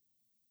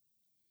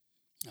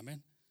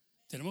 Amén.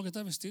 Tenemos que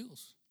estar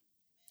vestidos.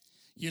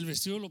 Y el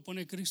vestido lo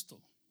pone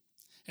Cristo.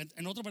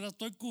 En otra palabra,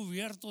 estoy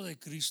cubierto de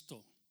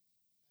Cristo.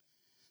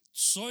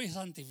 Soy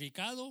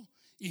santificado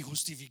y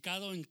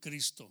justificado en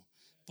Cristo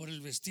por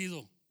el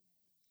vestido,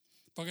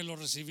 porque lo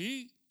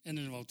recibí en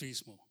el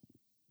bautismo.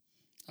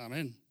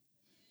 Amén.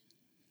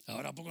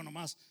 Ahora poco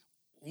nomás,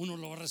 uno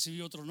lo va a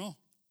recibir, otro no.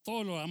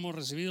 Todos lo hemos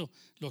recibido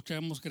los que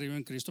hemos creído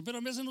en Cristo. Pero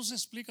a veces no se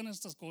explican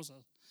estas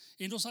cosas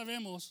y no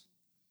sabemos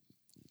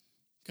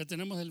que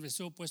tenemos el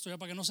vestido puesto ya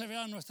para que no se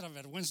vea nuestra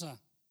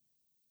vergüenza.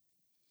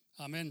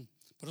 Amén.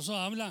 Por eso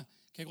habla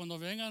que cuando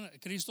venga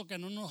Cristo, que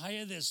no nos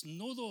halle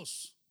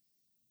desnudos.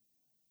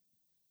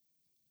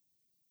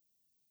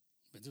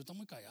 Bendito, está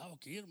muy callado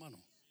aquí,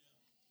 hermano.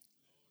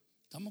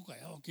 Estamos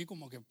callados aquí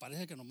como que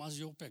parece que nomás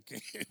yo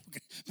pequé,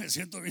 porque me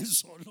siento bien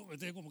solo,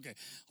 como que,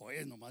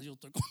 oye, nomás yo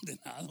estoy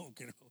condenado,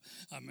 creo.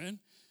 Amén.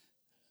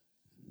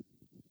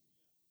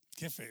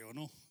 Qué feo,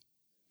 ¿no?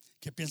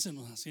 Que piensen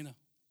así, ¿no?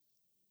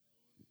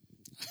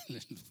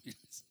 Aleluya.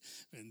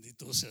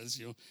 Bendito sea el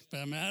Señor.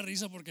 Pero me da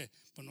risa porque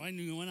pues no hay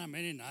ningún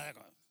amén ni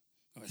nada.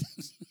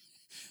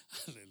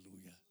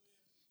 Aleluya.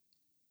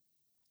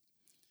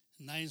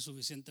 Nadie es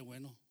suficiente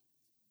bueno.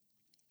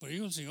 Pero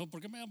dijo el Señor,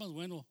 ¿por qué me llamas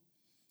bueno?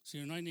 Si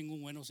no hay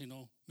ningún bueno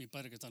sino mi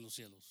Padre que está en los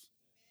cielos.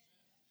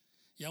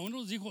 Y aún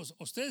nos dijo,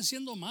 ustedes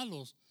siendo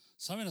malos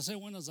saben hacer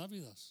buenas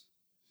dávidas.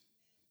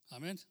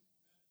 Amén.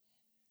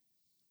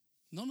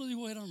 No nos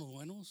dijo eran los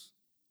buenos,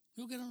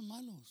 dijo que eran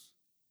malos.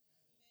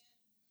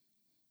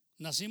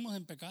 Nacimos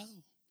en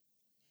pecado,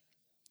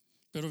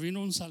 pero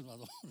vino un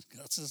Salvador,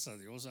 gracias a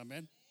Dios,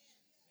 amén.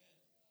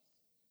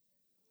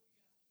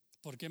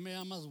 ¿Por qué me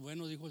llamas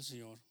bueno? Dijo el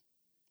Señor.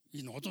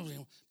 Y nosotros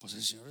dijimos, pues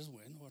el Señor es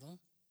bueno, ¿verdad?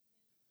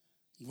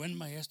 Buen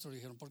maestro,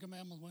 dijeron, ¿por qué me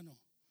llamas bueno?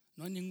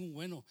 No hay ningún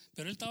bueno,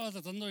 pero Él estaba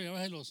tratando de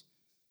llevárselos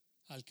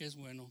al que es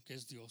bueno, que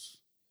es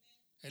Dios.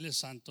 Él es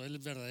santo, Él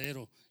es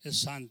verdadero, es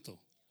santo.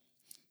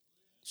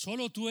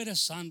 Solo tú eres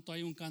santo,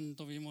 hay un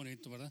canto bien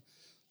bonito, ¿verdad?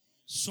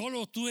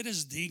 Solo tú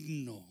eres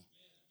digno.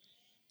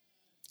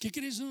 ¿Qué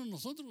quiere decir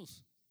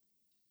nosotros?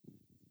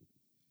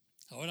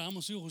 Ahora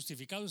hemos sido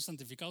justificados y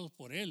santificados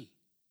por Él,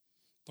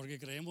 porque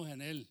creemos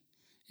en Él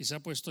y se ha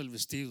puesto el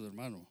vestido,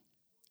 hermano.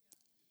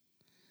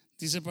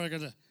 Dice para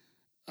que,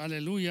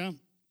 aleluya,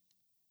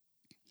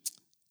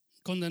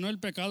 condenó el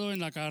pecado en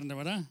la carne,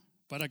 ¿verdad?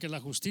 Para que la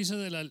justicia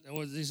de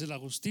la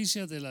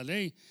justicia de la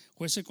ley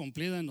fuese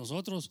cumplida en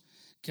nosotros,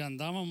 que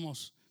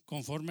andábamos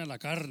conforme a la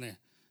carne,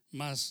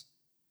 mas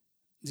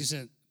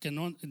dice que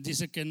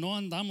no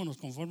andamos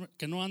conforme,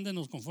 que no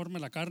andemos conforme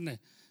a la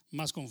carne,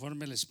 más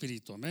conforme al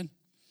Espíritu. Amén.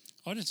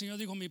 Ahora el Señor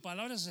dijo, mi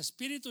palabra es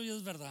espíritu y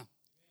es verdad.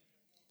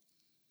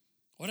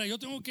 Ahora yo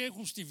tengo que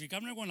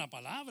justificarme con la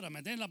palabra, ¿me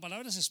entiendes? La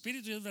palabra es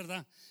espíritu y es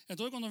verdad.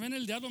 Entonces cuando viene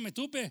el diablo me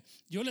tupe,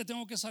 yo le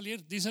tengo que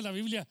salir, dice la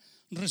Biblia,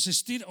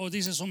 resistir, o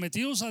dice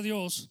sometidos a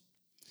Dios,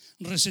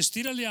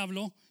 resistir al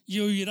diablo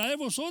y huirá de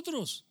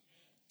vosotros.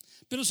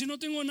 Pero si no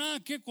tengo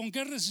nada con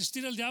qué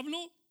resistir al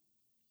diablo,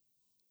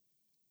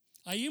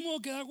 ahí me voy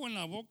a quedar con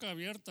la boca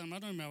abierta,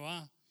 hermano, y me va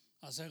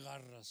a hacer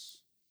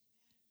garras.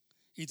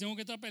 Y tengo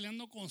que estar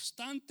peleando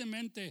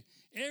constantemente.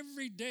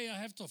 Every day I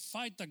have to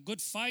fight the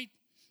good fight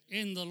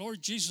in the Lord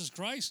Jesus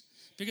Christ,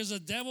 because the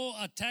devil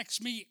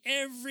attacks me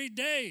every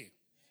day,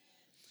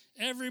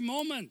 every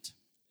moment.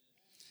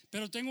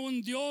 Pero tengo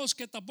un Dios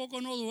que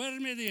tampoco no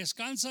duerme ni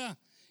descansa,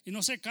 y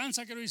no se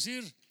cansa, quiero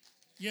decir,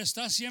 y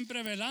está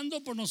siempre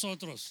velando por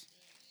nosotros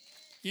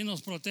y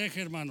nos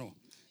protege, hermano.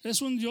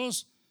 Es un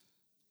Dios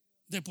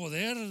de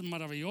poder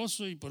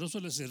maravilloso y por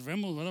eso le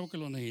servemos, ¿verdad? Porque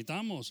lo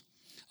necesitamos.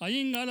 Ahí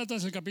en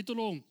Gálatas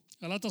capítulo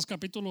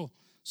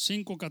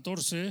 5,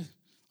 14,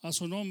 a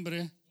su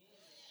nombre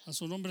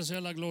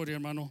sea la gloria,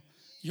 hermano.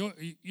 Yo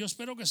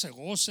espero que se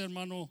goce,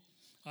 hermano.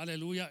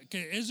 Aleluya.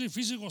 Que es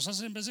difícil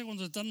gozarse en veces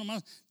cuando estás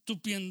nomás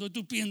tupiendo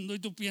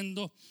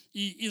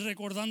y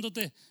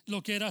recordándote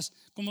lo que eras.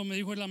 Como me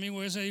dijo el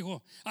amigo ese,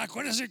 dijo,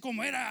 acuérdese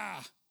cómo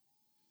era.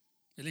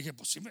 Y le dije,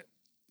 pues sí,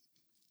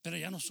 pero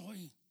ya no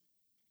soy.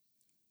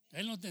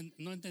 Él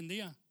no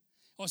entendía.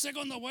 O sea,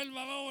 cuando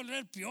vuelva va a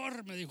volver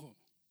peor, me dijo.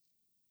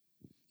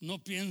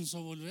 No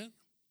pienso volver.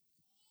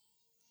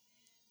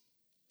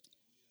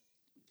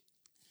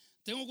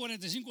 Tengo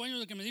 45 años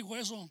de que me dijo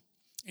eso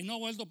y no he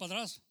vuelto para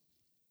atrás.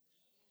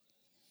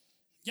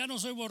 Ya no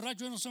soy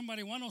borracho, no soy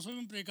marihuano, soy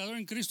un predicador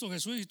en Cristo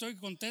Jesús y estoy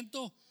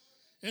contento.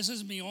 Esa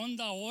es mi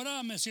onda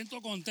ahora, me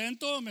siento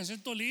contento, me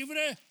siento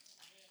libre.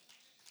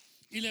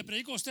 Y le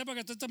predico a usted para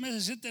que usted también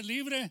se siente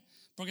libre,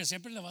 porque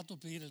siempre le va a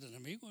tupir el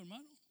enemigo,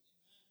 hermano.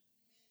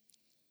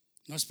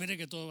 No espere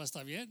que todo va a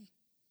estar bien.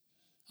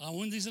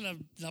 Aún dice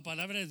la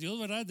palabra de Dios,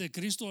 ¿verdad? De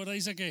Cristo, ¿verdad?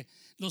 Dice que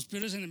los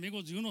peores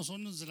enemigos de uno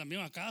son los de la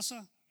misma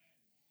casa.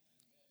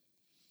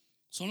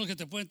 Son los que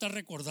te pueden estar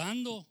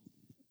recordando.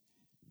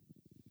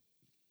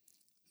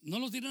 No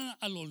los tiran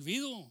al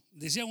olvido.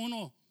 Decía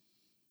uno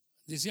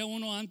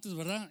antes,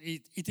 ¿verdad? Y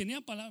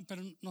tenía palabras,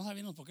 pero no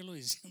sabíamos por qué lo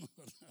decíamos,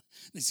 ¿verdad?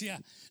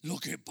 Decía, lo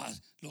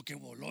que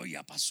voló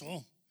ya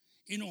pasó.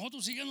 Y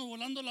nosotros seguíamos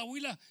volando la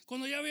huila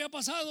cuando ya había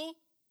pasado.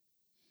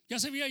 Ya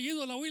se había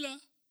ido la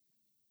huila.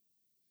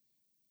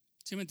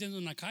 ¿Sí me entienden?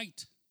 Una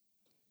kite.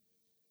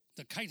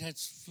 The kite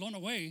has flown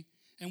away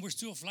and we're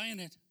still flying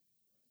it.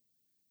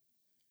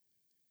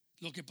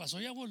 Lo que pasó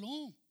ya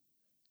voló.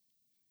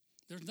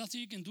 There's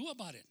nothing you can do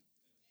about it.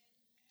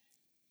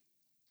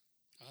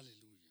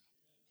 Aleluya.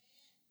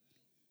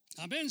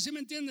 Amén, ¿sí me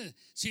entiendes?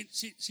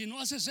 Si no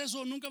haces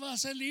eso, nunca vas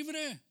a ser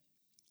libre.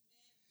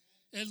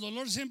 El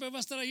dolor siempre va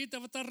a estar ahí, te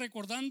va a estar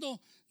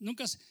recordando.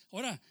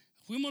 Ahora,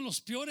 fuimos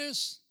los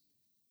peores,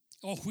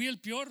 o fui el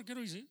peor, quiero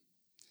decir.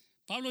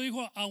 Pablo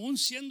dijo, aún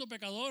siendo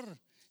pecador,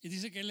 y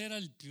dice que él era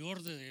el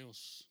peor de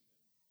Dios.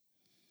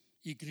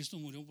 Y Cristo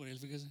murió por él,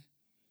 fíjese.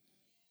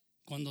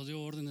 Cuando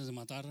dio órdenes de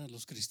matar a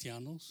los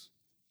cristianos,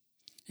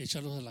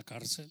 echarlos a la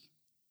cárcel.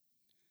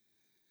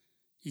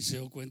 Y se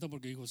dio cuenta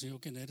porque dijo, Señor,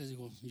 ¿quién eres?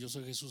 Dijo, yo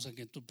soy Jesús a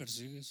quien tú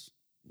persigues.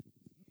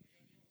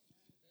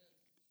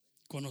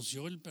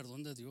 Conoció el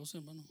perdón de Dios,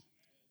 hermano.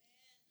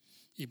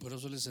 Y por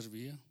eso le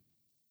servía.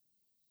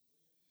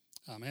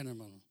 Amén,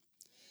 hermano.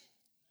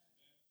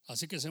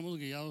 Así que seamos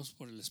guiados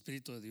por el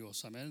Espíritu de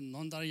Dios. Amén. No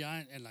andar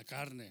ya en la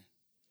carne.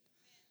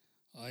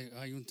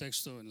 Hay un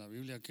texto en la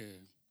Biblia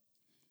que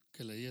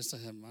leí esta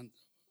semana,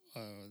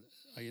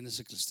 ahí en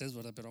Eclesiastés,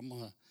 ¿verdad? Pero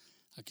vamos a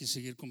aquí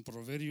seguir con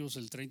Proverbios,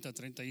 el 30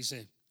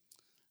 dice,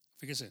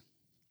 fíjese,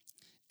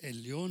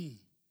 el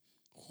león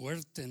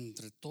fuerte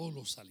entre todos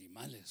los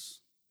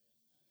animales,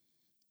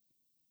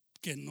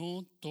 que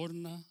no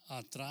torna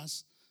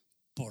atrás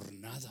por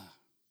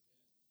nada.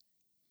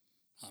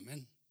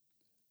 Amén.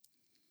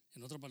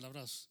 En otras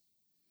palabras,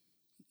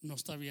 no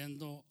está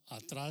viendo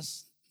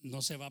atrás,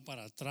 no se va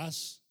para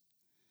atrás.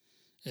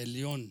 El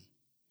león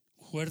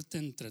fuerte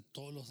entre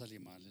todos los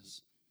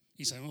animales.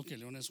 Y sabemos que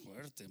el león es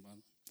fuerte,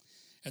 hermano.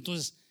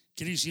 Entonces,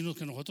 quiere decirnos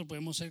que nosotros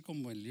podemos ser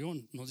como el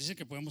león. Nos dice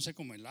que podemos ser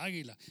como el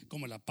águila,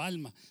 como la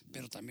palma,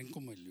 pero también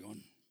como el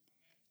león.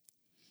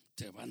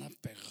 Te van a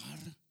pegar,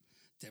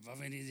 te va a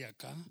venir de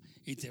acá,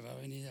 y te va a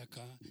venir de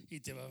acá, y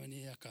te va a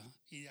venir de acá,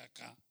 y de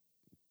acá.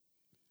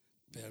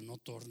 Pero no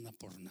torna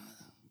por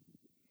nada.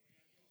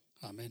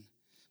 Amén.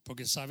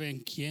 Porque sabe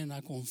en quién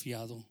ha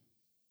confiado.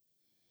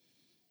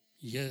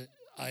 Y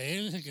a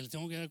él es el que le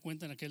tengo que dar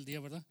cuenta en aquel día,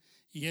 ¿verdad?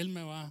 Y él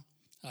me va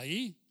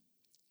ahí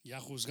y a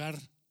juzgar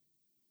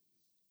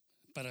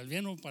para el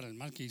bien o para el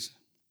mal que hice.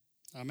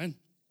 Amén.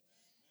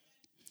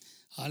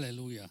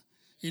 Aleluya.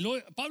 Y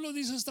luego Pablo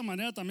dice de esta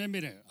manera también,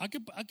 mire,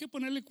 hay que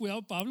ponerle cuidado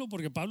a Pablo,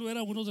 porque Pablo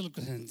era uno de los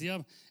que se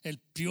sentía el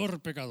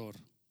peor pecador.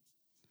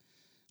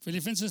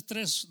 Filipenses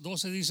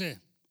 3:12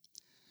 dice,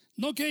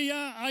 no que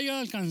ya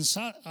haya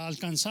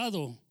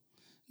alcanzado,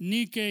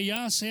 ni que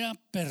ya sea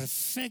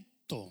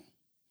perfecto.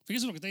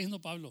 Fíjese lo que está diciendo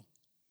Pablo.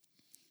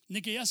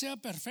 Ni que ya sea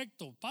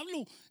perfecto.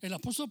 Pablo, el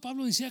apóstol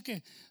Pablo decía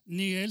que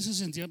ni él se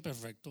sentía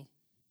perfecto,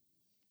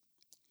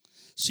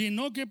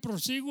 sino que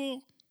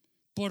prosigo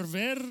por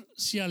ver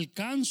si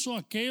alcanzo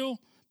aquello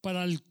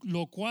para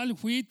lo cual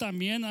fui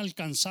también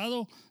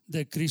alcanzado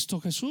de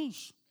Cristo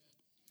Jesús.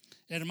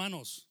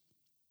 Hermanos,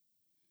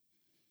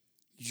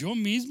 yo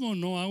mismo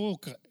no hago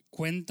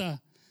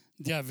cuenta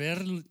de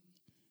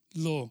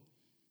haberlo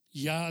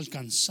ya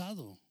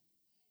alcanzado.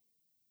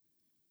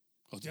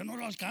 Yo no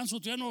lo alcanzo,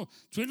 yo no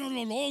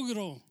lo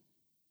logro.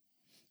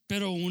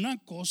 Pero una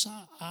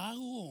cosa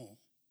hago,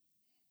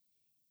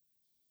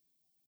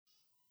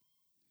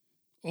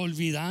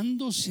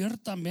 olvidando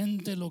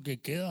ciertamente lo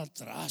que queda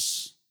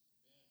atrás.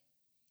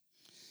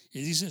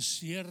 Y dice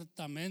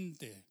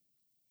ciertamente,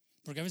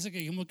 porque a veces que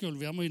dijimos que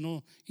olvidamos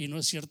y no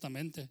es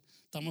ciertamente,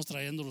 estamos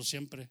trayéndolo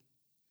siempre.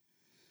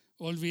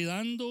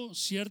 Olvidando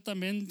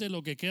ciertamente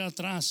lo que queda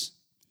atrás,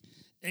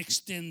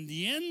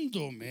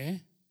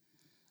 extendiéndome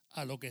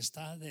a lo que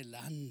está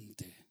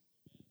delante.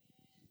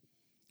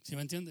 ¿Sí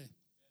me entiende?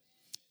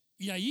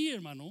 Y ahí,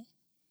 hermano,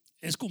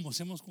 es como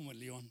hacemos como el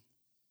león.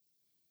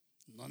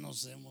 No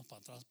nos demos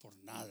para atrás por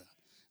nada.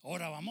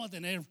 Ahora vamos a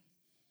tener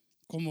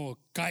como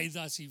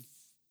caídas y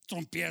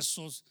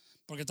trompiezos,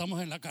 porque estamos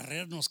en la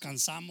carrera, nos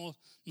cansamos,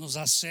 nos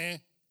da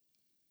sed,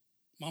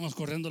 vamos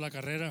corriendo la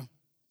carrera.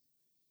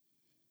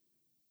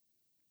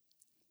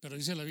 Pero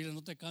dice la Biblia,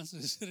 no te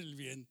canses de hacer el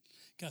bien,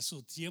 que a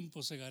su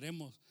tiempo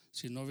segaremos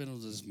si no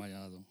hubiéramos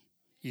desmayado.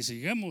 Y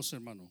seguimos,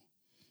 hermano.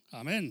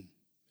 Amén.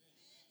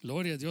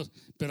 Gloria a Dios.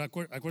 Pero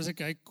acuérdense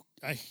que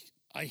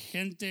hay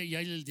gente y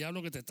hay el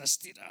diablo que te está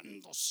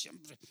estirando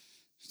siempre.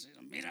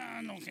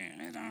 Mira lo que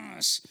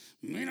eras,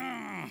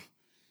 mira.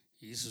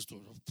 Y dices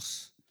tú,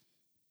 pues,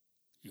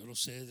 yo lo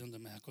sé de dónde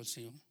me sacó el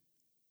Señor.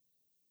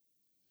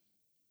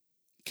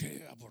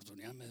 ¿Qué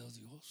oportunidad me dio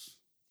Dios?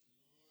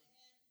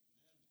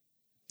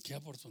 ¿Qué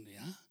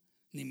oportunidad?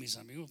 Ni mis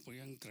amigos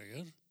podían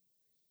creer.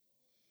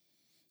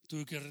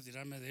 Tuve que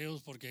retirarme de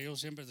ellos porque ellos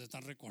siempre te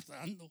están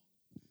recordando.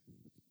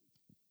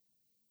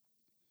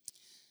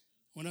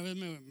 Una vez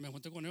me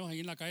junté con ellos ahí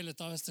en la calle, le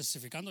estaba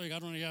testificando,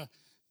 llegaron allá,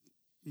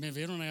 me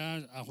vieron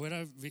allá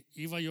afuera,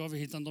 iba yo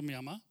visitando a mi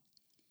mamá.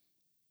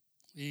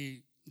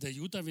 Y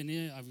de Utah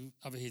venía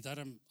a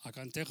visitar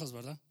acá en Texas,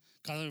 ¿verdad?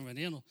 Cada vez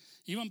venían.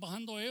 Iban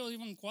bajando ellos,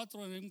 iban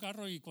 4 en un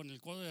carro y con el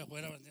codo de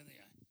afuera vendiendo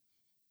ya.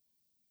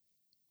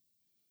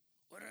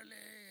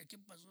 Órale, ¿qué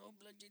pasó,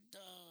 Planchita?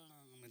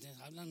 ¿Me entiendes?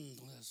 Hablan,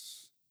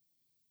 pues,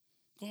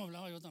 ¿cómo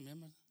hablaba yo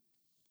también, verdad?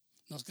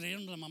 Nos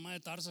creyeron la mamá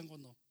de Tarzan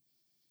cuando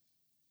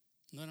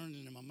no eran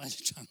ni la mamá del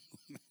chango.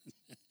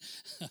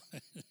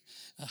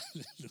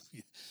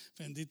 Aleluya.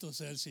 Bendito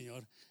sea el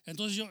Señor.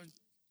 Entonces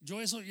yo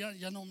eso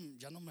ya no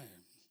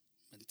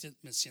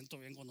me siento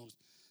bien cuando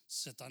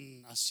se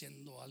están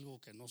haciendo algo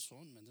que no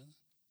son, ¿me entiendes?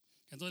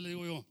 Entonces le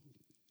digo yo,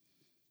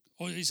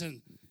 hoy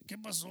dicen, ¿qué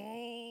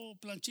pasó,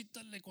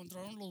 Planchita? Le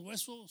encontraron los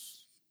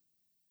huesos.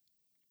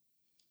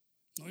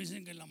 No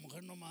dicen que la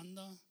mujer no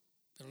manda,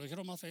 pero lo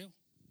dijeron más feo.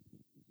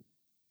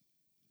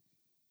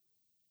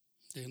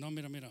 Dije, no,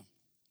 mira,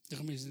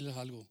 déjame decirles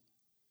algo.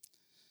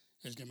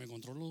 El que me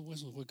encontró los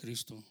huesos fue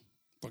Cristo.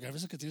 Porque a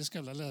veces que tienes que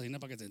hablarle a Dina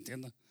para que te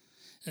entienda.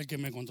 El que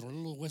me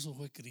controló los huesos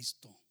fue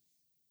Cristo,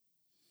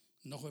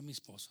 no fue mi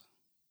esposa.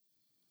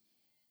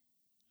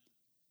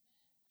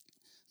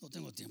 No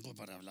tengo tiempo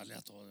para hablarle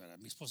a todos, ¿verdad?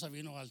 Mi esposa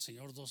vino al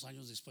Señor 2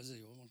 años después de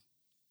yo.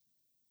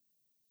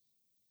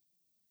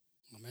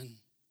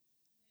 Amén.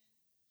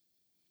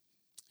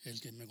 El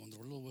que me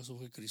controló los huesos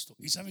fue Cristo.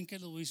 ¿Y saben qué?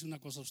 Les voy a decir una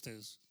cosa a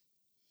ustedes,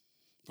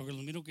 porque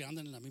los miro que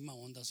andan en la misma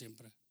onda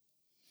siempre.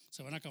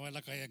 Se van a acabar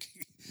la calle aquí.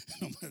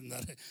 No van a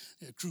andar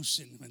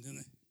cruising, ¿me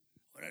entiendes?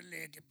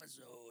 Órale, ¿qué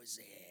pasó?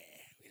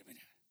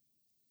 Mira.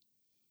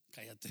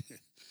 Cállate.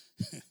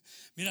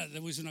 Mira, les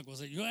voy a decir una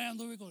cosa. Yo ya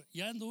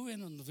anduve en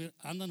donde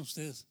andan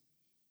ustedes.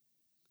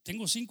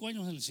 Tengo 5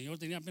 años en el Señor,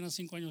 tenía apenas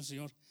 5 años en el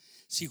Señor.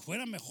 Si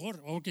fuera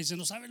mejor, porque se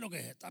no sabe lo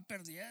que se está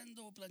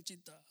perdiendo,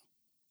 planchita.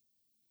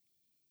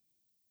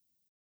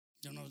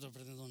 Yo no estoy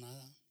perdiendo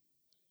nada.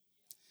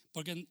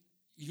 Porque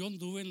yo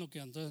anduve en lo que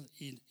anduve,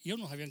 y ellos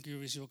no sabían que yo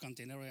había sido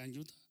cantinero allá en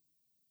Utah.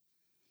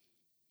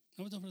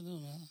 No me estoy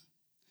perdiendo nada.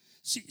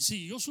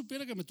 Si yo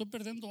supiera que me estoy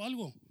perdiendo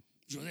algo,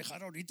 yo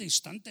dejara ahorita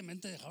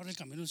instantemente dejar el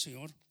camino del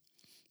Señor.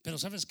 Pero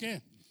 ¿sabes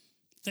qué?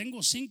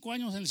 Tengo 5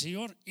 años en el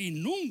Señor y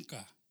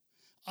nunca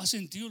ha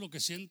sentido lo que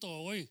siento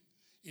hoy.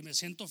 Y me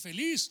siento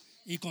feliz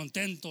y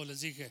contento, les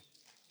dije.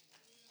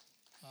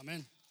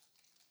 Amén.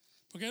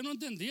 Porque yo no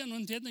entendía, no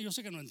entienden, yo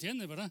sé que no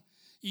entienden, ¿verdad?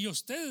 Y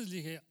ustedes,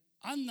 dije,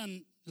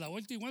 andan la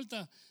vuelta y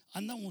vuelta,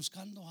 andan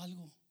buscando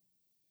algo,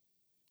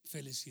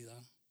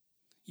 felicidad.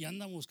 Y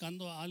andan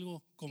buscando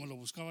algo como lo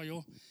buscaba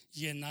yo,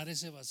 llenar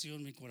ese vacío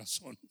en mi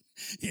corazón.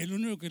 Y el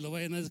único que lo va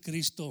a llenar es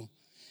Cristo.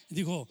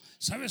 Dijo,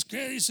 ¿sabes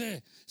qué?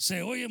 Dice,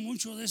 se oye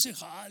mucho de ese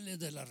jale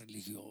de la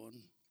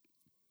religión.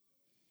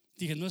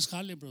 Dije, no es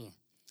jale, brother.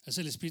 Es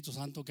el Espíritu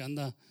Santo que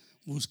anda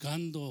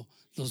buscando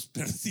los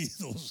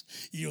perdidos.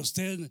 Y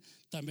usted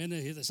también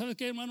necesita. ¿Sabe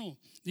qué, hermano?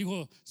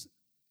 Dijo,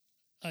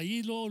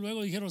 ahí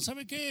luego dijeron,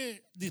 ¿sabe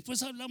qué?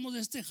 Después hablamos de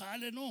este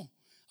jale, ¿no?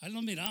 Ahí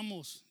nos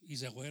miramos y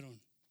se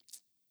fueron.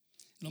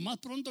 Lo más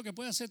pronto que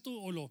puedas hacer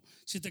tú,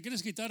 si te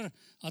quieres quitar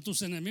a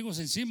tus enemigos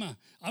encima,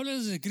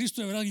 háblales de Cristo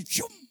de verdad y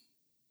 ¡chum!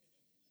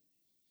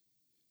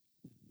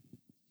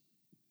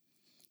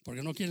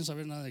 Porque no quieren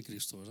saber nada de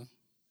Cristo, ¿verdad?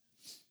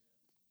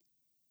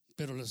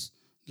 Pero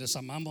les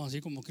amamos así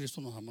como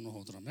Cristo nos ama a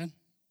nosotros, amén.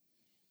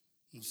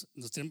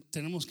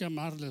 Tenemos que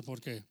amarles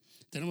porque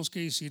tenemos que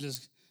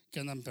decirles que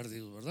andan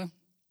perdidos, ¿verdad?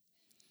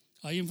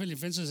 Ahí en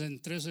Filipenses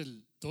en 3,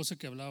 el 12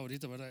 que hablaba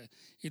ahorita, ¿verdad?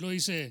 Y lo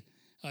dice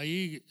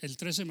ahí, el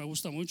 13 me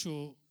gusta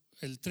mucho,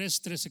 el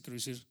 3:13 quiero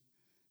decir,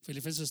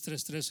 Filipenses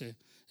 3:13.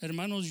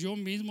 Hermanos, yo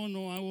mismo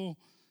no hago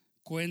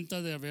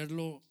cuenta de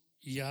haberlo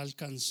ya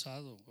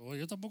alcanzado.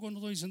 Yo tampoco no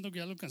estoy diciendo que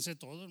ya lo alcancé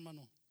todo,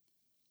 hermano.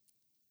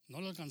 No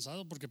lo he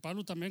alcanzado, porque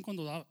Pablo también,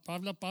 cuando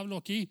habla Pablo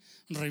aquí,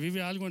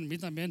 revive algo en mí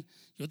también.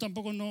 Yo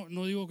tampoco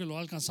no digo que lo he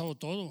alcanzado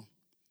todo.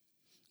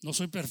 No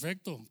soy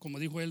perfecto, como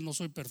dijo él, no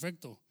soy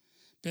perfecto.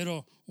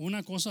 Pero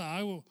una cosa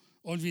hago,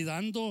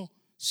 olvidando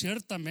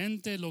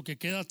ciertamente lo que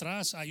queda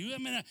atrás.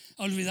 Ayúdeme a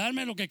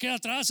olvidarme lo que queda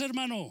atrás,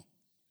 hermano.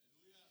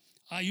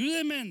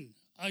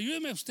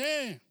 Ayúdeme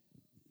usted.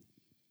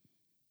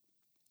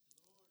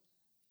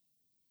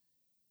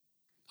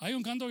 Hay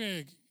un canto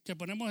que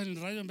ponemos en el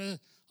radio en vez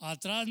de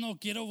atrás no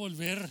quiero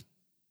volver,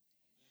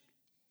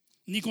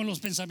 ni con los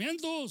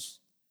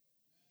pensamientos.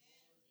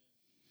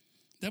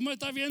 Debemos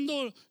estar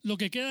viendo lo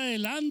que queda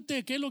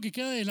adelante, qué es lo que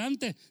queda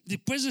adelante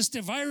después de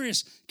este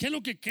virus, qué es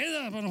lo que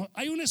queda. Bueno,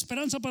 ¿hay una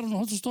esperanza para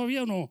nosotros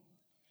todavía o no?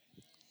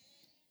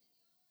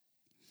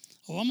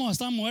 ¿O vamos a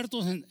estar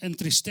muertos en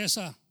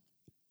tristeza?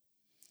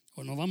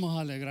 ¿O nos vamos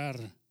a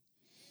alegrar?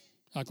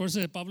 Acuérdense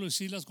de Pablo y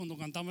Silas cuando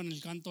cantaban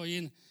el canto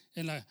ahí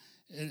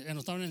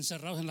estaban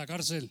encerrados en la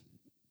cárcel.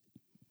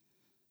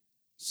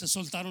 Se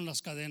soltaron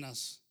las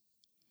cadenas.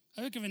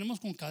 ¿Sabe que venimos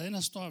con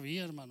cadenas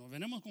todavía, hermano?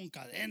 Venimos con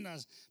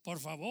cadenas. Por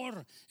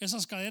favor,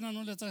 esas cadenas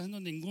no le están haciendo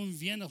ningún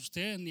bien a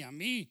usted ni a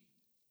mí.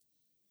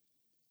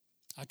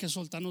 Hay que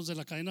soltarnos de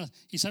las cadenas.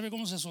 ¿Y sabe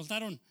cómo se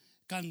soltaron?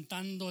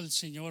 Cantando al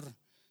Señor,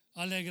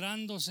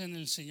 alegrándose en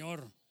el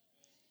Señor.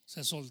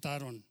 Se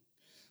soltaron.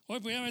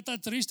 Hoy podía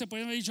estar triste,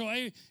 podía haber dicho,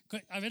 ay,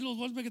 a ver los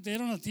golpes que te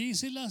dieron a ti,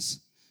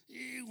 Silas.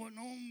 Hijo,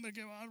 no, hombre,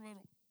 qué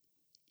bárbaro.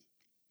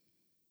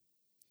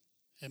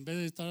 En vez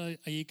de estar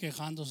ahí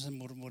quejándose,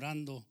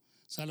 murmurando,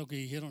 ¿sabe lo que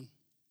dijeron?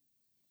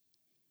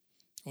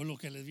 O lo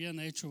que les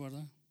habían hecho,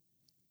 ¿verdad?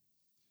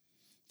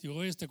 Digo,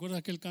 oye, ¿te acuerdas de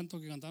aquel canto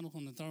que cantamos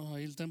cuando entramos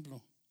ahí al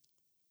templo?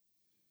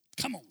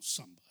 Come on,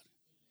 somebody.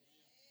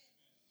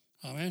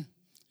 Amén.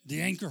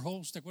 The Anchor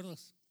Holds, ¿te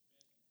acuerdas?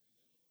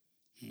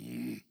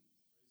 Y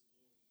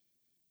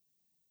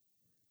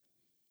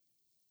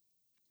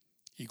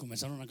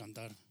comenzaron a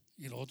cantar.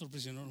 Y los otros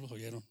prisioneros los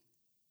oyeron.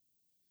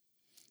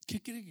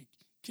 ¿Qué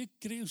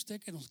cree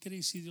usted que nos quiere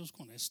decir Dios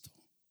con esto?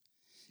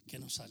 Que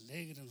nos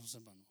alegre, los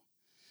hermanos.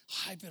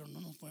 Ay, pero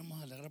no nos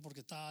podemos alegrar porque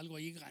está algo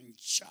ahí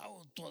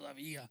ganchado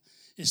todavía.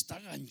 Está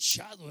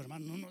ganchado,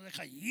 hermano. No nos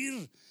deja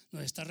ir.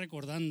 Nos está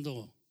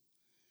recordando.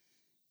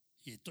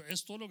 Y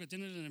es todo lo que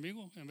tiene el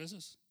enemigo en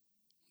veces.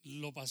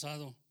 Lo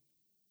pasado.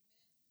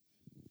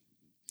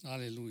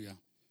 Aleluya.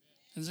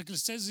 Entonces, que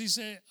usted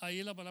dice,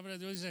 ahí la palabra de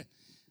Dios dice,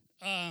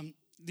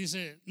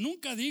 dice,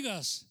 nunca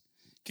digas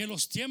que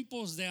los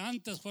tiempos de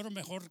antes fueron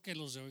mejor que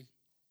los de hoy,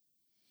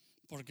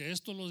 porque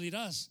esto lo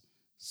dirás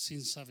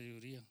sin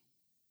sabiduría.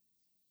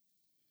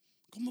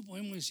 ¿Cómo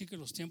podemos decir que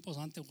los tiempos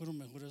antes fueron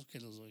mejores que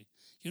los de hoy?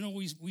 You know,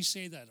 we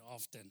say that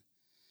often.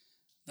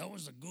 That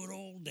was the good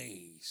old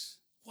days.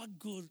 What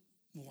good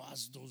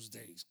was those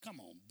days?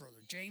 Come on,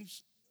 Brother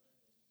James.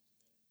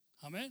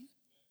 Amen.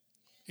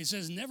 He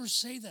says, never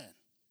say that.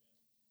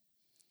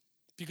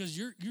 Because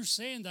you're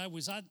saying that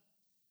without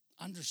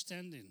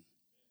understanding,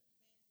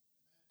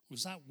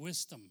 without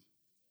wisdom.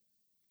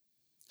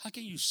 How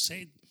can you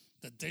say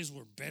that days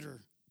were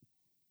better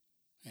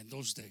in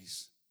those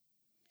days?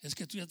 Es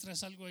que tú ya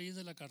traes algo ahí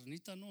de la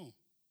carnita, ¿no?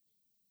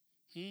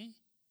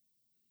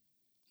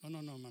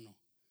 No, hermano.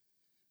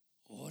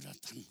 Ahora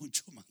tan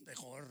mucho más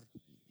mejor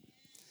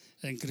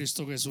en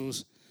Cristo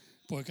Jesús,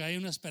 porque hay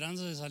una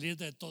esperanza de salir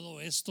de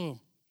todo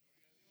esto.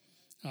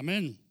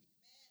 Amén.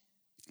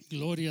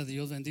 Gloria a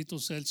Dios, bendito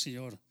sea el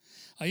Señor.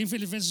 Ahí en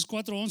Filipenses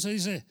 4:11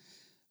 dice,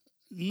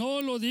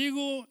 no lo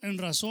digo en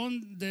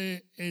razón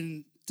de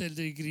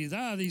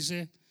integridad,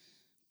 dice,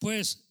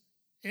 pues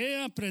he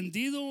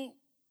aprendido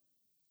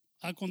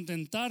a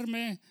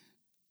contentarme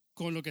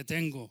con lo que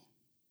tengo.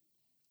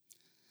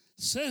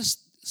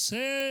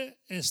 Sé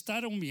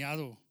estar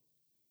humillado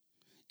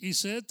y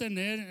sé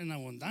tener en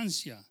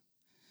abundancia.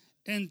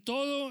 En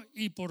todo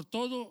y por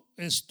todo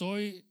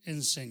estoy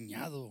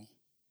enseñado.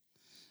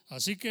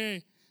 Así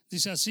que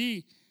dice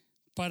así,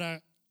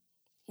 para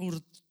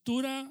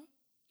hurtura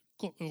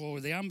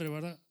o de hambre,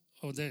 ¿verdad?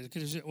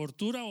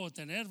 Hurtura o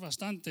tener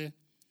bastante,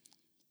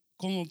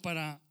 como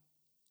para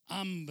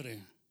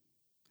hambre.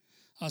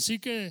 Así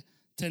que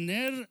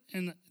tener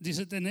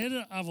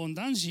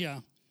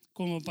abundancia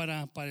como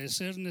para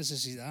parecer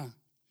necesidad.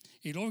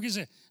 Y luego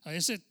dice, a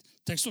ese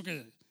texto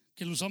que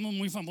lo usamos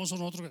muy famoso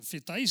nosotros,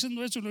 está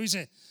diciendo eso y lo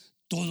dice,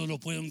 todo lo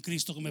puedo en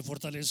Cristo que me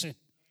fortalece.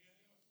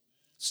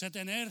 Sé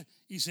tener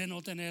y sé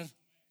no tener.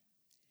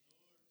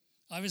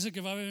 A veces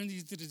que va a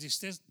venir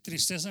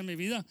tristeza en mi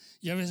vida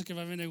y a veces que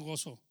va a venir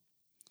gozo.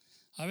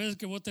 A veces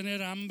que voy a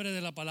tener hambre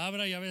de la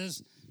palabra y a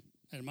veces,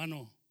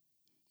 hermano,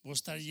 voy a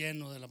estar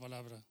lleno de la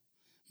palabra.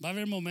 Va a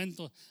haber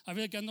momentos, a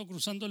veces que ando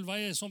cruzando el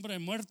valle de sombra de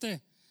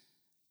muerte,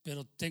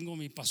 pero tengo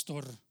mi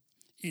pastor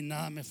y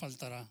nada me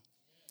faltará.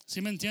 ¿Sí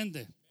me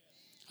entiende?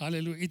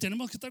 Aleluya. Y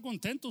tenemos que estar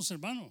contentos,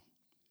 hermano.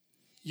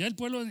 Ya el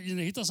pueblo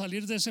necesita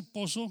salir de ese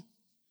pozo,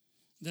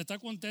 de estar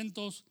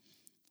contentos.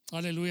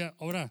 Aleluya.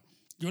 Ahora,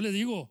 yo le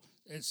digo,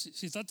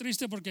 si está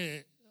triste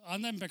porque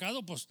anda en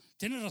pecado, pues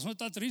tiene razón,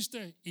 está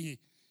triste y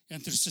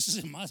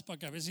entristece más para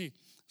que a ver si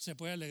se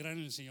puede alegrar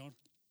en el Señor.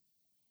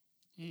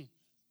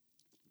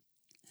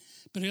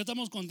 Pero ya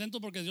estamos contentos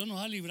porque Dios nos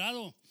ha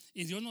librado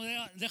y Dios nos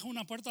deja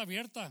una puerta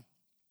abierta.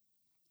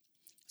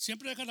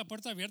 Siempre deja la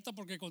puerta abierta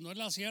porque cuando Él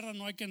la cierra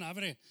no hay quien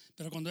abre,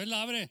 pero cuando Él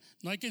la abre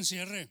no hay quien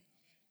cierre.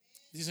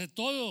 Dice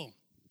todo.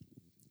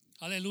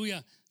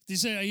 Aleluya.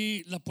 Dice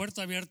ahí la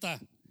puerta abierta.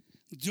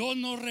 Dios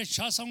no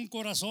rechaza un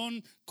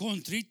corazón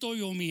contrito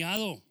y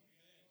humillado.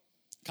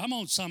 Come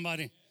on,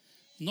 somebody.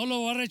 No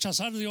lo va a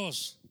rechazar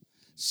Dios.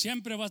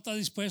 Siempre va a estar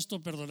dispuesto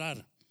a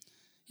perdonar.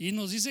 Y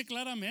nos dice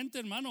claramente,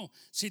 hermano,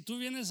 si tú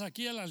vienes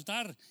aquí al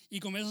altar y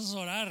comienzas a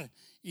orar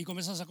y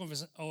comienzas a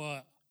confesar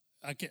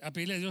a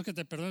pedirle a Dios que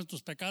te perdone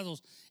tus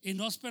pecados y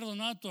no has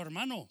perdonado a tu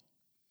hermano,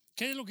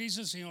 ¿qué es lo que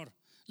dice el Señor?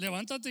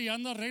 Levántate y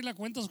anda, arregla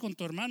cuentas con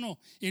tu hermano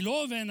y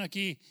luego ven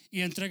aquí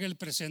y entrega el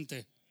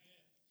presente.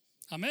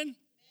 Amén.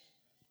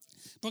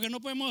 Porque no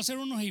podemos ser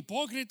unos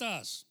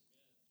hipócritas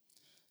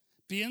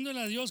pidiéndole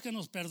a Dios que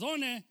nos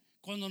perdone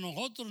cuando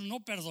nosotros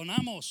no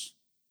perdonamos.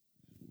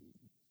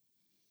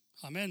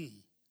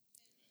 Amén.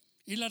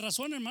 Y la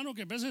razón, hermano,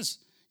 que a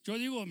veces yo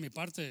digo en mi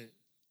parte,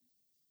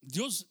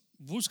 Dios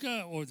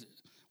busca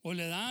o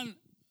le da,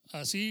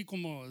 así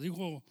como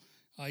dijo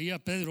ahí a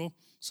Pedro,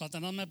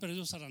 Satanás me ha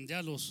perdido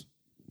zarandearlos.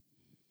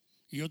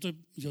 Y yo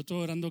estoy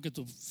orando que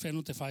tu fe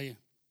no te falle.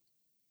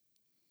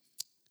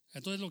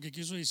 Entonces lo que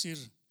quiso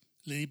decir,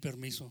 le di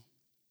permiso,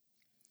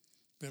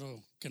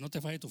 pero que no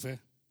te falle tu fe.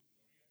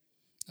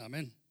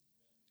 Amén.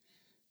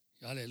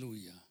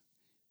 Aleluya.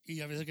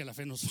 Y a veces que la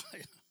fe nos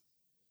falla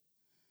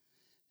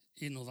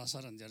y nos va a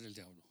zarandear el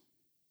diablo,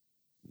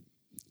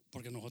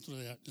 porque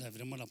nosotros le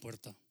abrimos la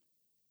puerta.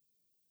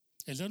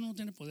 El diablo no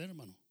tiene poder,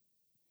 hermano.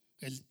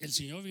 El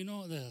Señor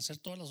vino a deshacer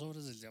todas las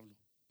obras del diablo.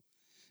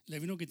 Le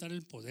vino a quitar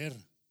el poder,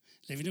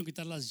 le vino a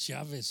quitar las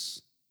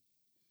llaves.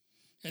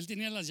 Él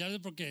tenía las llaves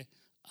porque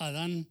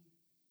Adán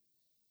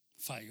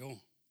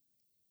falló.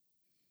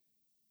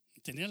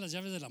 Tenía las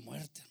llaves de la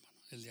muerte, hermano,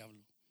 el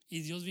diablo.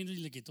 Y Dios vino y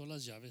le quitó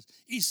las llaves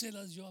y se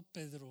las dio a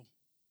Pedro.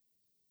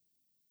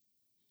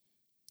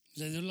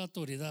 Le dio la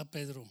autoridad a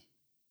Pedro.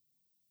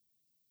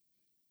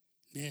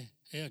 Bien,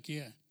 he aquí,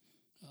 a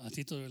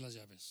ti te doy las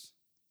llaves.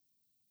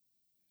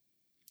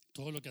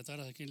 Todo lo que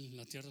ataras aquí en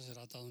la tierra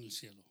será atado en el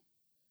cielo.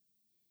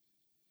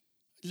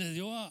 Le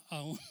dio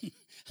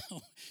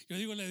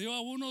le dio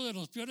a uno de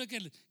los peores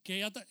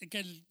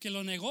que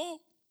lo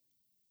negó.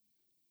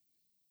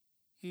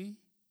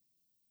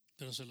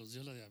 Pero se los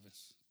dio las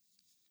llaves.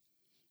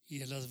 Y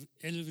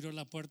él abrió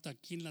la puerta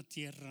aquí en la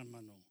tierra,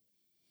 hermano.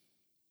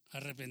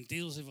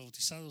 Arrepentidos y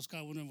bautizados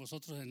cada uno de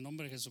vosotros en el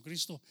nombre de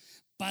Jesucristo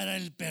para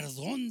el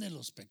perdón de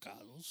los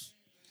pecados.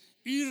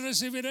 Y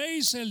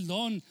recibiréis el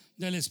don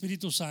del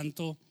Espíritu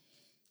Santo,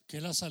 que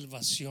es la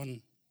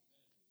salvación.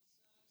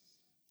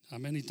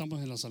 Amén, y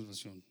estamos en la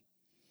salvación.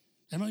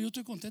 Hermano, yo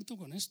estoy contento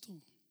con esto.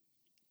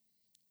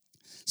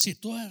 Si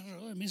todo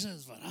error de mí se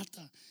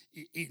desbarata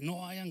y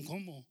no hayan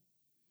cómo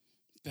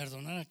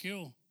perdonar a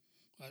aquello,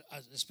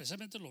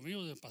 especialmente lo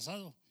mío del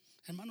pasado,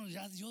 hermano,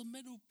 ya Dios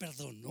me lo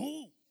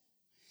perdonó.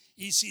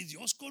 Y si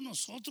Dios con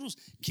nosotros,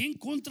 ¿quién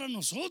contra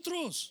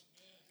nosotros?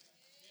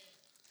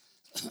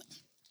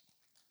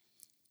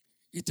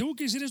 Y tengo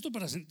que decir esto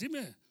para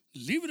sentirme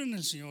libre en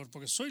el Señor,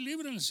 porque soy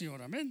libre en el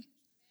Señor, amén.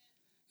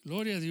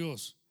 Gloria a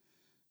Dios.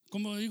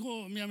 Como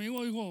dijo mi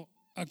amigo, dijo,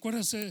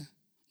 acuérdese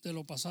de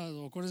lo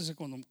pasado, acuérdese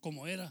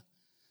como era.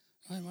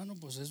 Ay, hermano,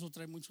 pues eso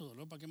trae mucho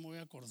dolor, ¿para qué me voy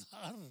a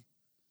acordar?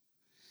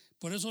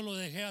 Por eso lo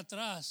dejé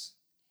atrás,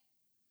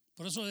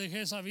 por eso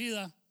dejé esa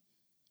vida,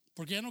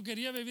 porque ya no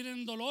quería vivir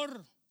en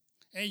dolor,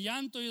 en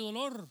llanto y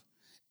dolor,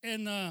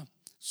 en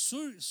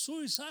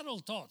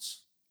suicidal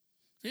thoughts.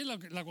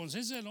 Fíjate la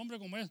conciencia del hombre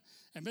como es,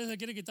 en vez de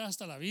quiere quitar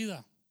hasta la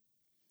vida,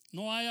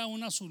 no haya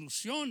una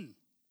solución.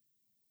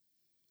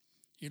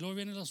 Y luego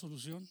viene la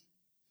solución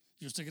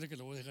y usted cree que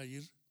lo voy a dejar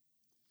ir.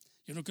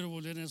 Yo no quiero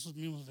volver a esos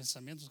mismos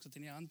pensamientos que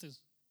tenía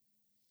antes.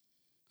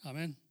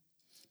 Amén.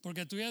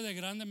 Porque todavía de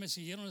grande me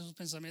siguieron esos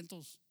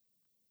pensamientos.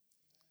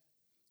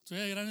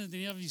 Todavía de grande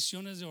tenía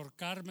visiones de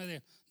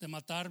ahorcarme, de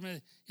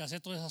matarme y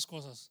hacer todas esas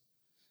cosas.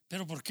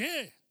 ¿Pero por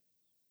qué?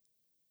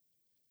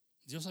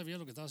 Dios sabía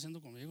lo que estaba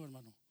haciendo conmigo,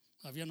 hermano.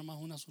 Había nomás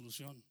una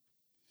solución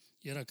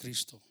y era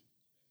Cristo.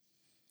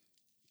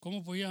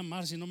 ¿Cómo podía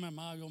amar si no me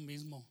amaba yo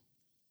mismo?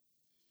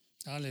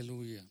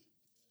 Aleluya.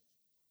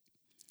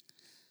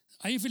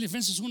 Ahí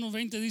Filipenses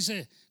 1:20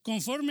 dice,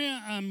 conforme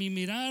a mi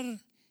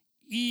mirar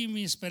y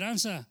mi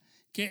esperanza,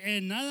 que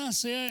en nada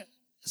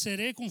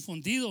seré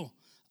confundido,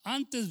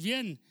 antes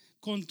bien,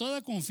 con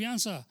toda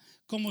confianza,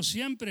 como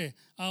siempre,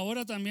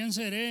 ahora también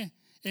seré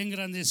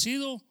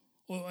engrandecido,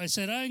 o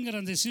será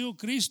engrandecido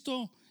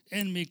Cristo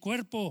en mi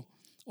cuerpo,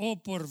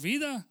 o por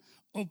vida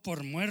o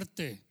por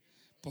muerte,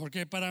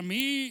 porque para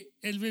mí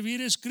el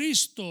vivir es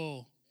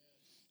Cristo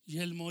y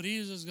el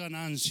morir es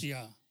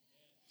ganancia.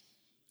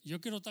 Yo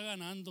quiero estar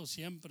ganando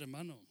siempre,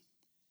 hermano,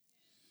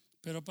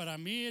 pero para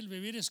mí el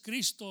vivir es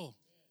Cristo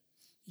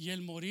y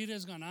el morir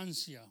es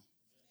ganancia.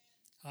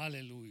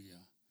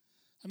 Aleluya.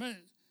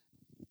 Amén.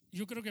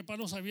 Yo creo que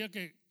Pablo sabía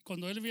que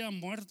cuando él había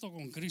muerto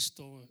con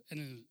Cristo en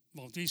el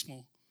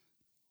bautismo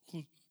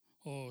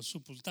o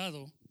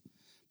sepultado,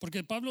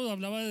 porque Pablo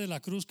hablaba de la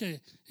cruz,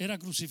 que era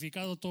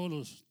crucificado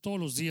todos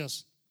los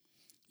días.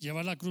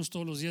 Llevar la cruz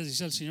todos los días,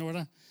 dice el Señor,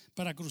 ¿verdad?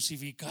 Para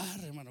crucificar,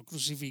 hermano,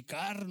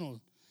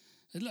 crucificarnos.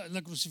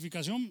 La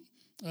crucificación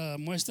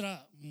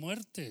muestra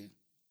muerte.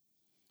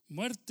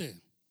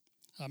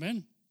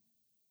 Amén.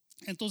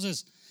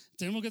 Entonces,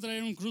 tenemos que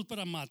traer un cruz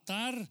para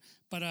matar,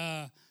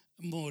 para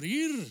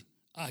morir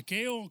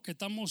aquello que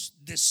estamos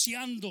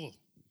deseando.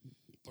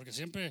 Porque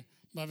siempre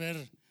va a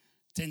haber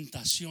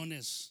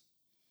tentaciones.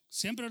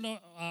 Siempre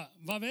va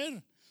a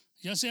haber,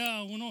 ya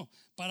sea uno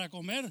para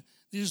comer,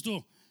 dices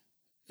tú,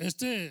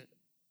 este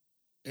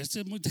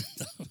es muy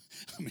tentado,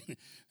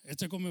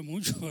 este come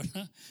mucho,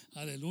 ¿verdad?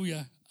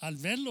 Aleluya. Al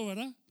verlo,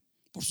 ¿verdad?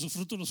 Por sus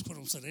frutos los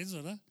conoceréis,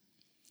 ¿verdad?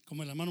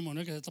 Como el hermano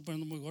Manuel que se está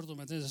poniendo muy gordo,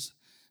 ¿me entiendes?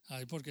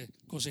 Ahí porque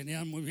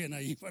cocinean muy bien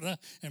ahí, ¿verdad?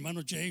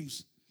 Hermano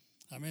James,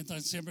 también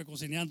están siempre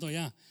cocinando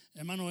allá.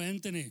 Hermano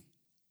Anthony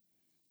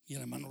y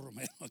el hermano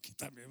Romero aquí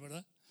también,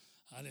 ¿verdad?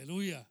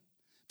 Aleluya.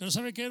 Pero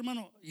 ¿sabe qué,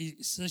 hermano?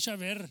 Y se echa a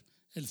ver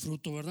el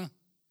fruto, ¿verdad?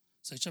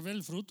 Se echa a ver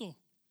el fruto.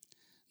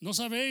 No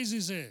sabéis,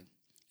 dice,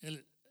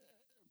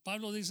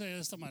 Pablo dice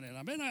de esta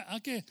manera. Ven, hay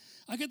que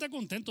estar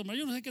contentos.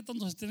 Yo no sé qué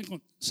tanto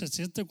se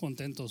sienten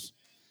contentos.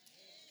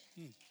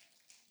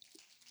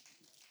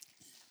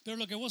 Pero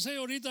lo que vos sé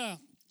ahorita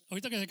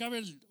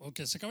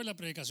que se acabe la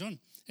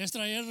predicación, es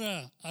traer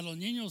a los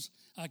niños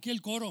aquí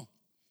el coro.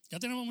 Ya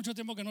tenemos mucho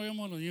tiempo que no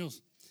vemos a los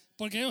niños,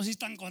 porque ellos sí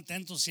están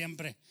contentos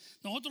siempre.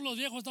 Nosotros los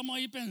viejos estamos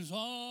ahí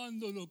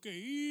pensando lo que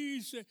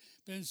hice,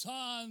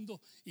 pensando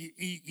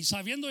y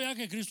sabiendo ya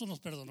que Cristo nos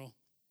perdonó.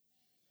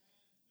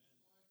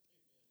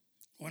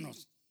 Bueno,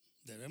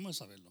 debemos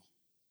saberlo.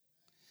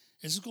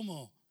 Eso es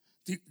como,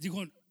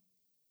 digo,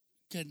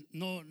 que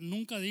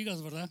nunca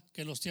digas, ¿verdad?,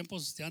 que los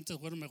tiempos de antes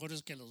fueron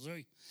mejores que los de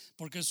hoy,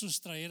 porque eso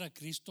es traer a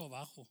Cristo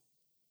abajo.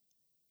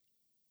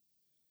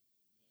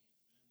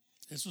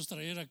 Eso es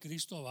traer a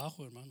Cristo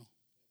abajo, hermano.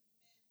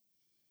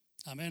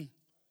 Amén.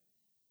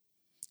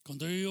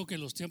 Cuando yo digo que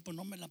los tiempos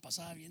no me la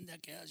pasaba bien de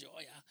aquellas, yo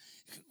ya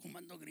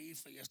fumando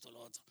grife y esto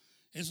lo otro,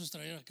 eso es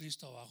traer a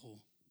Cristo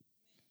abajo.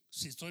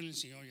 Si estoy en el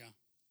Señor ya.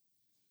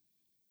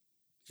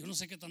 Yo no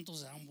sé qué tanto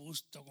se da un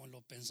gusto con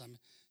los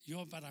pensamientos.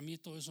 Para mí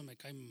todo eso me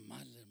cae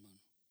mal, hermano.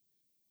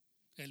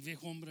 El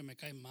viejo hombre me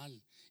cae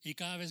mal. Y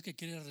cada vez que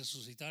quiere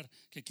resucitar,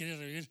 que quiere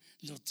revivir,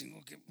 lo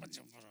tengo que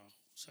pasar para abajo.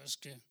 ¿Sabes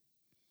qué?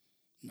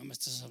 No me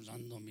estés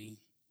hablando a mí.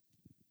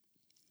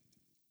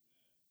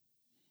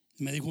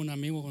 Me dijo un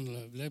amigo cuando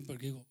le hablé,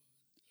 porque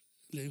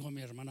le dijo a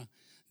mi hermana,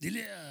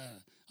 dile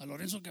a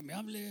Lorenzo que me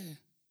hable.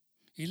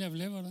 Y le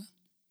hablé, ¿verdad?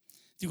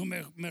 Digo,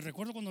 me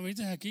recuerdo cuando me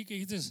viste aquí que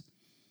dijiste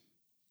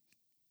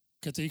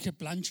que te dije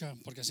plancha,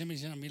 porque así me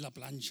decían a mí la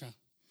plancha.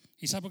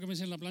 ¿Y sabes por qué me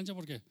decían la plancha?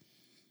 Porque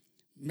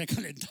me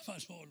calentaba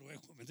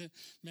luego,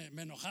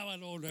 me enojaba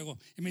luego,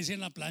 y me decían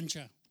la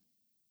plancha.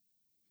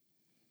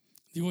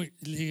 Digo,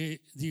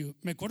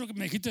 me acuerdo que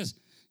me dijiste,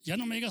 ya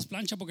no me digas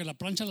plancha porque la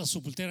plancha la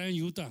sepultera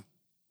en Utah.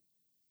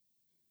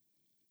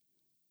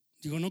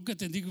 Digo, no, que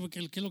te digo que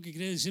es lo que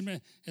quiere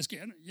decirme, es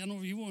que ya no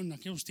vivo en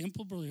aquellos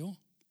tiempos, pero yo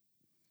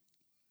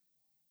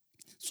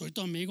soy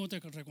tu amigo, te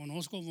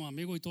reconozco como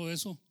amigo y todo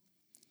eso,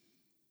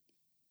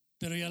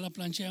 pero ya la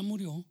plancha ya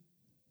murió.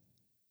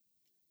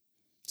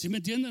 ¿Sí me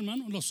entienden,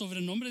 hermano? Los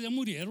sobrenombres ya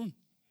murieron.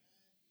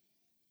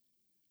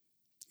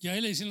 Y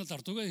ahí le dicen la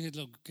tortuga, y dije,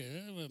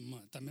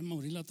 también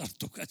morí la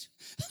tortuga.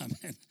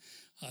 Amén,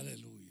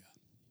 aleluya.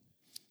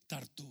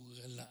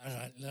 Tortuga,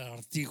 el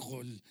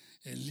artijo,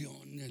 el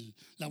león,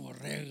 la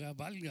borrega,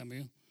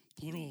 válgame,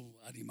 puro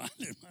animal,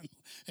 hermano.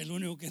 El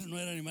único que no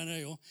era animal era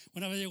yo.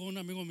 Una vez llegó un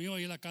amigo mío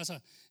ahí a la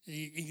casa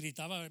y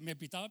gritaba, me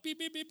pitaba, pi,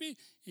 pi, pi, pi,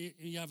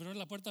 y abrió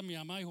la puerta a mi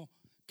mamá y dijo,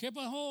 ¿qué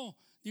pasó?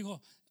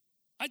 Dijo,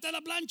 ahí está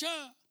la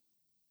plancha.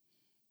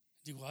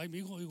 Digo, ay, mi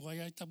hijo, ahí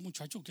está el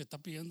muchacho que está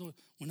pidiendo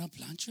una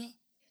plancha.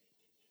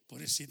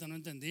 Pobrecita, no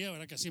entendía,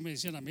 ¿verdad? Que así me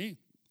decían a mí.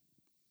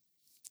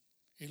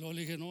 Y luego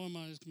le dije, no,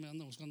 mamá, es que me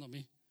anda buscando a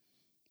mí.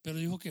 Pero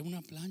dijo que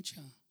una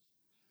plancha.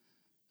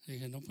 Le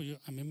dije, no, pues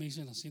a mí me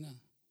dicen así, nada.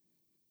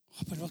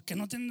 Oh, pero es que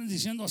no te andan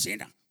diciendo así,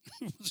 nada.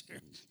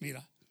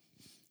 Mira,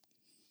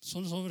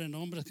 son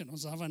sobrenombres que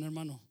nos daban,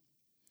 hermano.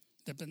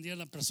 Dependía de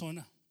la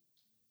persona.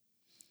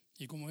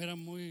 Y como era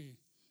muy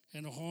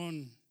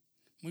enojón,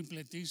 muy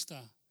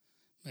pletista,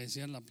 me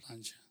decían la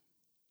plancha.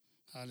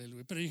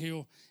 Aleluya. Pero dije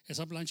yo,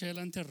 esa plancha ya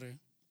la enterré.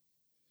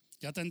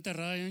 Ya está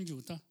enterrada allá en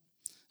Utah.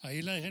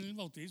 Ahí la dejé en el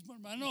bautismo,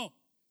 hermano.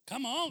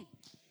 Come on.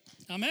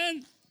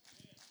 Amén.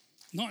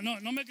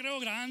 No me creo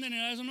grande ni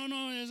nada de eso.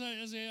 No,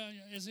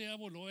 ese ya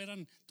voló.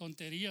 Eran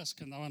tonterías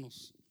que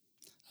andábamos.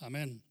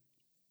 Amén.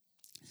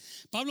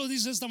 Pablo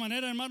dice de esta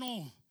manera,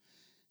 hermano.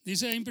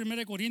 Dice en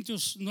 1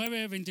 Corintios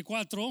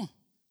 9:24.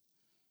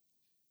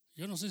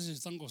 Yo no sé si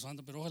están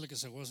gozando, pero ojalá que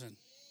se gocen.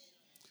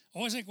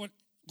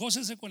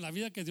 Gócense con la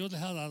vida que Dios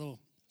les ha dado.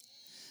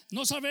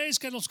 ¿No sabéis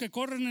que los que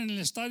corren en el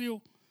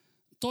estadio,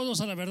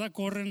 todos a la verdad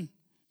corren,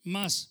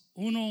 mas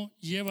uno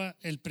lleva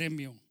el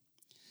premio?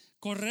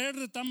 Correr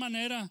de tal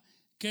manera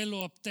que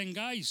lo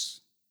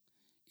obtengáis.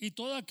 Y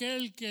todo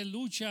aquel que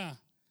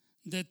lucha,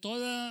 de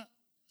todo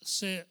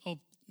se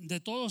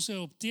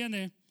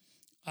obtiene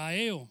a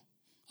ello,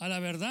 a la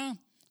verdad,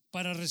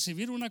 para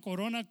recibir una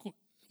corona,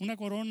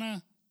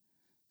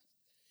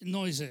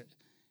 no dice,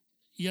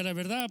 y a la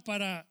verdad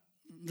para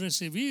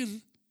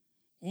recibir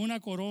una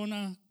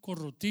corona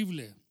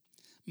corruptible,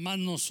 mas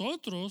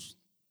nosotros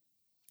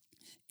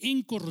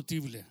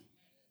incorruptible.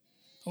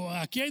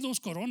 Aquí hay dos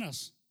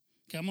coronas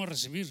que vamos a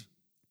recibir,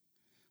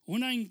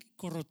 una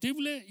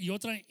incorruptible y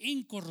otra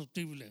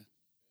incorruptible.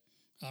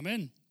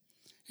 Amén.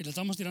 Y le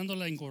estamos tirando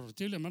la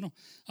incorruptible, hermano.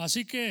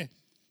 Así que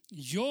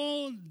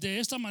yo de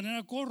esta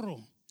manera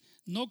corro,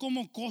 no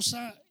como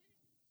cosa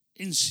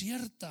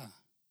incierta.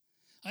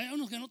 Hay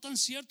unos que no están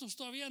ciertos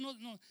todavía,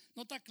 no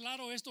está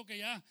claro esto que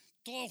ya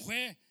todo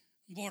fue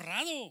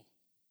borrado.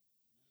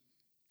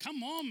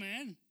 Come on,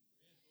 man.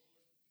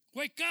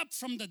 Wake up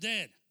from the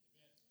dead.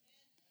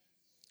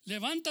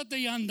 Levántate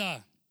y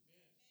anda.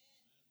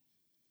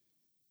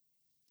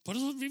 Por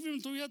eso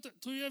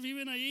todavía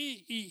viven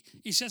ahí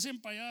y se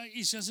hacen para allá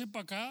y se hacen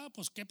para acá.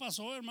 Pues, ¿qué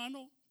pasó,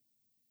 hermano?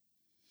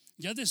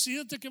 Ya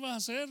decídete qué vas a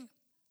hacer.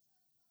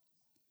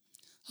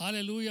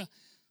 Aleluya.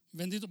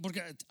 Bendito,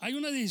 porque hay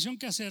una decisión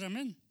que hacer,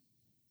 amén.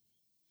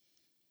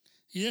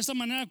 Y de esta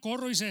manera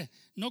corro, dice,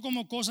 no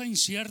como cosa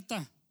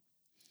incierta.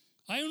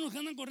 Hay unos que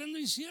andan corriendo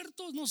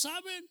inciertos, no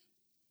saben.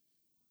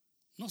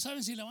 No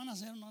saben si la van a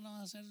hacer o no la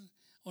van a hacer.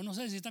 O no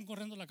saben si están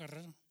corriendo la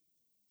carrera.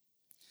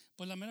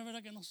 Pues la mera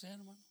verdad que no sé,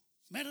 hermano.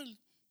 Mira,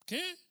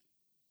 ¿qué?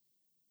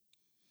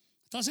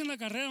 ¿Estás en la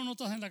carrera o no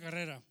estás en la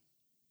carrera?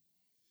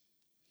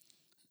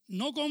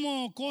 No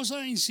como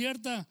cosa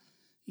incierta.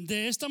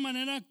 De esta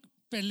manera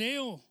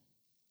peleo.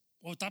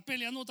 O está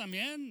peleando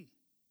también.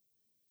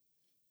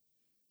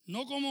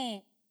 No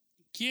como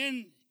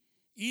quien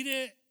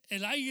hire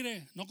el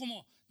aire. No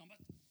como,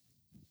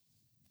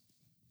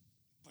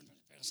 pues no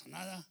le pegas a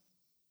nada.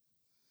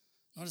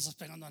 No le estás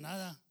pegando a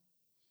nada.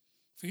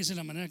 Fíjese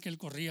la manera que él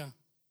corría.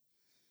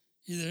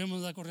 Y debemos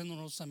estar corriendo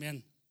nosotros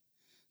también.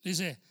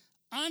 Dice,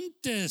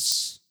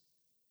 antes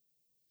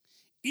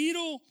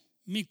hiro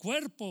mi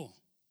cuerpo.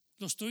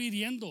 Lo estoy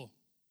hiriendo.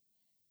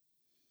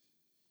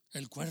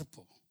 El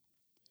cuerpo.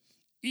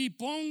 Y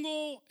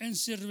pongo en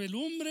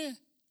servidumbre,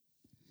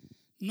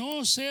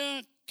 no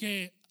sea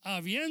que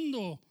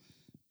habiendo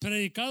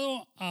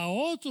predicado a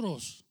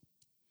otros,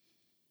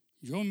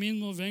 yo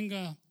mismo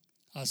venga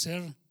a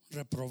ser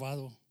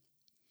reprobado.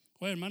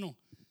 Oye, hermano,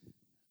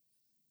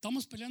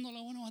 estamos peleando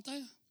la buena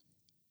batalla.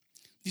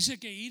 Dice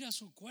que ir a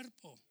su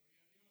cuerpo.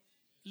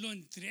 lo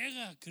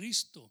entrega a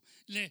Cristo,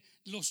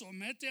 lo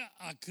somete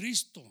a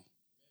Cristo.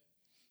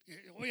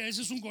 Oye,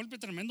 ese es un golpe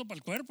tremendo para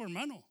el cuerpo,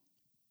 hermano.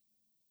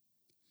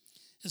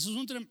 Eso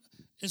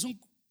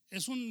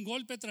es un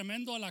golpe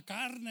tremendo a la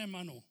carne,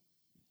 hermano.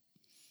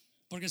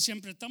 Porque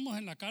siempre estamos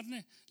en la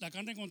carne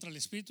contra el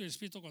espíritu y el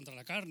espíritu contra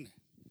la carne.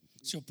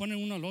 Se oponen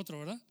uno al otro,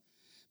 ¿verdad?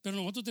 Pero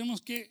nosotros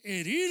tenemos que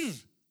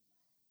herir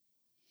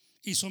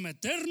y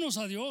someternos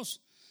a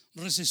Dios,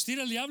 resistir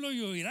al diablo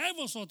y huirá de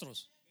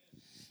vosotros.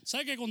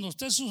 ¿Sabe que cuando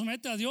usted se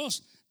somete a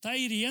Dios está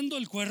hiriendo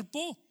el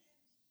cuerpo?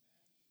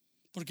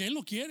 Porque Él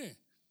no quiere,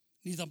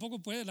 ni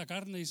tampoco puede la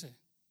carne, dice.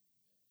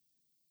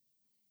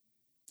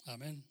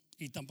 Amén.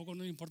 Y tampoco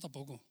no le importa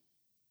poco.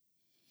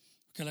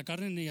 Que la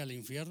carne ni al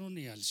infierno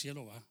ni al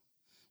cielo va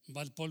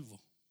al polvo.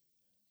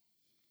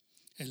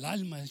 El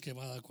alma es el que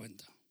va a dar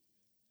cuenta.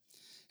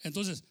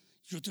 Entonces,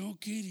 yo tengo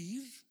que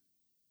herir,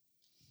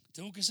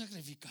 tengo que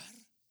sacrificar,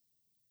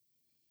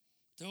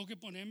 tengo que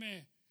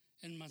ponerme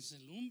en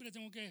mansedumbre,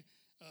 tengo que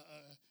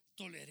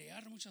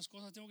tolerar muchas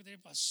cosas, tengo que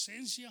tener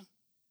paciencia,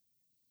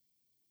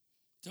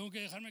 tengo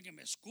que dejarme que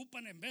me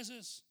escupan en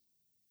veces,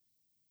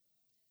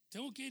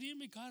 tengo que herir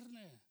mi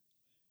carne,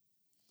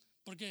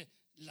 porque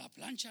la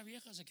plancha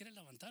vieja se quiere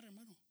levantar,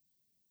 hermano,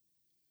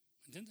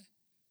 ¿me entiende?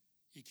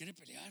 Y quiere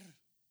pelear.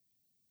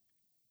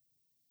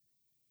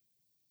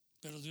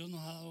 Pero Dios nos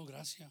ha dado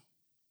gracia.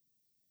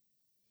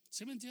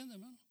 ¿Sí me entiende,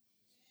 hermano?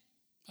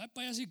 Ay,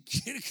 para allá si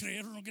quiere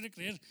creer o no quiere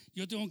creer,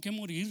 yo tengo que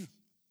morir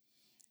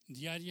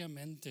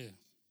diariamente.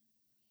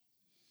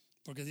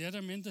 Porque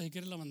diariamente se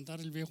quiere levantar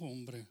el viejo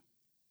hombre.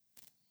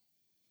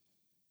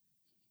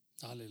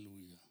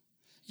 Aleluya.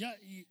 Ya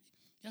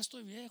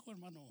estoy viejo,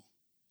 hermano.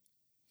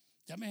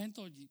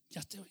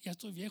 Ya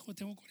estoy viejo,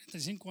 tengo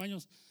 45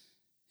 años,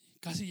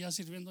 casi ya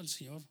sirviendo al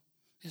Señor.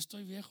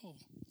 Estoy viejo.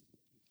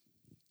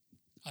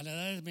 A la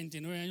edad de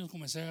 29 años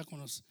comencé a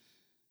conocer.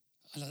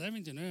 A la edad de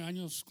 29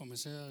 años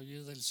comencé a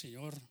vivir del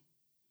Señor.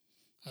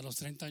 A los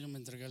 30 años me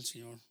entregué al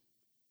Señor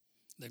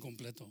de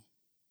completo.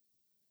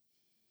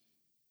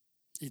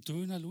 Y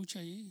tuve una lucha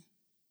ahí.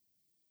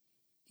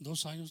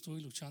 2 años estuve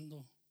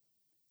luchando.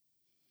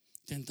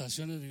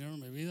 Tentaciones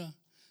vinieron a mi vida.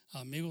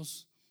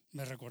 Amigos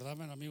me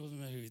recordaban, amigos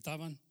me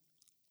invitaban.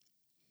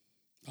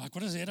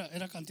 Acuérdense,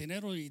 era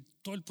cantinero y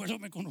todo el pueblo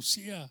me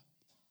conocía.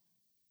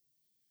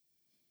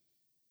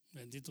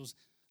 Benditos.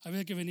 A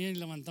veces que venían y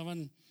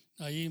levantaban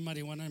ahí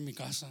marihuana en mi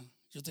casa.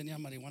 Yo tenía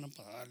marihuana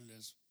para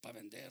darles, para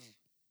vender.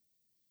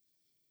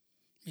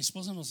 Mi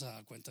esposa no se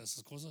da cuenta de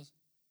esas cosas.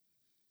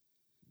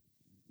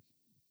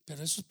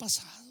 Pero eso es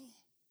pasado.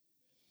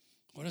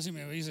 Ahora si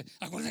me dice,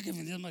 acuérdate que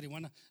vendías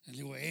marihuana. Le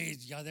digo, hey,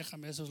 ya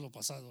déjame, eso es lo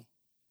pasado.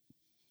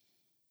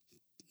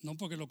 No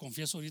porque lo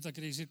confieso ahorita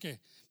quiere decir que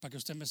para que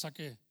usted me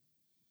saque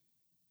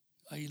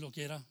ahí lo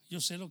que era.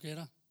 Yo sé lo que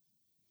era.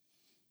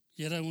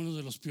 Y era uno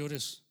de los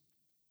peores.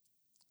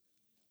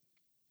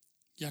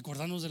 Y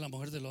acordarnos de la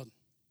mujer de Lot,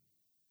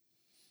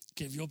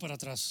 que vio para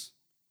atrás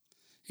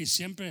y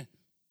siempre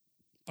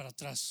para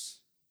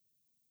atrás.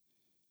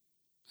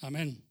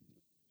 Amén.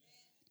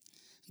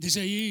 Dice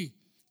ahí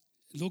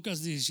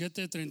Lucas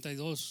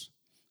 17:32,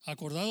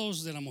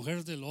 acordados de la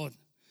mujer de Lot.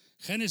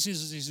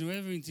 Génesis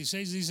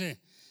 19:26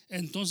 dice,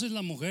 entonces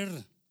la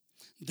mujer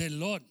de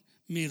Lot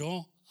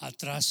miró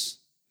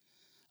atrás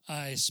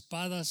a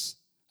espaldas,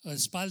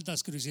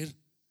 quiero decir,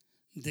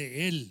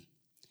 de él,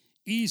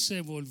 y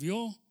se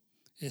volvió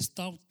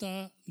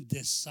estatua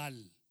de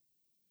sal.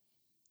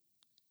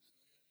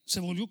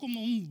 Se volvió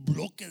como un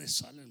bloque de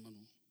sal,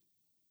 hermano.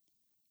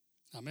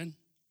 Amén.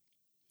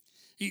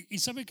 Y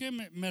 ¿sabe qué?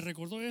 Me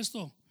recordó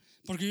esto,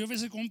 porque yo a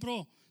veces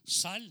compro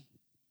sal,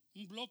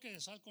 un bloque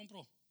de sal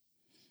compro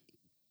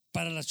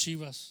para las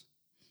chivas,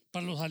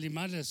 para los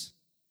animales,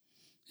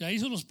 y ahí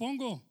se los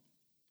pongo.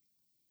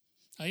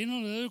 Ahí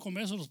no le doy de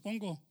comer, se los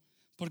pongo,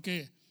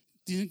 porque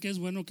dicen que es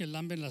bueno que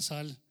lamben la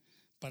sal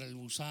para el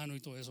gusano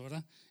y todo eso,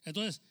 ¿verdad?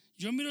 Entonces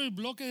yo miro el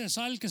bloque de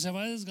sal que se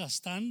va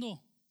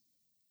desgastando.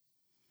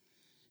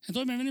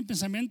 Entonces me viene el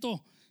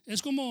pensamiento,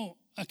 es como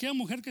aquella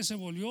mujer que se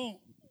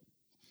volvió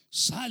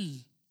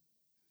sal.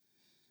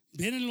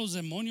 Vienen los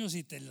demonios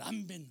y te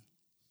lamben.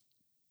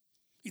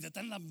 Y te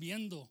están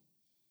lambiendo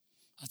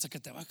hasta que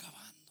te va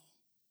acabando.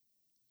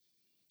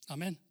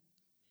 Amén.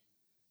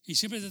 Y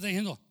siempre te está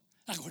diciendo,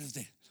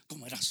 acuérdate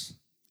cómo eras.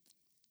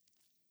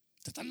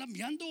 Te están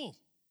lambiando.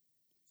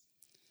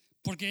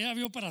 Porque ella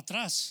vio para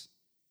atrás.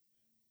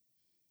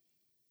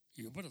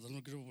 Y yo para atrás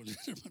no quiero volver,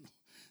 hermano.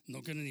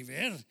 No quiero ni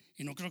ver.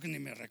 Y no creo que ni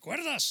me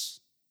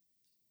recuerdas.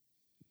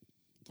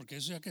 Porque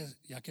eso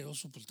ya quedó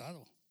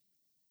sepultado.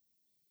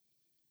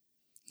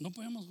 No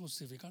podemos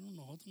justificarnos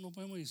nosotros. No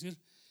podemos decir,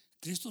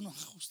 Cristo nos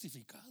ha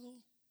justificado.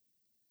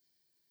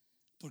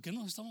 ¿Por qué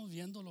no estamos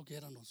viendo lo que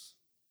éramos?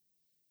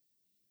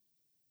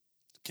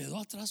 ¿Quedó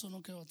atrás o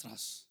no quedó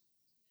atrás?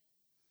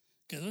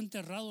 ¿Quedó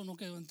enterrado o no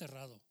quedó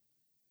enterrado?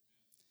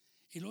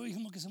 Y luego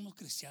dijimos que somos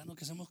cristianos,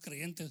 que somos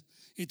creyentes,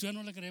 y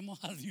todavía no le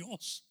creemos a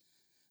Dios.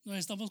 Nos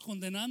estamos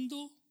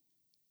condenando.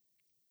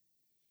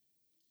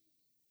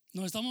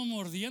 Nos estamos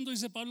mordiendo,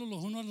 dice Pablo,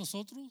 los unos a los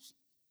otros.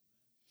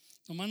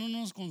 Nomás no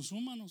nos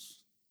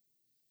consúmanos.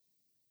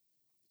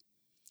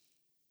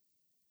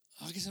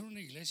 Hay que ser una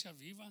iglesia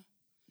viva,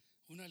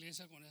 una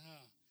iglesia con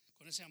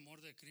ese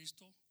amor de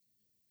Cristo,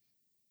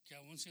 que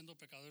aún siendo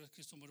pecadores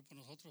Cristo murió por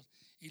nosotros,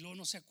 y luego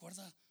no se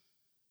acuerda,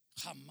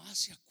 jamás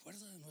se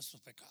acuerda de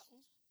nuestros pecados.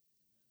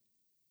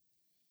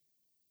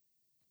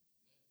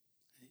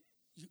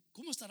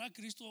 ¿Cómo estará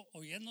Cristo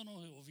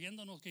oyéndonos o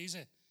viéndonos que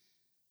dice,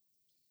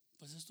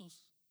 pues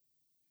estos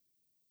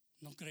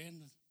no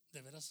creen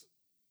de veras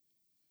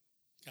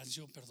que han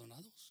sido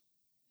perdonados?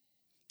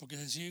 Porque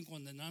se siguen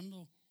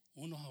condenando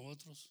unos a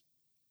otros.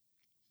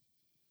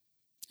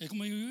 Es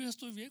como yo ya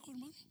estoy viejo,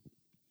 hermano.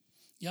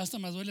 Ya hasta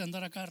me duele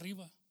andar acá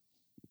arriba.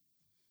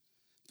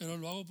 Pero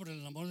lo hago por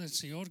el amor del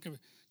Señor,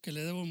 que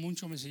le debo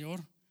mucho a mi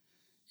Señor,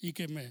 y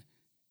que me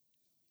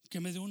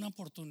dio una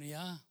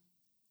oportunidad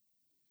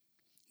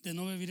de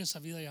no vivir esa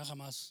vida ya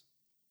jamás.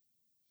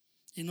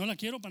 Y no la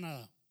quiero para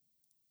nada.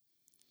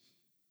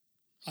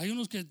 Hay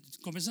unos que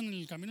comienzan en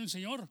el camino del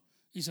Señor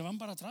y se van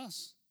para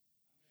atrás.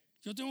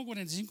 Yo tengo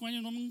 45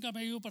 años, nunca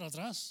me he ido para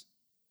atrás.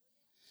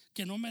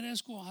 Que no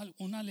merezco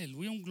un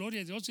aleluya, un gloria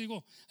a Dios.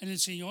 Digo, en el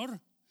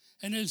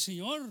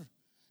Señor.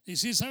 Y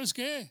sí, ¿sabes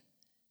qué?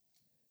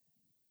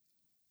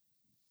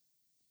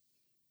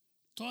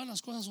 Todas las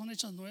cosas son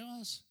hechas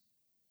nuevas.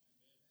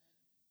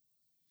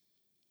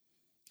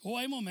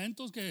 Hay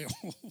momentos que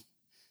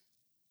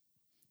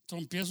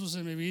trompiezos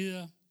en mi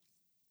vida,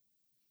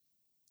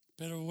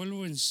 pero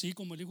vuelvo en sí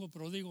como el hijo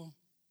pródigo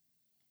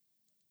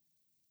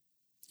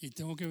y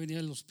tengo que venir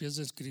a los pies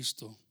de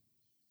Cristo.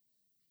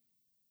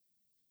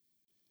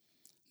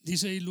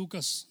 Dice ahí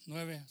Lucas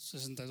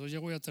 9:62, ya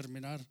voy a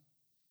terminar.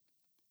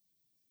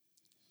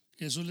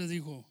 Jesús le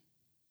dijo,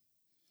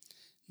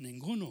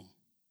 ninguno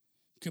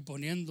que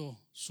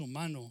poniendo su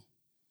mano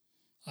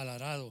al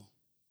arado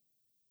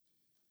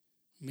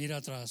mira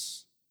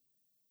atrás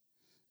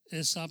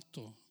es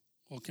apto,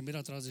 o que mira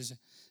atrás dice,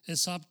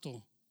 es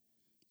apto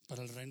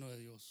para el reino de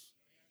Dios.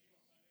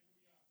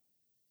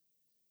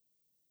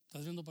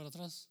 ¿Estás viendo para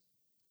atrás?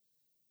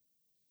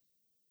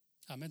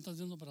 Amén, ¿estás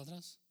viendo para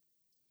atrás?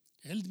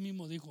 Él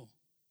mismo dijo,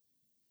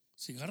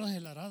 si agarras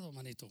el arado,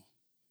 manita,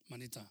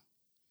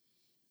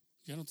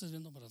 ya no estés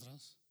viendo para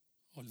atrás.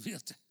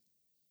 Olvídate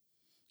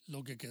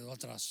lo que quedó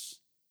atrás.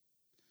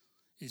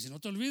 Y si no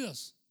te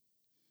olvidas,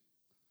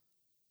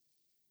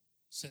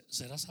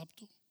 ¿serás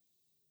apto?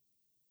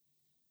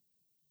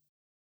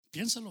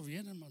 Piénsalo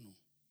bien, hermano.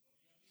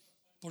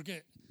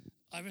 Porque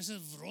a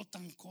veces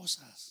brotan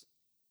cosas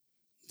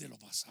de lo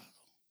pasado,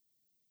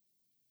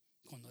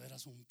 cuando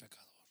eras un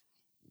pecador.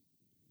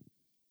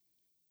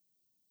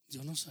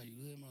 Dios nos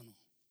ayude, hermano.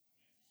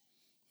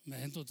 Me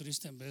siento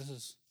triste en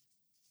veces.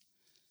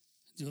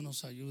 Dios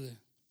nos ayude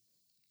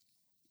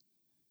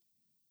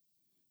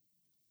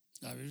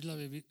a vivir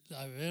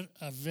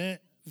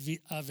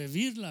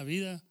la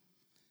vida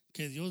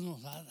que Dios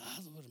nos ha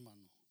dado,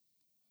 hermano.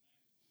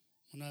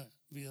 Una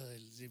vida de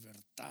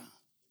libertad.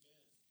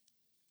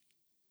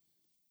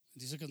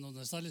 Dice que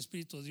donde está el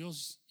Espíritu de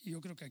Dios, y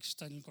yo creo que aquí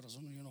está en el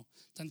corazón,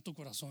 está en tu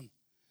corazón.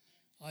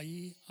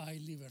 Ahí hay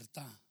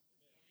libertad.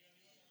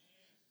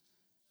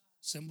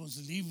 Seamos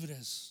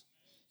libres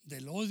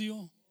del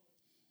odio,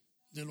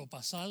 de lo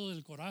pasado,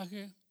 del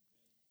coraje,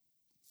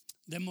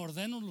 de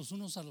mordernos los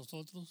unos a los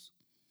otros.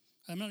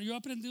 Hermano, yo he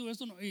aprendido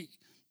esto, y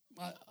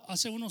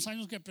hace unos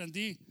años que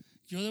aprendí,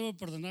 yo debo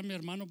perdonar a mi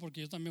hermano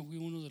porque yo también fui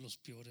uno de los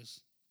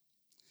peores.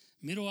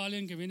 Miro a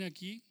alguien que viene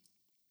aquí,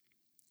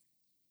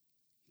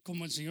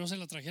 como el Señor se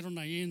la trajeron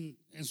ahí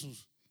en su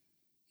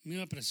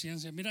misma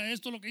presencia. Mira,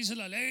 esto es lo que dice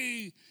la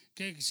ley,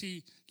 que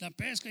si la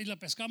pesca y la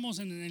pescamos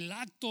en el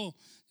acto,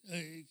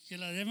 que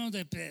la debemos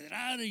de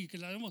pedrar y que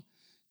la debemos.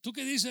 ¿Tú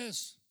qué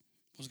dices?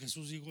 Pues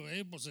Jesús dijo,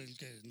 pues el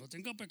que no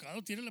tenga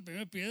pecado tire la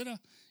primera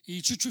piedra,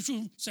 y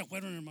se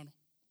fueron, hermano.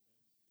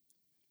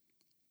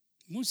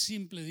 Muy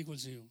simple, dijo el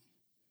Señor.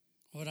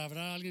 Ahora,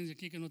 ¿habrá alguien de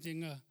aquí que no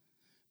tenga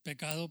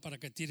pecado para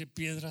que tire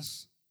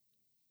piedras?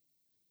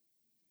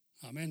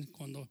 Amén.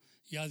 Cuando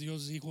ya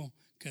Dios dijo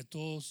que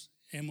todos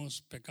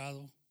hemos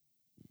pecado.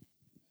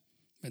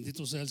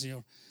 Bendito sea el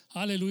Señor.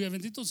 Aleluya,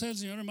 bendito sea el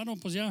Señor, hermano.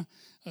 Pues ya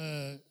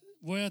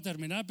voy a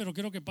terminar, pero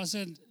quiero que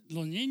pasen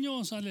los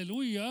niños.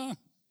 Aleluya.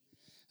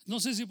 No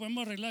sé si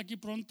podemos arreglar aquí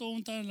pronto.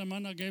 Un tan la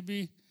hermana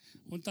Gaby,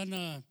 un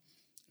tan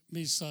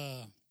mis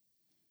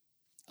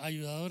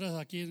ayudadoras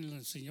aquí en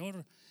el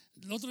Señor.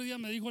 El otro día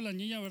me dijo la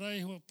niña, ¿verdad?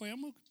 Dijo,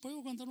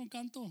 ¿puedo cantar un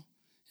canto?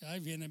 Y ahí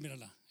viene,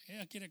 mírala.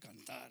 Ella quiere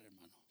cantar,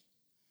 hermano.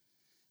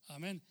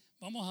 Amén.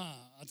 Vamos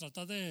a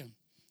tratar de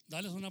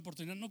darles una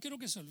oportunidad. No quiero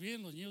que se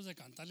olviden los niños de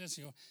cantarle al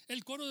Señor.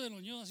 El coro de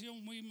los niños ha sido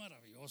muy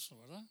maravilloso,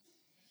 ¿verdad?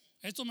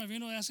 Esto me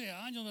vino de hace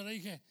años, ¿verdad?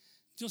 Dije,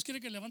 Dios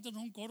quiere que levanten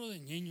un coro de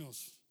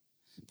niños.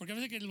 Porque a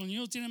veces que los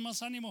niños tienen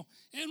más ánimo.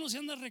 Ellos no se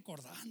andan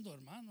recordando,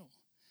 hermano.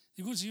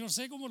 Dijo el Señor,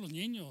 sé como los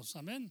niños,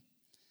 amén.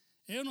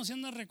 Ellos no se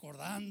andan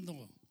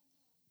recordando.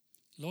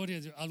 Gloria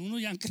a Dios.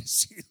 Algunos ya han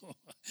crecido.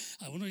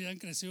 Algunos ya han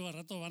crecido. A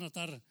rato van a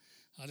estar,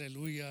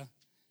 aleluya.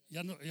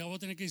 Ya voy a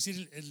tener que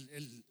decir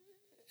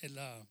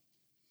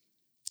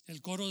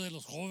el coro de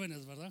los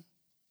jóvenes, ¿verdad?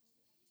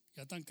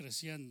 Ya están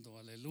creciendo,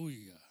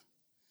 aleluya.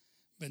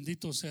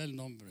 Bendito sea el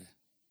nombre.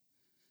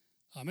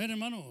 Amén,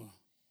 hermano.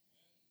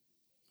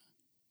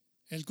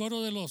 El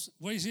coro de los,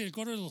 voy a decir el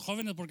coro de los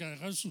jóvenes, porque a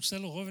veces usted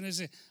los jóvenes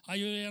dice,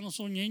 yo ya no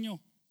soy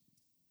niño.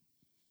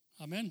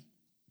 Amén.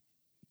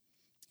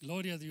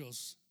 Gloria a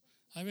Dios.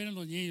 Ahí vienen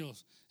los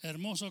niños.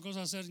 Hermosa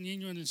cosa ser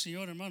niño en el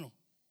Señor, hermano.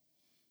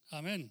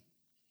 Amén.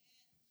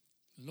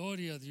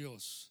 Gloria a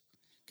Dios.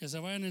 Que se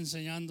vayan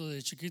enseñando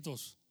de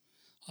chiquitos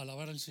a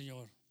alabar al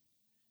Señor.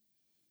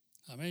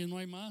 Amén. No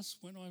hay más.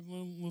 Bueno, hay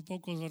muy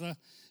pocos, ¿verdad?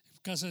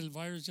 Casa del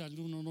virus, ya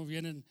algunos no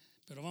vienen,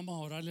 pero vamos a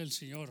orarle al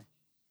Señor.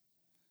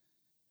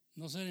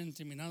 No ser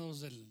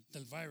intimidados del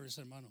virus,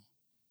 hermano.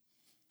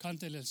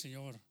 Cántele al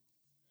Señor.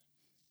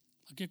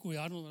 Hay que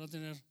cuidarnos, ¿verdad?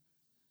 Tener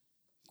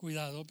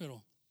cuidado,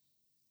 pero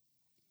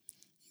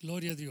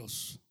gloria a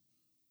Dios.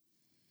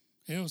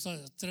 Ellos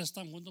tres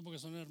están juntos porque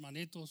son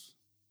hermanitos.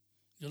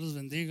 Dios los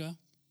bendiga.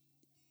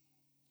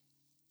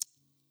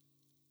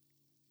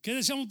 ¿Qué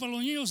deseamos para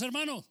los niños,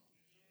 hermanos?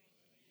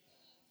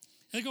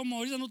 Es como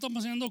ahorita no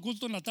estamos haciendo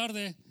culto en la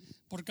tarde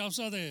por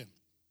causa de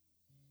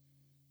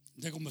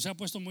como se ha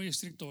puesto muy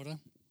estricto, ¿verdad?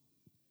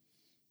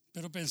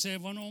 Pero pensé,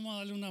 bueno, vamos a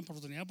darle una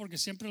oportunidad porque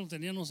siempre lo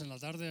teníamos en la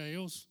tarde a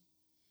ellos.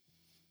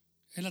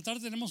 En la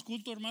tarde tenemos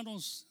culto,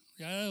 hermanos,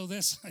 ya de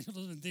Odessa, Dios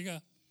los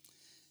bendiga.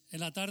 En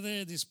la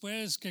tarde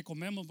después que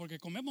comemos, porque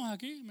comemos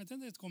aquí, ¿me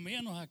entiendes?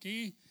 Comíamos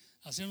aquí,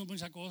 hacíamos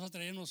muchas cosas,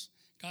 traíamos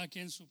cada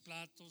quien sus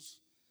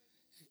platos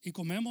y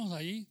comemos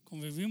ahí,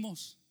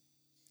 convivimos,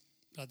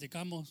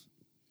 platicamos.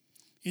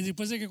 Y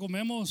después de que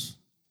comemos,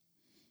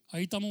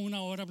 ahí estamos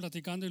una hora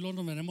platicando y luego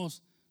nos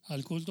venimos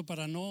al culto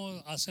para no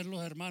hacer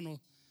los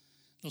hermanos,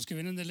 los que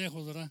vienen de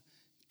lejos, ¿verdad?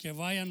 Que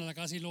vayan a la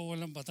casa y luego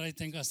vuelvan para atrás y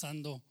estén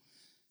gastando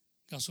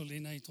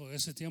gasolina y todo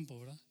ese tiempo,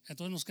 ¿verdad?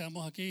 Entonces nos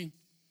quedamos aquí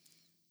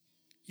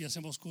y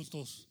hacemos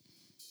cultos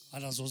a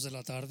las 2 de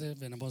la tarde,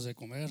 venimos de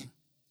comer,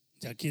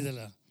 de aquí de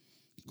la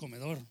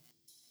comedor.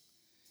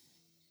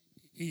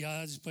 Y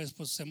ya después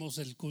pues hacemos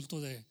el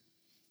culto de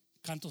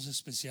cantos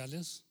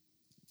especiales,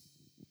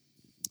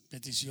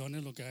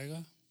 peticiones, lo que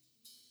haga.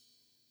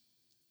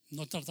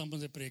 No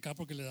tratamos de predicar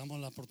porque le damos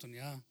la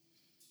oportunidad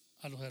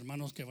a los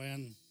hermanos que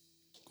vayan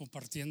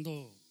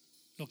compartiendo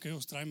lo que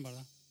ellos traen,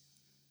 ¿verdad?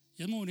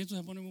 Y es muy bonito,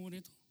 se pone muy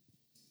bonito.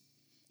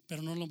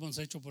 Pero no lo hemos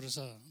hecho por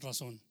esa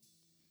razón.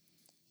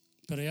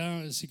 Pero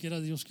ya, siquiera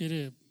Dios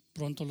quiere,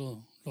 pronto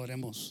lo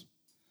haremos.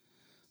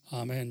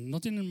 Amén. ¿No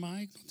tienen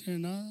mic? ¿No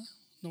tienen nada?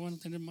 ¿No van a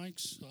tener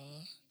mics?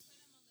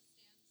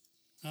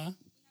 ¿Ah?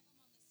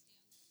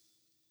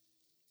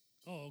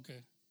 Oh, ok.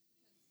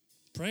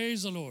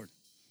 Praise the Lord.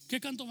 ¿Qué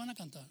canto van a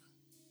cantar?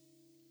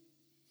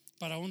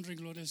 Para honra y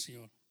gloria al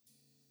Señor.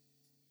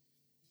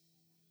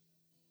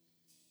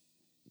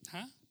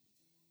 ¿Ah?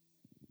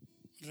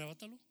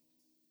 Arrebátalo.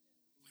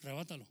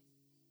 Arrebátalo.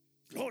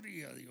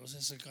 Gloria a Dios,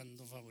 es el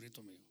canto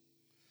favorito mío.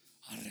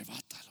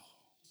 Arrebátalo.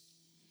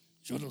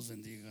 Dios los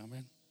bendiga.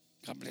 Amén.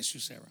 God bless you,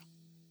 Sarah.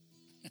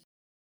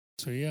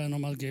 Soy ya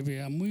nomás que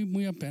ya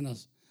muy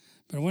apenas.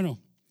 Pero bueno,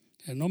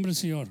 en nombre del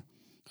Señor,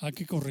 hay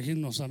que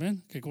corregirnos,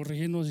 amén. Que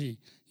corregirnos y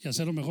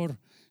hacerlo mejor,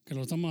 que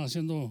lo estamos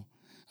haciendo.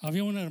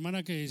 Había una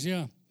hermana que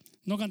decía,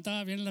 no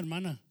cantaba bien la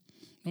hermana.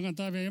 No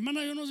cantaba bien.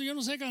 Hermana, yo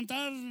no sé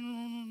cantar,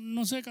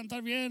 no sé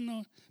cantar bien,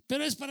 no.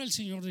 Pero es para el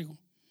Señor, dijo.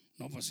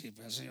 No, pues sí,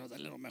 pues Señor,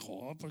 dale lo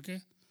mejor, ¿por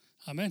qué?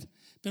 Amén.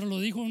 Pero lo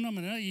dijo de una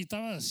manera y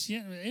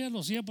ella lo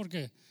hacía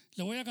porque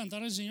le voy a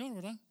cantar al Señor,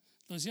 ¿verdad?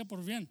 Lo decía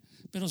por bien.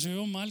 Pero se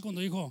oyó mal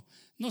cuando dijo,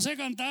 no sé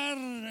cantar,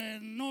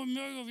 no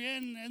me oigo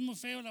bien, es muy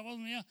feo la voz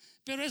mía,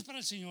 pero es para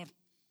el Señor.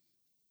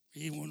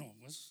 Y bueno,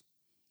 pues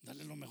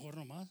dale lo mejor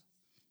nomás,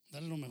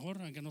 dale lo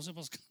mejor, aunque no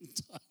sepas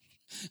cantar.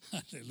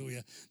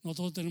 Aleluya. No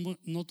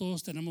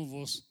todos tenemos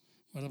voz,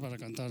 ¿verdad? Para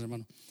cantar,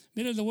 hermano.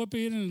 Mire, le voy a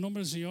pedir en el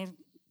nombre del Señor.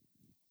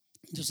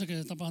 Yo sé que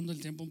se está pasando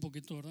el tiempo un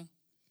poquito, ¿verdad?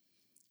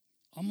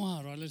 Vamos a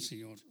orarle al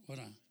Señor,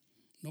 ¿verdad?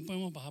 No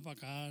podemos bajar para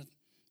acá,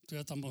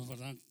 todavía estamos,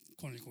 ¿verdad?,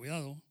 con el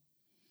cuidado.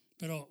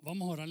 Pero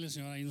vamos a orarle al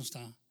Señor, ahí no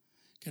está.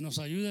 Que nos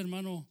ayude,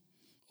 hermano,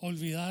 a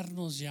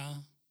olvidarnos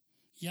ya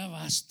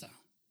basta.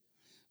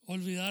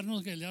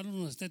 Olvidarnos que el diablo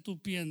nos esté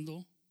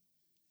tupiendo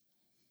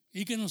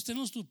y que nos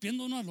estemos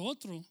tupiendo uno al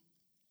otro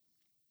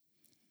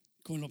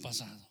con lo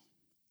pasado.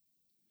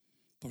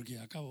 Porque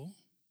ya acabó.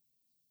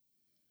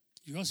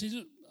 Yo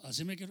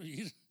así me quiero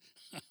ir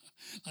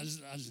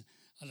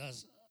al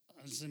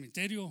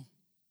cementerio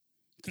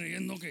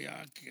creyendo que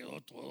ya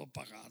quedó todo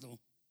pagado.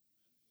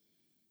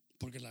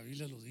 Porque la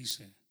Biblia lo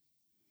dice.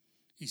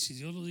 Y si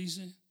Dios lo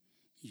dice,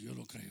 yo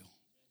lo creo.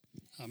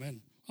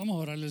 Amén. Vamos a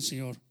orarle al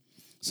Señor.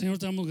 Señor,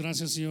 te damos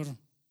gracias, Señor.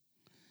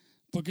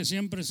 Porque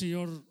siempre,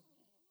 Señor,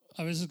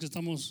 a veces que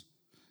estamos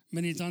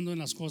meditando en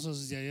las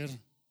cosas de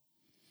ayer.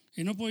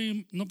 Y no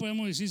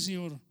podemos decir,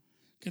 Señor,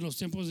 que los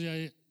tiempos de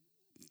ayer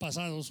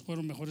pasados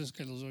fueron mejores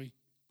que los de hoy.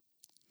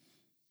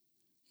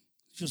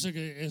 Yo sé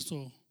que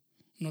esto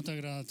no te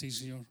agrada a ti,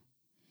 Señor.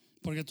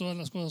 Porque todas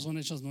las cosas son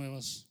hechas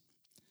nuevas.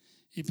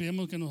 Y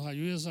pedimos que nos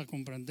ayudes a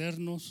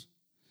comprendernos,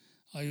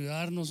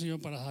 ayudarnos,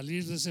 Señor, para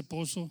salir de ese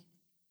pozo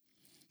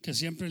que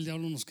siempre el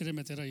diablo nos quiere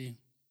meter ahí.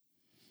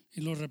 Y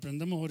lo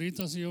reprendemos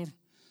ahorita, Señor,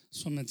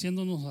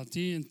 sometiéndonos a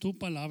ti en tu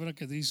palabra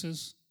que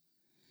dices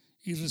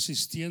y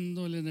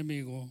resistiendo el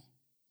enemigo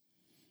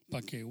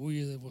para que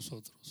huya de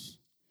vosotros.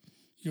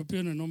 Yo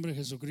pido en el nombre de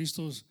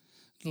Jesucristo,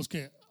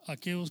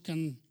 aquellos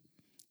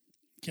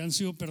que han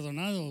sido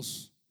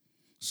perdonados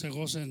se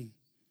gocen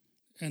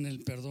en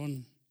el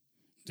perdón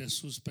de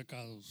sus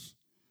pecados.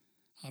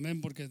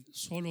 Amén, porque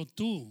solo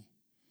tú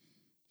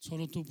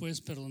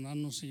puedes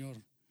perdonarnos,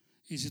 Señor.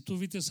 Y si tú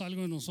viste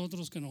algo en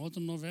nosotros que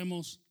nosotros no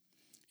vemos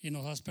y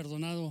nos has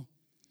perdonado,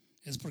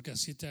 es porque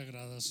así te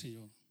agrada,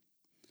 Señor.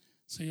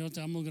 Señor,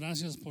 te damos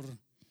gracias por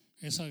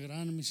esa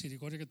gran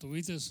misericordia que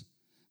tuviste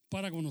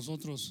para con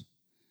nosotros,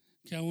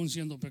 que aún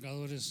siendo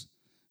pecadores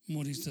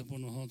moriste por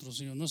nosotros,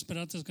 Señor. No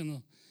esperaste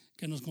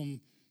que nos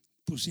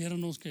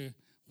pusiéramos, que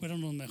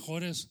fuéramos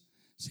mejores,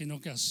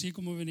 sino que así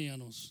como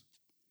veníamos.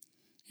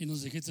 Y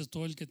nos dijiste: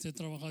 todo el que esté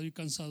trabajado y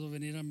cansado,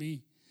 venir a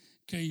mí,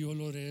 que yo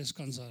lo haré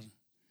descansar.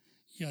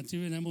 Y a ti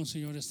venimos,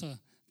 Señor, esta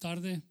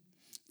tarde,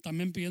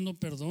 también pidiendo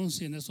perdón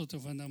si en esto te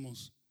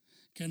ofendemos,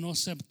 que no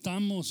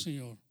aceptamos,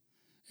 Señor,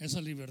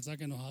 esa libertad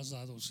que nos has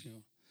dado,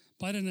 Señor.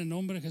 Padre, en el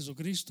nombre de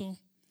Jesucristo,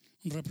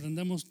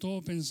 reprendemos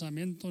todo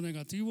pensamiento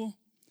negativo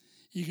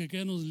y que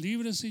quedemos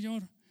libres,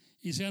 Señor,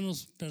 y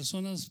seamos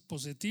personas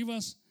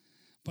positivas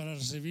para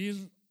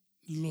recibir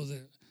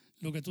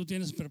lo que tú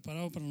tienes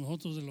preparado para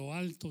nosotros de lo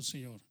alto,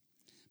 Señor.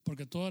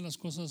 Porque todas las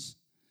cosas,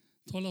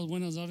 todas las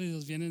buenas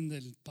dádivas vienen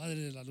del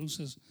Padre de las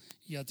luces,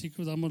 y a ti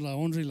que damos la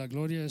honra y la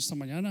gloria esta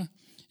mañana,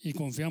 y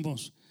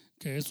confiamos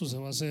que esto se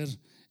va a hacer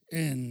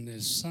en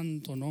el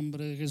santo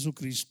nombre de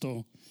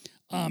Jesucristo.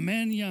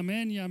 Amén y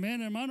amén y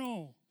amén,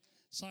 hermano.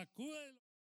 Sacúdelo.